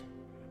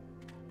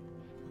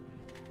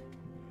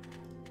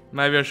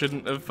 Maybe I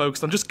shouldn't have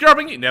focused on just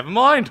grabbing it. Never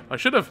mind. I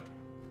should have.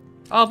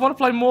 I want to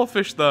play more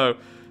fish though.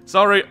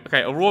 Sorry.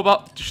 Okay, Aurora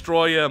Bot,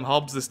 destroy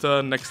Hobbs this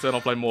turn. Next turn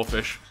I'll play more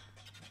fish.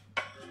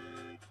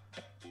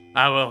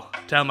 I will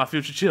tell my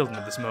future children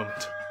of this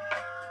moment.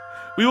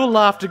 We will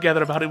laugh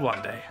together about it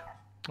one day.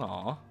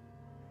 Aww.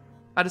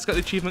 I just got the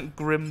achievement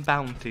Grim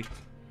Bounty.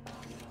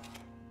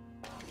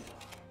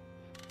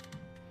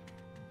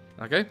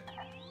 Okay.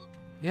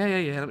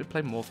 Yeah. Let me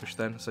play more fish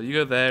then. So you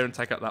go there and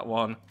take out that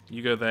one.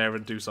 You go there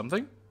and do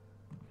something.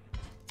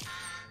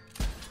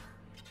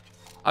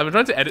 I've been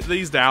trying to edit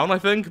these down, I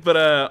think, but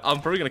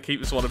I'm probably going to keep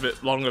this one a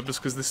bit longer just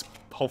because this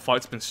whole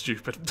fight's been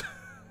stupid.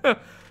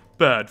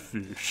 Bad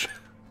fish.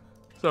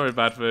 Sorry,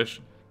 bad fish.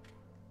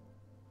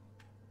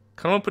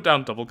 Can I put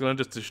down double? Can I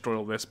just destroy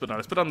all this? But no,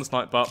 let's put down the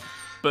snipe bot.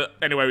 But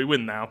anyway, we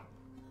win now.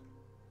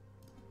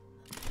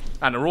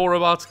 And Aurora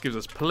Bot gives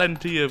us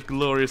plenty of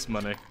glorious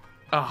money.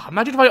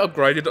 Imagine if I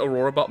upgraded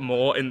Aurora Bot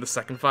more in the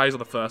second phase or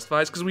the first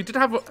phase, because we did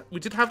have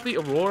the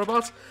Aurora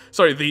Bot.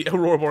 Sorry, the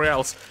Aurora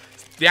Borealis,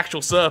 the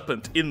actual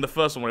serpent in the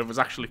first one, whatever it was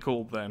actually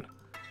called then.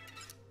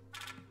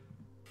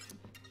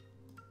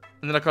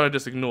 And then I kind of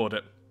just ignored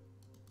it.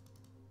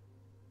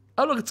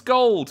 Oh look, it's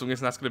gold. So I'm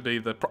guessing that's going to be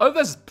the. Oh,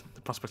 there's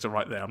the prospector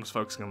right there. I'm just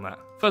focusing on that.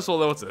 First of all,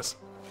 though, what's this?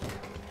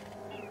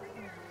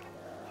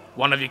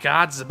 One of your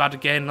cards is about to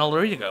gain an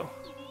alter ego.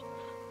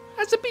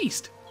 That's a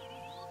beast.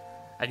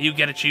 And you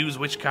get to choose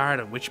which card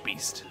of which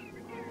beast.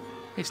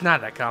 It's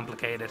not that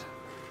complicated.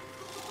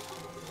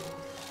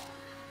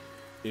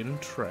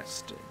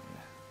 Interesting.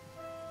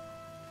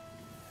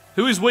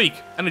 Who is weak?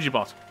 Energy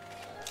Bot.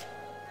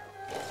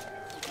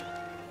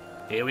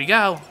 Here we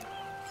go.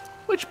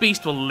 Which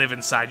beast will live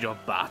inside your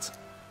bot?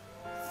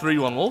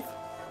 3-1 Wolf.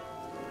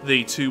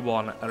 The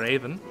 2-1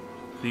 Raven.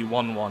 The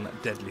 1-1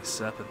 Deadly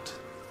Serpent.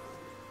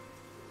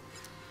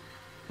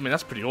 I mean,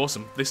 that's pretty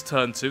awesome. This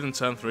turn 2, then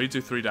turn 3,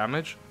 do 3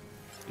 damage.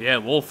 Yeah,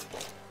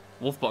 Wolf.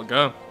 Wolf Bot,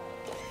 go.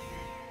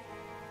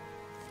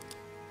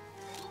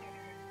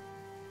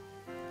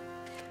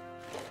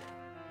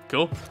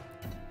 Cool.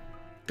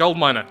 Gold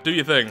Miner, do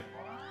your thing.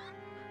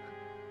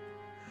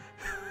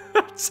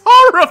 That's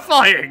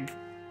horrifying!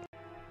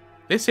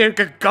 This here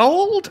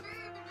gold?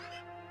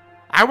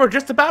 I were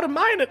just about to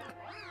mine it.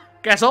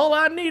 Guess all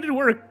I needed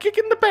were a kick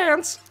in the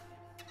pants.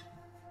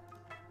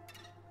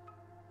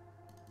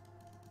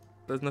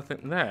 There's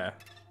nothing there.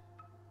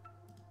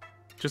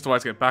 Just a way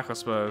to get back, I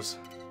suppose.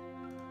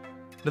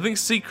 Nothing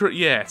secret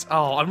yet.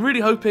 Oh, I'm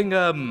really hoping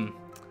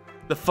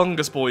the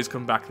fungus boys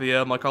come back, the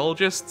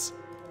mycologists.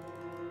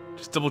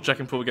 Just double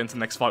checking before we get into the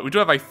next fight. We do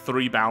have a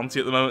 3 bounty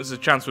at the moment, so there's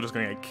a chance we're just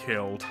going to get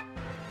killed.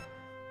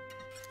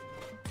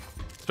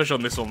 Especially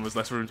on this one, there's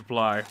less room to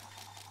play.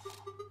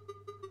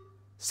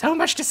 So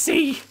much to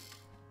see!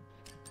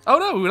 Oh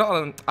no, we're not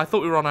on... I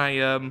thought we were on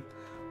a...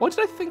 why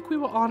did I think we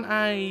were on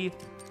a...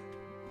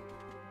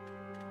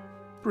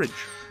 bridge?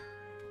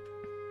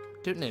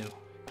 Don't know.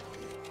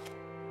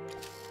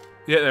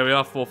 Yeah, there we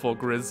are, 4-4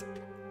 Grizz.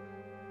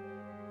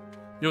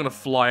 You're gonna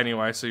fly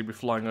anyway, so you'll be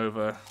flying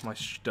over my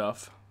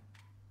stuff.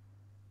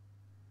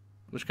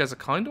 In which case, I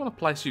kind of want to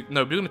place you...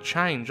 No, but you're gonna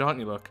change, aren't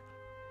you, look?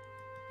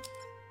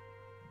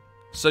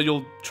 So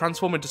you'll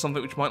transform into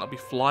something which might not be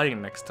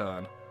flying next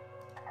turn.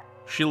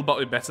 Shield Bot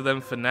will be better then.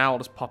 For now, I'll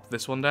just pop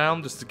this one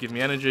down, just to give me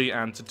energy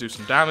and to do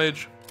some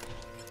damage.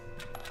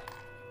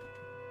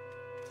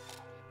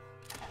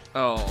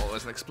 Oh,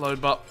 there's an Explode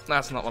Bot.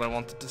 That's not what I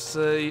wanted to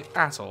see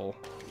at all.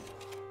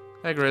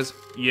 Hey, Grizz.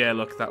 Yeah,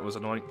 look, that was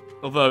annoying.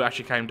 Although it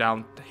actually came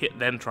down to hit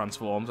then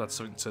transforms. That's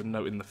something to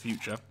note in the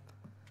future.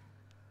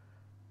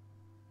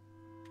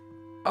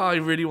 I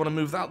really want to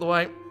move that out of the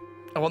way.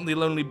 I want the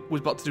Lonely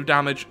Wizbot to do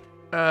damage.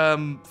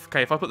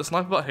 Okay, if I put the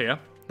Sniper Bot here,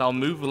 that'll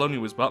move the Lonely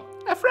Wizbot.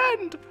 A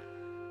friend!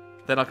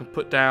 Then I can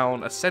put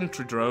down a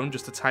Sentry Drone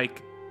just to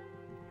take...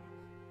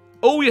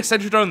 Oh, yeah,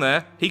 Sentry Drone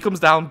there. He comes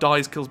down,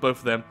 dies, kills both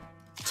of them.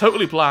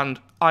 Totally planned.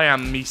 I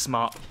am me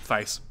smart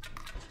face.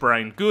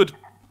 Brain. Good.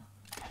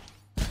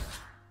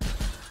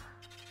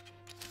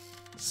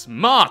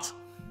 Smart!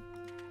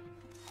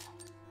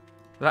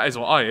 That is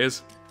what I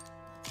is.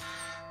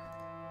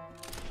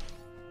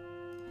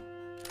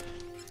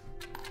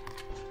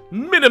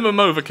 Minimum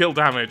overkill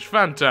damage.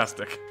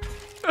 Fantastic.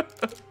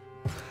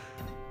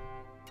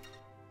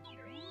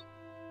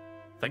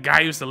 The guy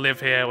who used to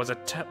live here was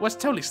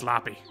totally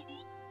sloppy.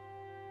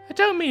 I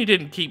don't mean he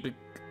didn't keep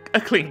a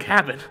clean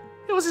cabin.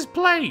 It was his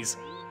plays.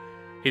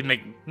 He'd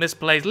make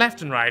misplays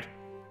left and right.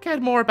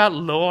 Cared more about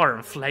lore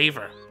and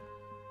flavor.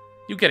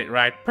 You get it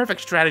right. Perfect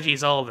strategy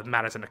is all that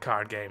matters in a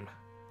card game.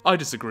 I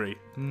disagree.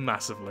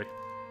 Massively.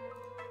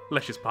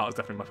 Lesh's part is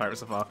definitely my favourite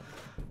so far.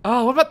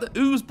 Oh, what about the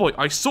ooze boy?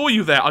 I saw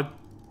you there.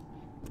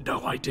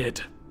 No, I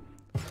did.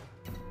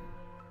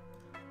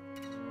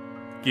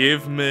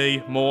 Give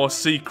me more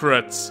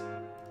secrets.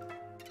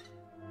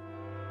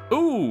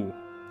 Ooh.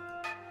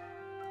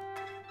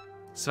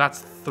 So that's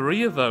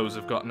 3 of those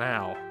we've got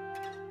now.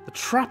 The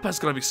trapper's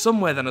gonna be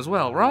somewhere then as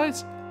well,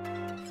 right?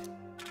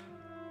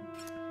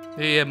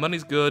 Yeah,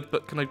 money's good,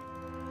 but can I...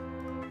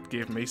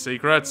 Give me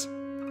secrets.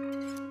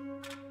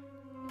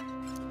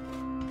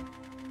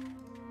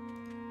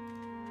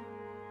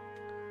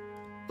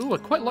 Ooh, I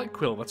quite like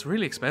Quill. That's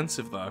really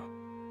expensive, though.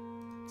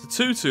 So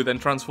Tutu then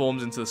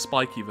transforms into the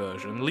spiky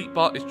version. Leap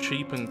Bart is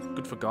cheap and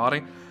good for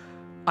guarding.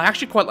 I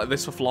actually quite like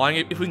this for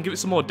flying, if we can give it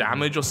some more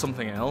damage or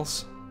something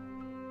else.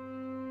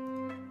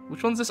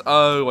 Which one's this?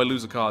 Oh, I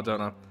lose a card,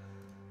 don't I?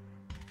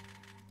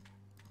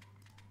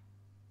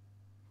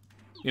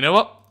 You know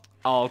what?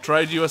 I'll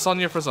trade you a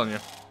Sonya for a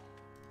Sonya.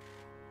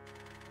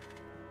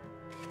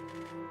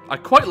 I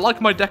quite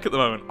like my deck at the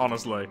moment,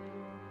 honestly.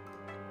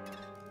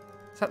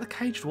 Is that the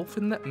Caged Wolf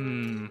in there?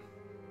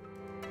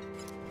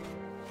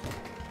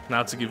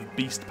 Now to give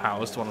beast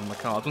powers to one of my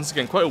cards. Once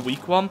again, quite a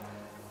weak one.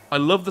 I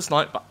love the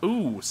snipe, but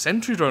ooh,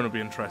 Sentry Drone would be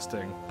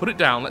interesting. Put it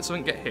down, let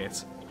something get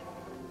hit.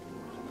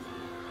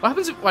 What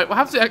happens if, wait, what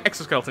happens to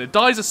Exoskeleton? It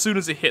dies as soon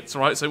as it hits,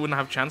 right? So it wouldn't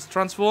have a chance to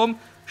transform.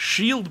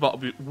 Shield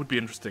Bot would be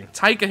interesting.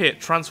 Take a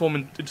hit, transform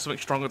into something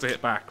stronger to hit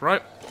back,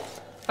 right?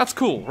 That's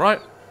cool, right?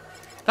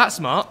 That's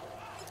smart.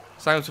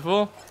 Same as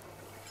before.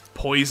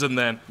 Poison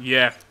then,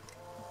 yeah.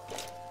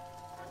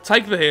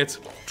 Take the hit,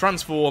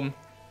 transform,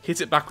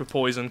 hit it back with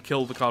poison,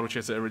 kill the card which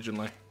hit it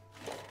originally.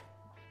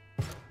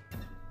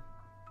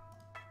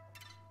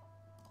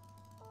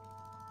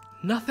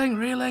 Nothing,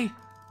 really?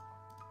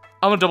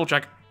 I'm gonna double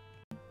check.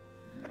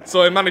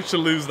 So I managed to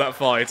lose that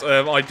fight.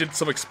 I did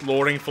some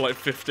exploring for like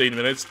 15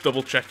 minutes,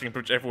 double checking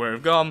pretty much everywhere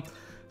I've gone.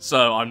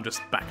 So I'm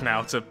just back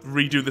now to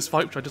redo this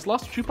fight, which I just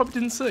lost, which you probably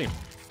didn't see.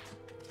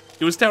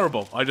 It was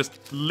terrible. I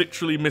just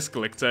literally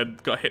misclicked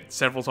and got hit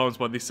several times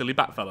by these silly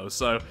bat fellows,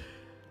 so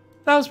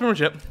that was pretty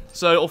much it.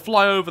 So it'll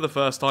fly over the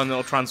first time, then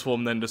it'll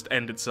transform, then just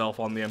end itself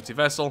on the empty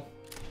vessel.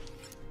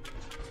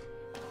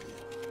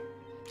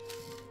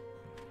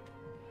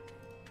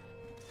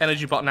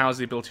 Energy Bot now has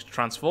the ability to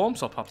transform,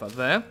 so I'll pop that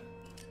there.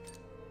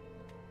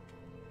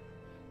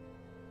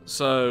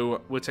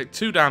 So we'll take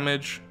 2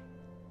 damage,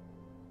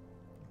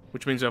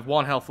 which means we have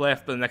 1 health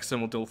left, but the next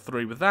turn we'll deal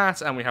 3 with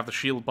that, and we have the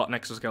Shield Bot and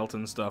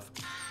Exoskeleton stuff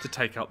to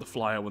take out the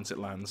flyer once it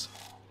lands.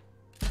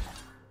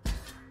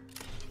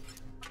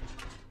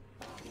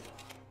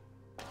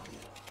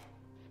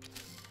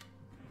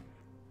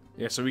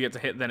 Yeah, so we get to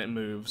hit, then it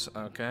moves.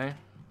 Okay,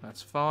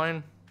 that's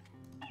fine.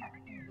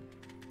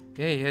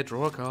 Yeah,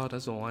 draw a card,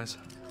 as always.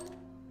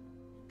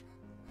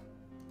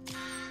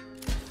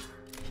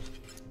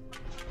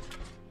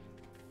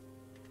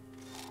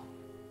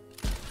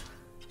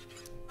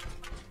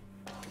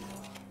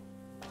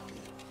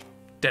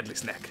 Deadly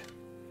Snack.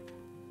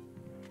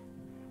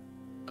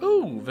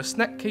 Ooh, the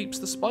Snack keeps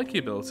the spiky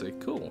ability.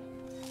 Cool.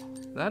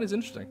 That is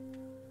interesting.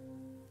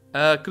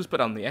 Could just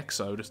put on the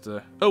Exo just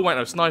to... Oh, wait,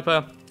 no,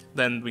 Sniper.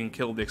 Then we can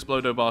kill the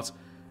Explodo Bot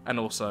and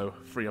also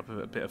free up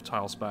a bit of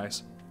tile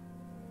space.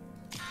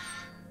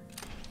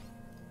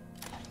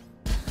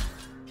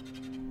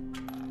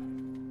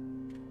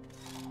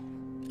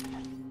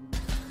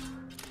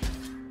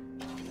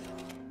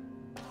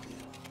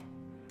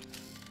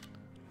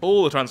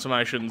 All the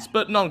transformations,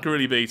 but none can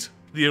really beat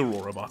the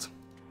Aurora Bot.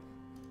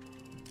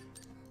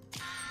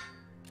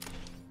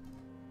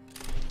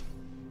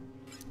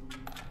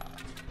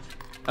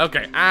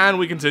 Okay, and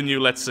we continue.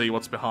 Let's see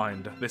what's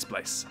behind this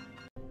place.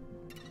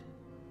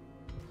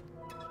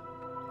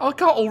 Oh, I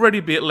can't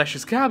already be at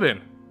Lesh's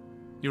cabin.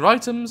 Your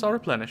items are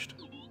replenished.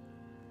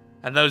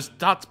 And those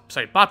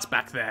bots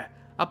back there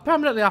are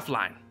permanently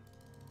offline.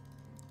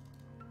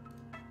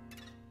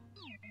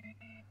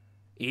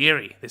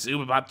 Eerie, this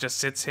Uberbot just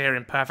sits here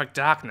in perfect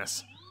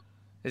darkness.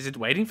 Is it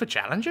waiting for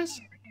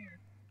challenges?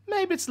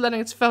 Maybe it's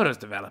letting its photos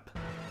develop.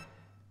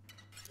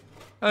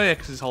 Oh yeah,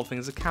 because this whole thing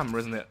is a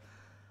camera, isn't it?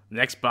 The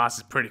next boss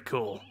is pretty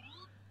cool.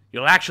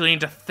 You'll actually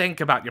need to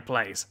think about your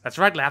plays. That's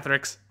right,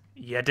 Lathrix.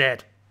 You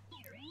did.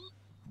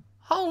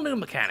 Whole new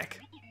mechanic.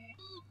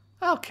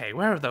 Okay,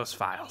 where are those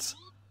files?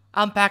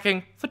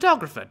 Unpacking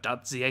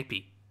photographer.zip.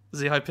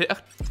 ZIP.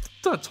 I've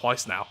done it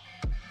twice now.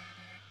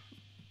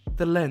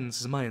 The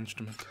lens is my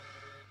instrument.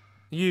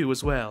 You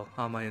as well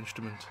are my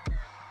instrument.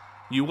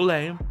 You will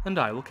aim, and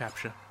I will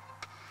capture.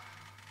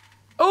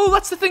 Oh,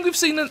 that's the thing we've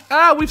seen.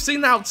 We've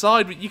seen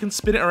outside, but you can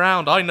spin it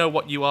around. I know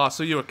what you are,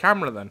 so you're a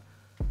camera then.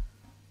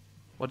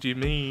 What do you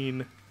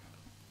mean?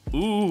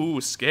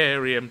 Ooh,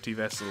 scary empty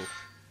vessel.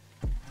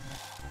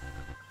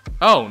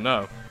 Oh,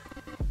 no.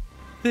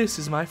 This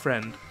is my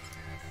friend.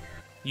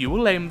 You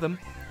will aim them.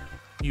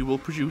 You will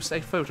produce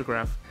a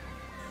photograph.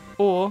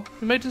 Or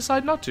you may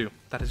decide not to.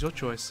 That is your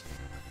choice.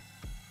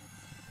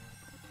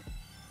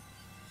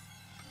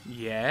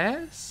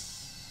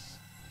 Yes?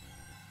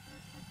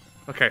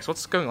 Okay, so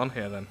what's going on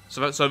here then?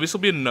 So this will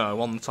be a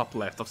no on the top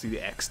left. Obviously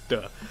the X,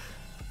 duh.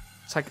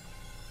 It's like...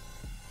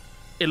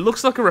 It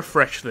looks like a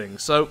refresh thing.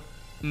 So,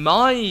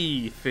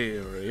 my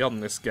theory on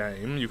this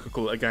game, you could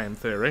call it a game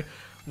theory,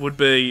 would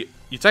be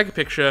you take a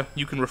picture,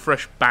 you can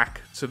refresh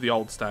back to the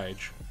old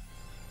stage.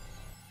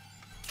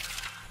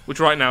 Which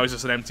right now is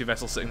just an empty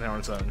vessel sitting there on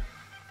its own.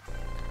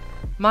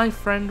 My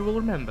friend will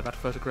remember that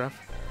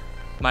photograph.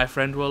 My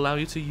friend will allow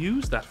you to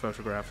use that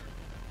photograph.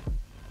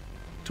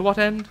 To what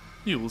end?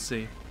 You will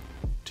see.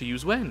 To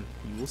use when?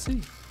 You will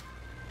see.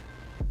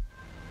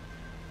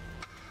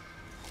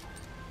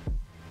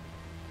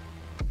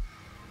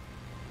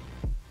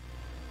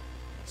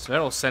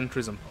 Spheral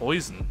sentries and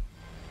poison.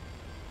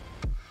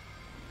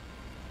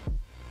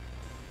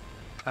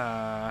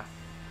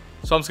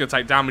 So I'm just going to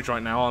take damage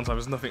right now, aren't I?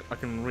 There's nothing I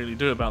can really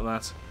do about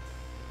that.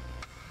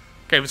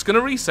 Okay, if it's going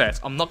to reset,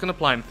 I'm not going to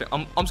play anything.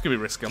 I'm just going to be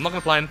risky. I'm not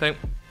going to play anything.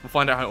 We'll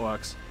find out how it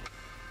works.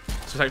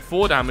 So take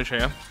 4 damage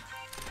here.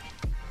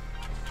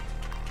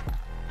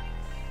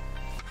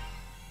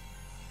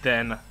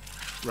 Then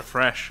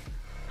refresh.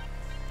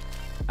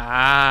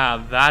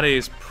 Ah, that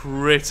is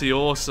pretty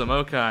awesome.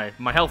 Okay.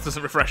 My health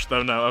doesn't refresh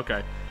though, no,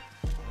 okay.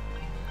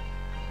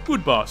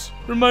 Good boss.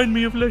 Remind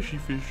me of Leshy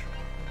Fish.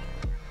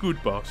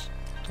 Good boss.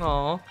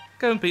 Aw,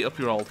 go and beat up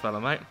your old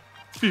fella, mate.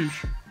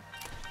 Fish.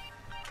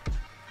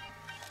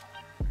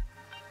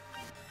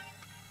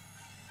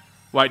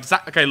 Wait, does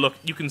that... Okay, look,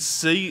 you can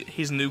see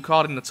his new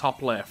card in the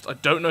top left. I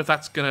don't know if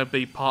that's going to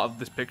be part of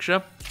this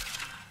picture.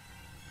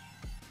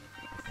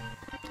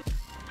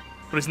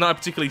 But it's not a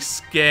particularly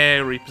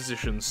scary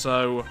position,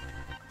 so...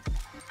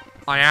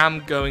 I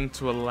am going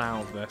to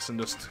allow this and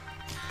just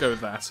go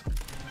with that.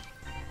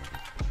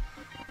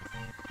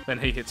 Then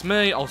he hits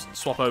me, I'll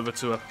swap over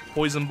to a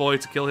Poison Boy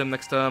to kill him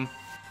next turn.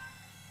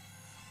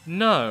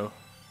 No.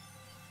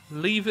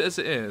 Leave it as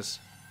it is.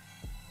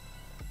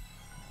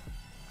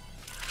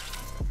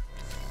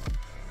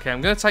 Okay,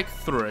 I'm going to take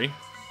 3.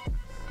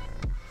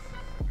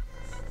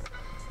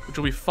 Which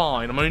will be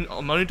fine.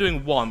 I'm only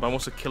doing 1, but I'm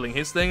also killing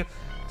his thing.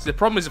 So the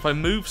problem is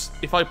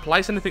if I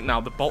place anything now,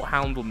 the Bolt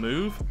Hound will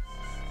move.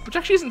 Which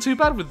actually isn't too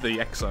bad with the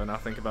Exo now I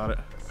think about it.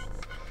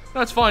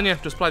 No, it's fine, yeah,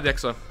 just play the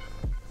Exo.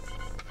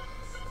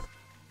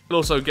 It'll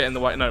also get in the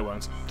way. No, it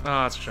won't.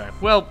 Ah, that's a shame.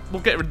 Well,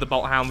 we'll get rid of the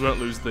Bolt Hound, we won't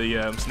lose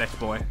the Snake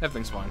Boy.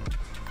 Everything's fine.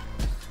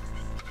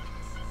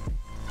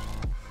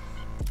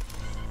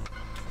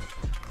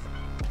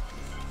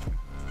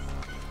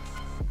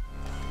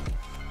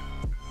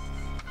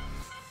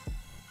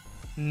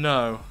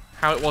 No.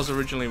 How it was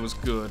originally was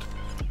good.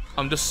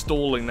 I'm just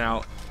stalling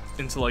now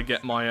until I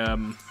get my,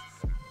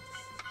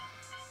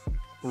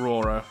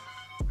 Aurora.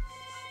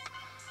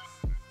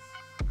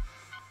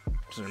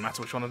 Doesn't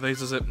matter which one of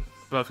these is it.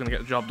 Both gonna get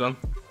the job done.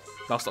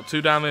 That'll stop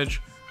 2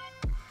 damage.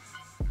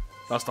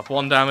 That'll stop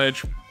 1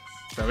 damage.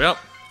 There we are.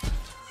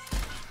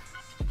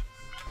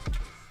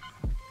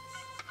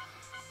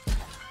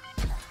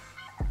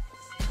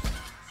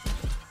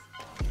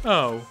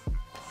 Oh.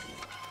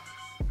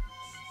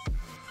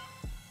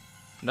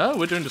 No,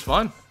 we're doing just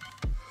fine.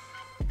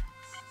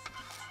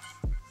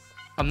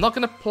 I'm not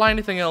going to play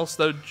anything else,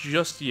 though,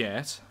 just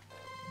yet.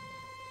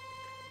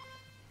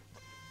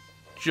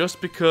 Just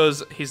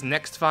because his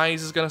next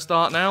phase is going to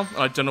start now.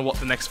 I don't know what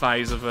the next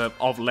phase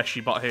of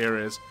Leshy Bot here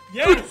is.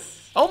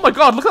 Yes! Oh my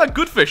god, look at that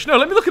good fish. No,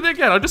 let me look at it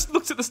again. I just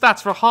looked at the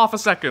stats for half a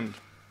second.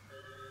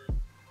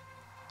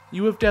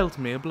 You have dealt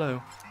me a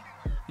blow.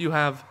 You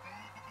have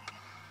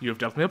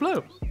dealt me a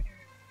blow.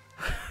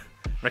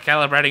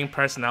 Recalibrating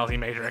personality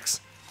matrix.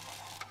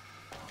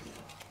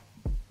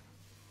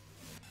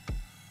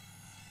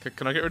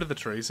 Can I get rid of the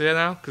trees here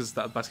now? Because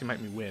that would basically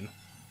make me win.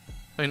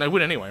 I mean, I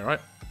win anyway, right?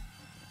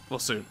 Well,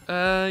 soon.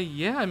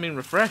 Yeah, I mean,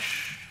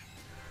 refresh.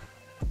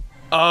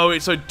 Oh,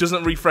 so it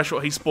doesn't refresh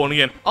what he's spawning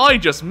in. I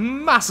just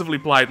massively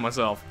played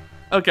myself.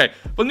 Okay,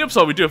 but on the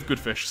upside, we do have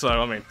good fish, so,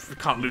 I mean, we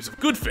can't lose with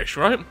good fish,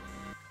 right?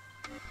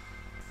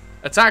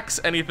 Attacks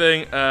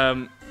anything.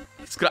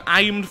 He's got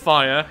aimed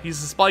fire.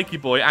 He's a spiky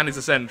boy, and he's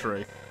a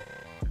sentry.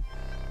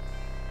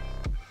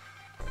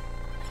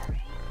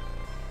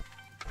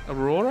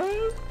 Aurora?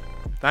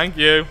 Thank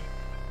you.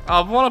 I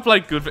want to play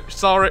good fish.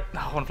 Sorry. No,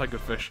 I want to play good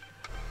fish.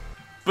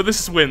 But this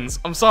is wins.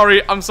 I'm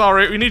sorry. I'm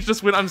sorry. We need to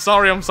just win. I'm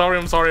sorry. I'm sorry.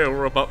 I'm sorry,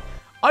 Aurora. But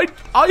I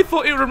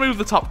thought it would remove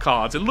the top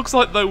cards. It looks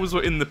like those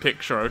were in the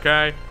picture,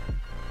 okay?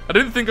 I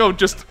didn't think I would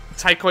just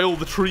take away all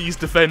the trees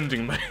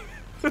defending me.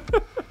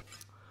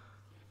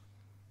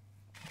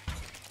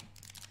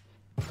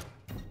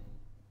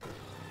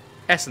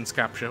 Essence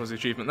capture was the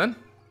achievement then.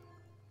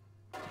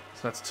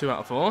 So that's 2 out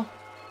of 4.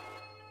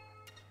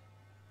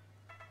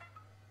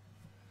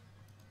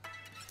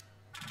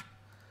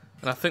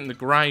 And I think the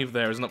grave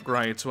there is an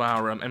upgrade to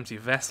our empty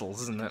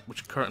vessels, isn't it?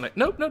 Which are currently...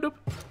 Nope, nope, nope.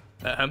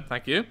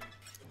 Thank you.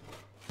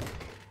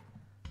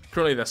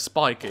 Currently they're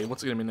spiky.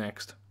 What's it going to be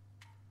next?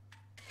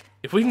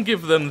 If we can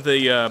give them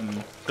the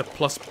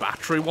plus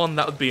battery one,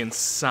 that would be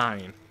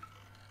insane.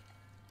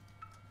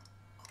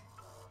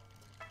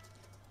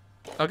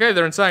 Okay,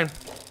 they're insane.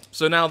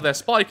 So now they're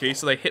spiky,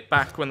 so they hit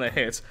back when they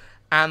hit,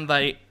 and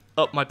they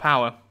up my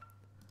power.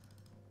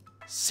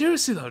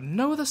 Seriously though,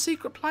 no other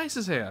secret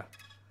places here.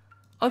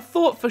 I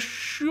thought for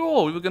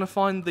sure we were going to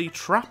find the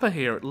trapper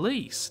here at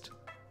least.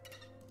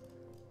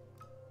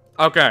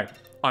 Okay,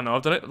 I know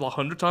I've done it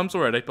 100 times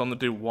already, but I'm going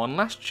to do one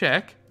last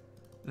check.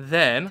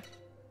 Then,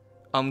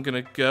 I'm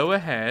going to go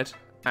ahead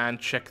and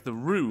check the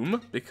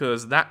room,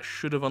 because that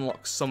should have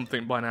unlocked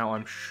something by now,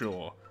 I'm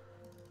sure.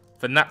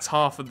 Then that's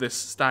half of this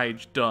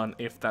stage done,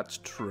 if that's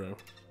true.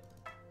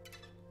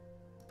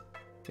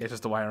 Yeah, it's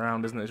just the way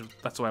around, isn't it?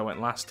 That's the way I went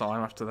last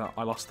time. After that,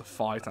 I lost the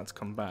fight, and had to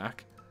come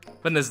back.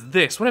 Then there's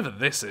this, whatever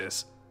this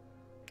is.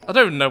 I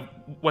don't even know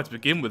where to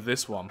begin with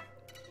this one.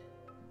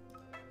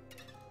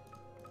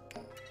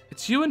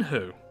 It's you and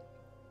who?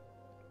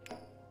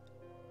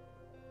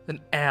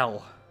 An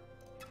L.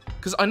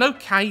 Because I know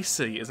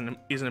Casey is an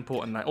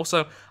important name.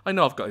 Also, I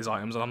know I've got these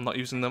items and I'm not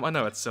using them. I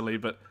know it's silly,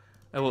 but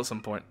I will at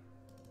some point.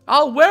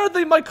 Oh, where are the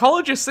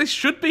mycologists? They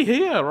should be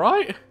here,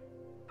 right?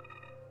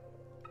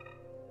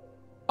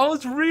 I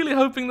was really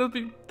hoping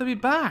they'd be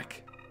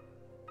back.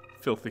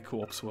 Filthy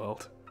corpse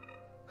world.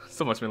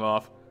 Still makes me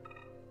laugh.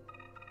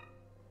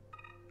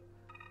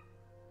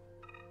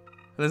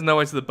 And there's no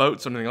way to the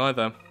boats or anything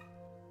either.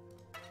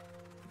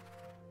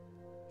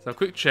 So a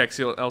quick check,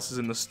 see what else is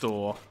in the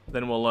store.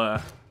 Then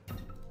we'll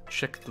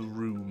check the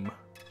room.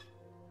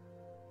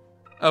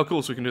 Oh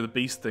cool, so we can do the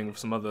beast thing with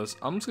some others.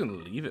 I'm just going to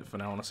leave it for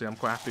now, honestly. I'm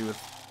quite happy with...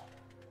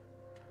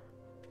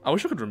 I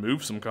wish I could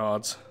remove some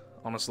cards,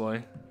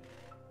 honestly.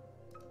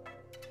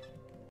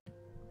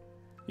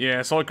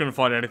 Yeah, so I couldn't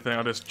find anything,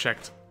 I just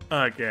checked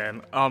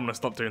again. I'm going to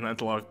stop doing that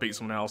until I've beat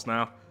someone else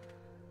now.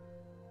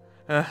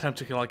 Don't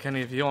particularly like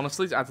any of you,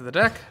 honestly. To add to the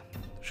deck.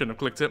 Shouldn't have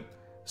clicked it.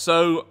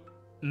 So,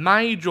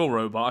 mage or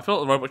robot? I feel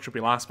like the robot should be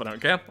last, but I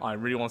don't care. I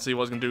really want to see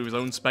what he's going to do with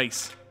his own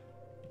space.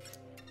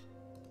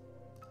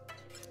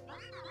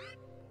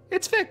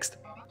 It's fixed.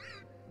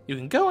 You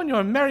can go on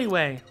your merry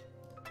way.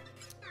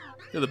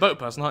 You're the boat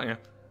person, aren't you?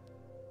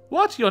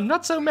 What? You're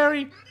not so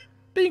merry?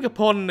 Being a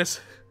pawn in this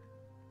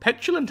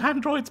petulant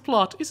android's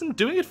plot isn't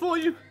doing it for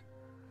you?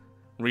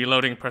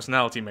 Reloading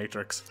personality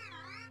matrix.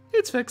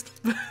 It's fixed.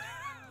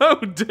 Oh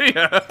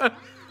dear!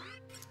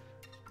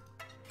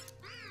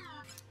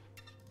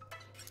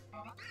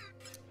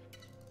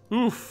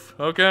 Oof,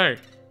 okay.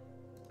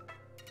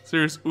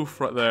 Serious oof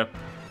right there.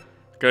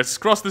 Okay, let's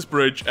cross this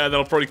bridge and then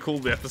I'll probably call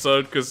the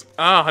episode because,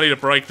 I need a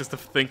break just to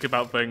think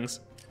about things.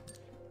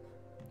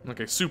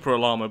 Okay, super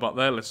alarm about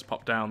there. Let's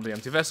pop down the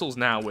empty vessels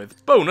now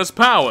with bonus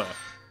power!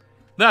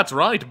 That's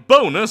right,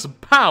 bonus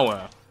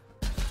power!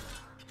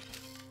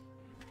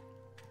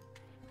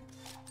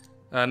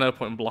 No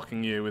point in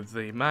blocking you with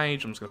the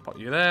mage. I'm just going to pop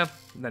you there.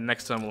 And then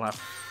next turn we'll have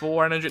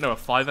 4 energy. No,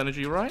 5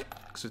 energy, right?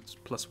 Because it's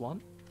 +1.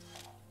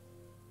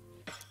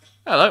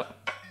 Hello.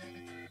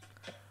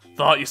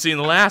 Thought you seen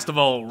the last of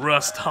old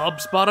Rust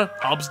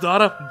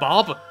Hobsdaughter,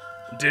 Bob?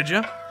 Did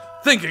ya?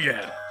 Think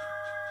again.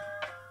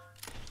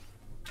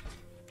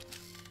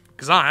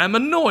 Because I am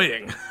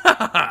annoying.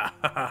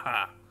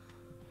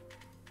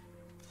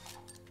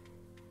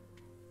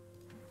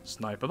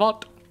 Sniper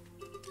bot.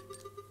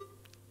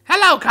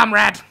 Hello,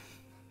 comrade.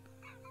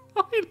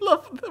 I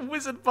love the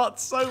wizard bot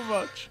so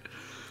much.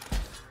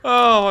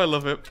 Oh, I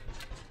love it.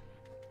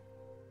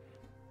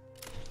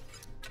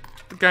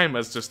 The game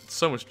has just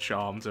so much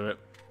charm to it.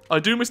 I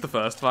do miss the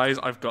first phase,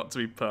 I've got to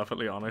be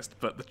perfectly honest,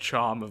 but the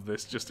charm of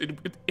this just, it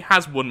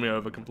has won me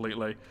over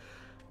completely.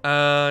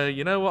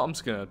 You know what, I'm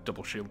just gonna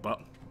double shield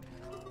bot.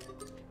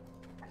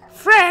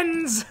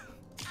 Friends!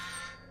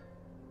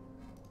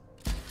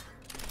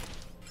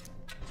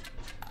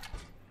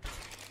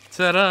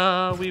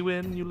 Ta-da, we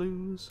win, you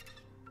lose.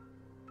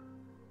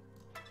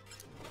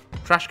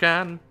 Trash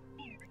can.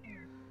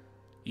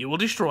 You will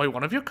destroy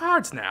one of your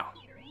cards now.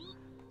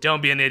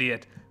 Don't be an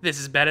idiot. This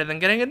is better than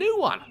getting a new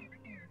one.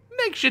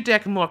 Makes your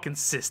deck more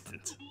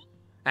consistent.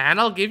 And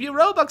I'll give you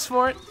Robux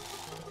for it.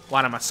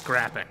 What am I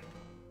scrapping?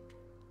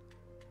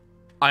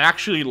 I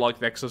actually like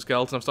the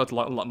exoskeleton. I've started to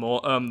like a lot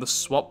more. The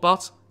swap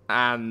bot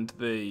and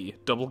the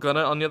double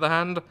gunner, on the other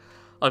hand,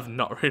 I've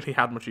not really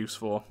had much use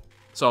for.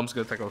 So I'm just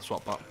going to take out the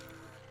swap bot.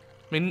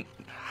 I mean,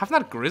 I haven't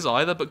had Grizz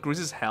either, but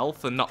Grizz's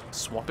health and not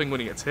swapping when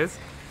he gets hit.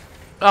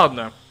 Oh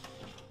no.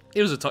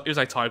 It was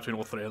a tie between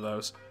all 3 of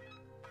those.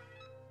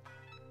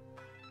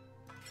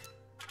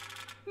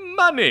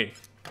 Money!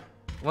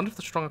 I wonder if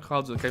the stronger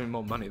cards would give me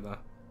more money, though.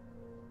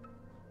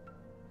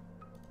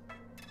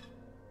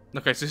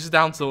 Okay, so this is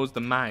down towards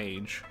the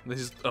mage. This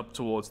is up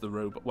towards the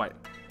robot. Wait.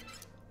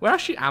 Where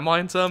actually am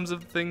I in terms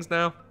of things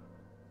now?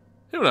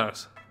 Who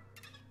knows?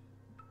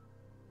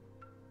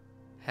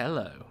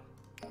 Hello.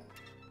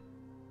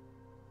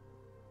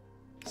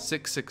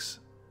 6-6.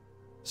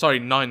 Sorry,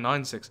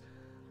 996.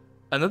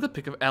 Another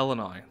pick of L and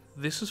I.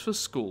 This was for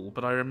school,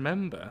 but I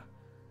remember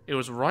it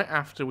was right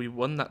after we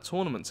won that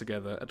tournament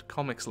together at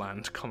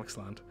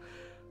Comicsland.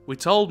 We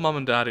told Mum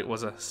and Dad it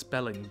was a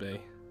spelling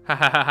bee. Ha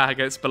ha ha ha,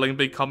 get spelling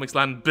bee,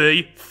 Comicsland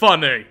bee.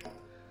 Funny!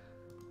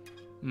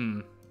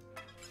 You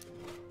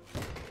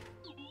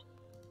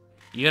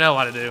know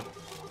what to do.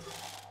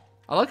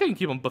 I like how you can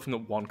keep on buffing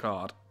up one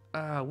card.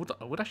 I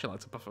would actually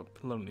like to buff up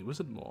Lonely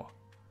Wizard more.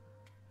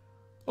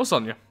 Or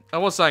Sonya. I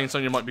was saying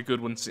Sonya might be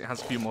good once it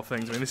has a few more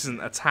things. I mean, this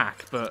isn't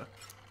attack, but...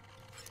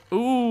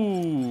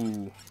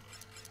 Ooh.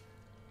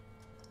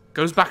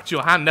 Goes back to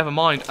your hand, never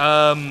mind.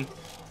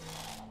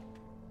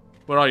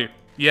 Where are you?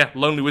 Yeah,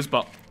 Lonely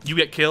Wizbot. You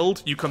get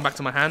killed, you come back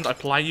to my hand, I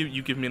play you,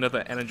 you give me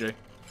another energy.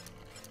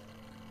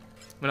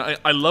 I mean,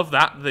 I love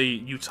that, the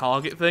you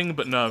target thing,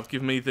 but no,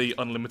 give me the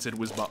unlimited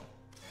Wizbot.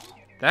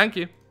 Thank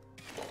you.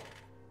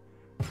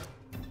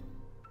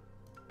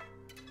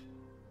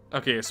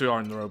 Okay, so we are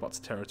in the robot's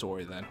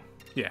territory then.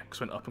 Yeah, because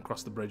we went up and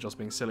across the bridge, I was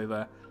being silly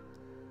there.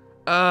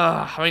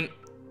 I mean,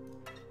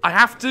 I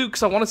have to,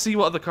 because I want to see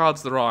what other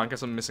cards there are. I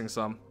guess I'm missing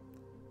some.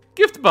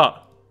 Gift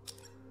bot!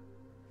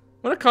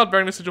 When a card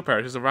bearing this sigil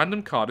perishes, a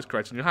random card is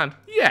created in your hand.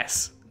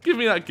 Yes! Give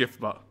me that gift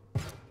bot.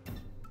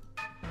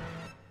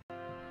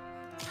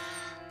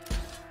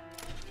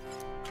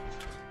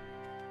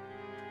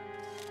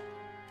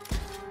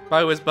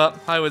 Bye, Wizbot.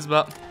 Hi,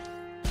 Wizbot.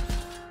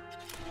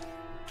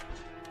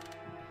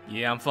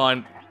 Yeah, I'm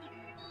fine.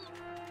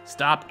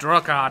 Stop, draw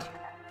a card.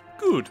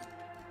 Good.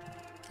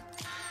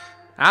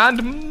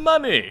 And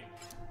money!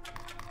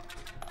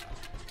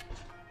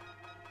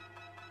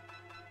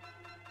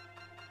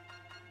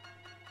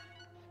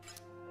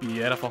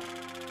 Beautiful.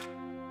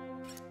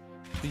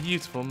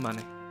 Beautiful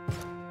money.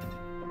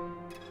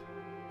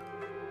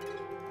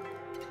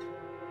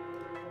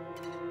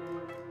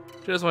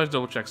 Just wanted to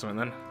double check something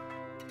then.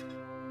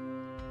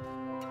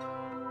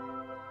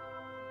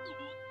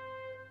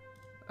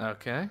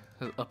 Okay,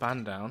 up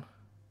and down.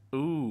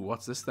 Ooh,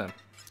 what's this then?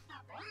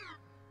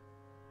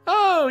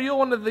 Oh, you're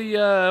one of the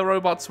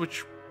robots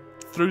which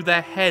threw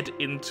their head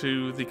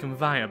into the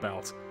conveyor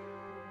belt.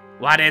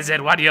 What is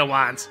it? What do you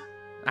want?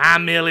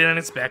 I'm merely an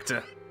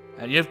inspector,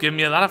 and you've given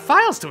me a lot of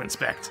files to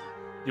inspect.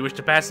 You wish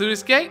to pass through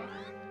this gate?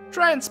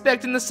 Try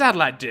inspecting the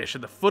satellite dish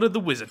at the foot of the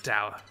wizard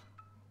tower.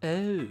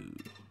 Oh.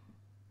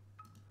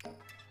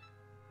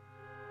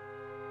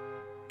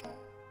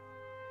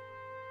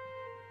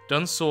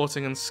 Done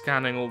sorting and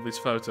scanning all these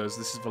photos.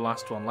 This is the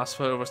last one. Last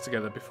photo of us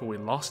together before we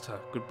lost her.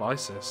 Goodbye,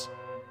 sis.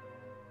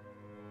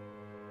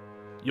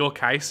 You're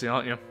Casey,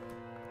 aren't you?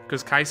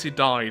 Because Casey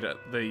died at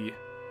the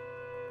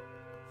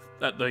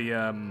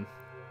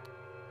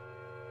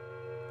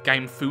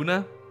Game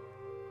Funa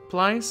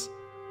place.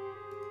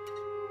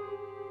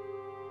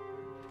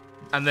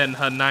 And then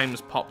her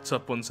name's popped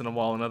up once in a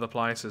while in other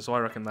places, so I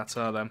reckon that's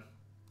her then.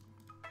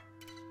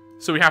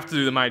 So we have to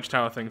do the Mage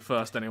Tower thing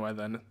first anyway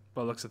then,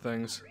 by the looks of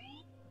things.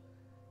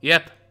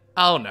 Yep.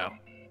 Oh no.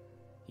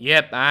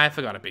 Yep, I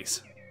forgot a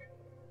piece.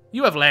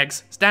 You have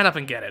legs. Stand up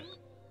and get it.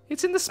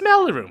 It's in the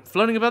smelling room,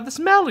 floating above the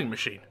smelling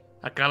machine.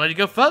 I can't let you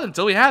go further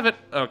until we have it.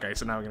 Okay,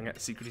 so now we're gonna get the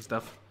secrety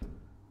stuff.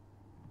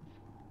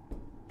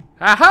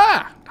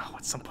 Aha! Oh,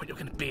 at some point you're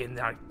gonna be in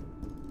there. I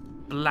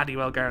bloody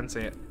well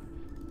guarantee it.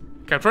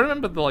 Okay, I'm trying to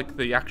remember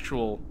the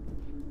actual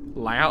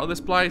layout of this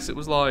place. It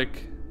was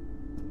like...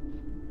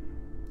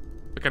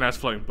 Okay, now it's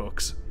floating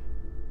books.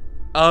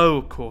 Oh,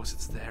 of course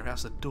it's there. It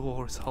has a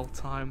door this whole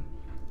time.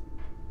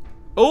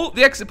 Oh,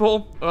 the exit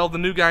portal. Well, the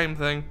new game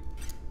thing.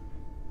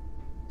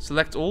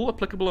 Select all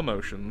applicable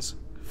emotions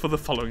for the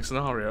following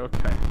scenario.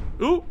 Okay.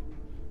 Ooh.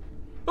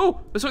 Oh,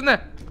 there's something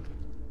there.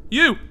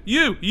 You.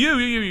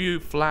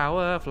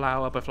 Flower. By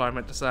flower I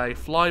meant to say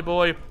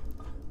flyboy.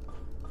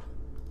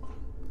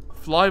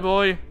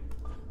 Flyboy.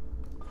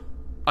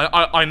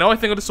 I know I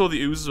think I just saw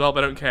the ooze as well,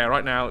 but I don't care.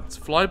 Right now, it's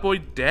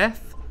Flyboy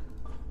Death.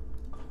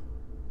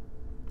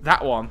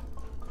 That one.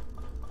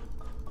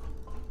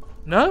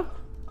 No?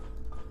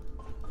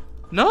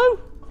 No?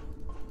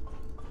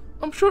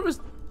 I'm sure it was...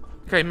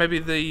 Okay, maybe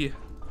the...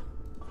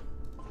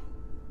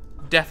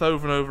 Death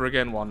over and over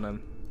again one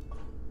then.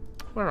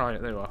 Where are you?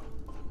 There you are.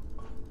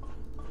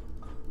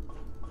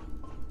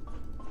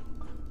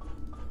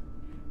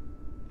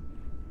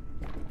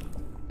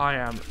 I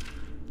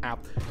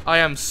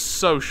am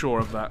so sure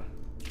of that.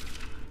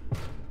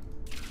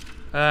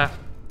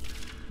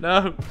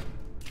 No.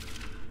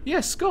 Yeah,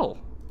 skull.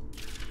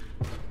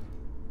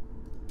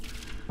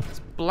 It's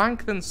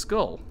blank then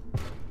skull.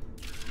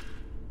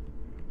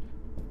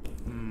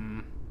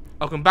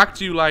 I'll come back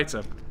to you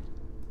later.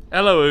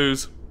 Hello,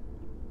 Ooze.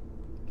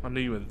 I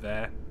knew you were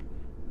there.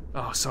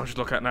 Oh, so much to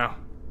look at now.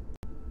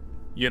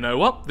 You know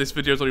what? This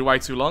video's already way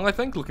too long, I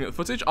think, looking at the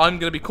footage. I'm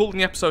going to be calling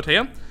the episode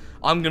here.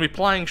 I'm going to be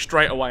playing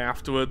straight away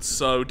afterwards,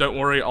 so don't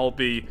worry, I'll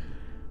be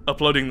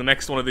uploading the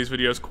next one of these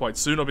videos quite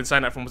soon. I've been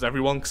saying that for almost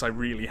everyone, because I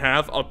really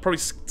have. I'll probably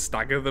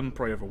stagger them,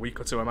 probably over a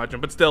week or two, I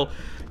imagine. But still,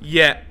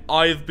 yeah,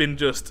 I've been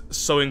just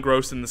so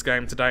engrossed in this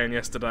game today and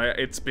yesterday.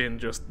 It's been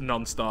just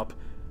non-stop.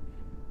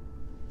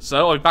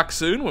 So, I'll be back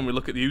soon when we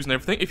look at the news and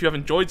everything. If you have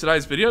enjoyed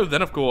today's video,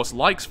 then of course,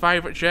 likes,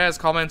 favourites, shares,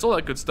 comments, all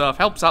that good stuff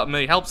helps out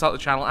me, helps out the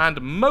channel,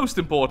 and most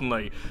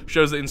importantly,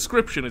 shows that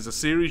Inscryption is a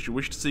series you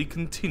wish to see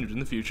continued in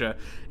the future.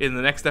 In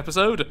the next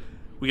episode,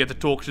 we get to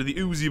talk to the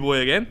Oozy Boy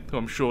again, who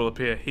I'm sure will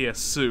appear here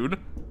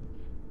soon.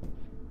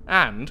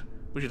 And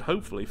we should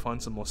hopefully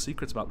find some more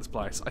secrets about this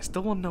place. I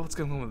still want to know what's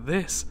going on with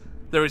this.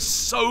 There is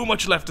so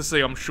much left to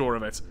see, I'm sure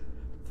of it.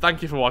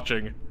 Thank you for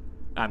watching,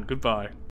 and goodbye.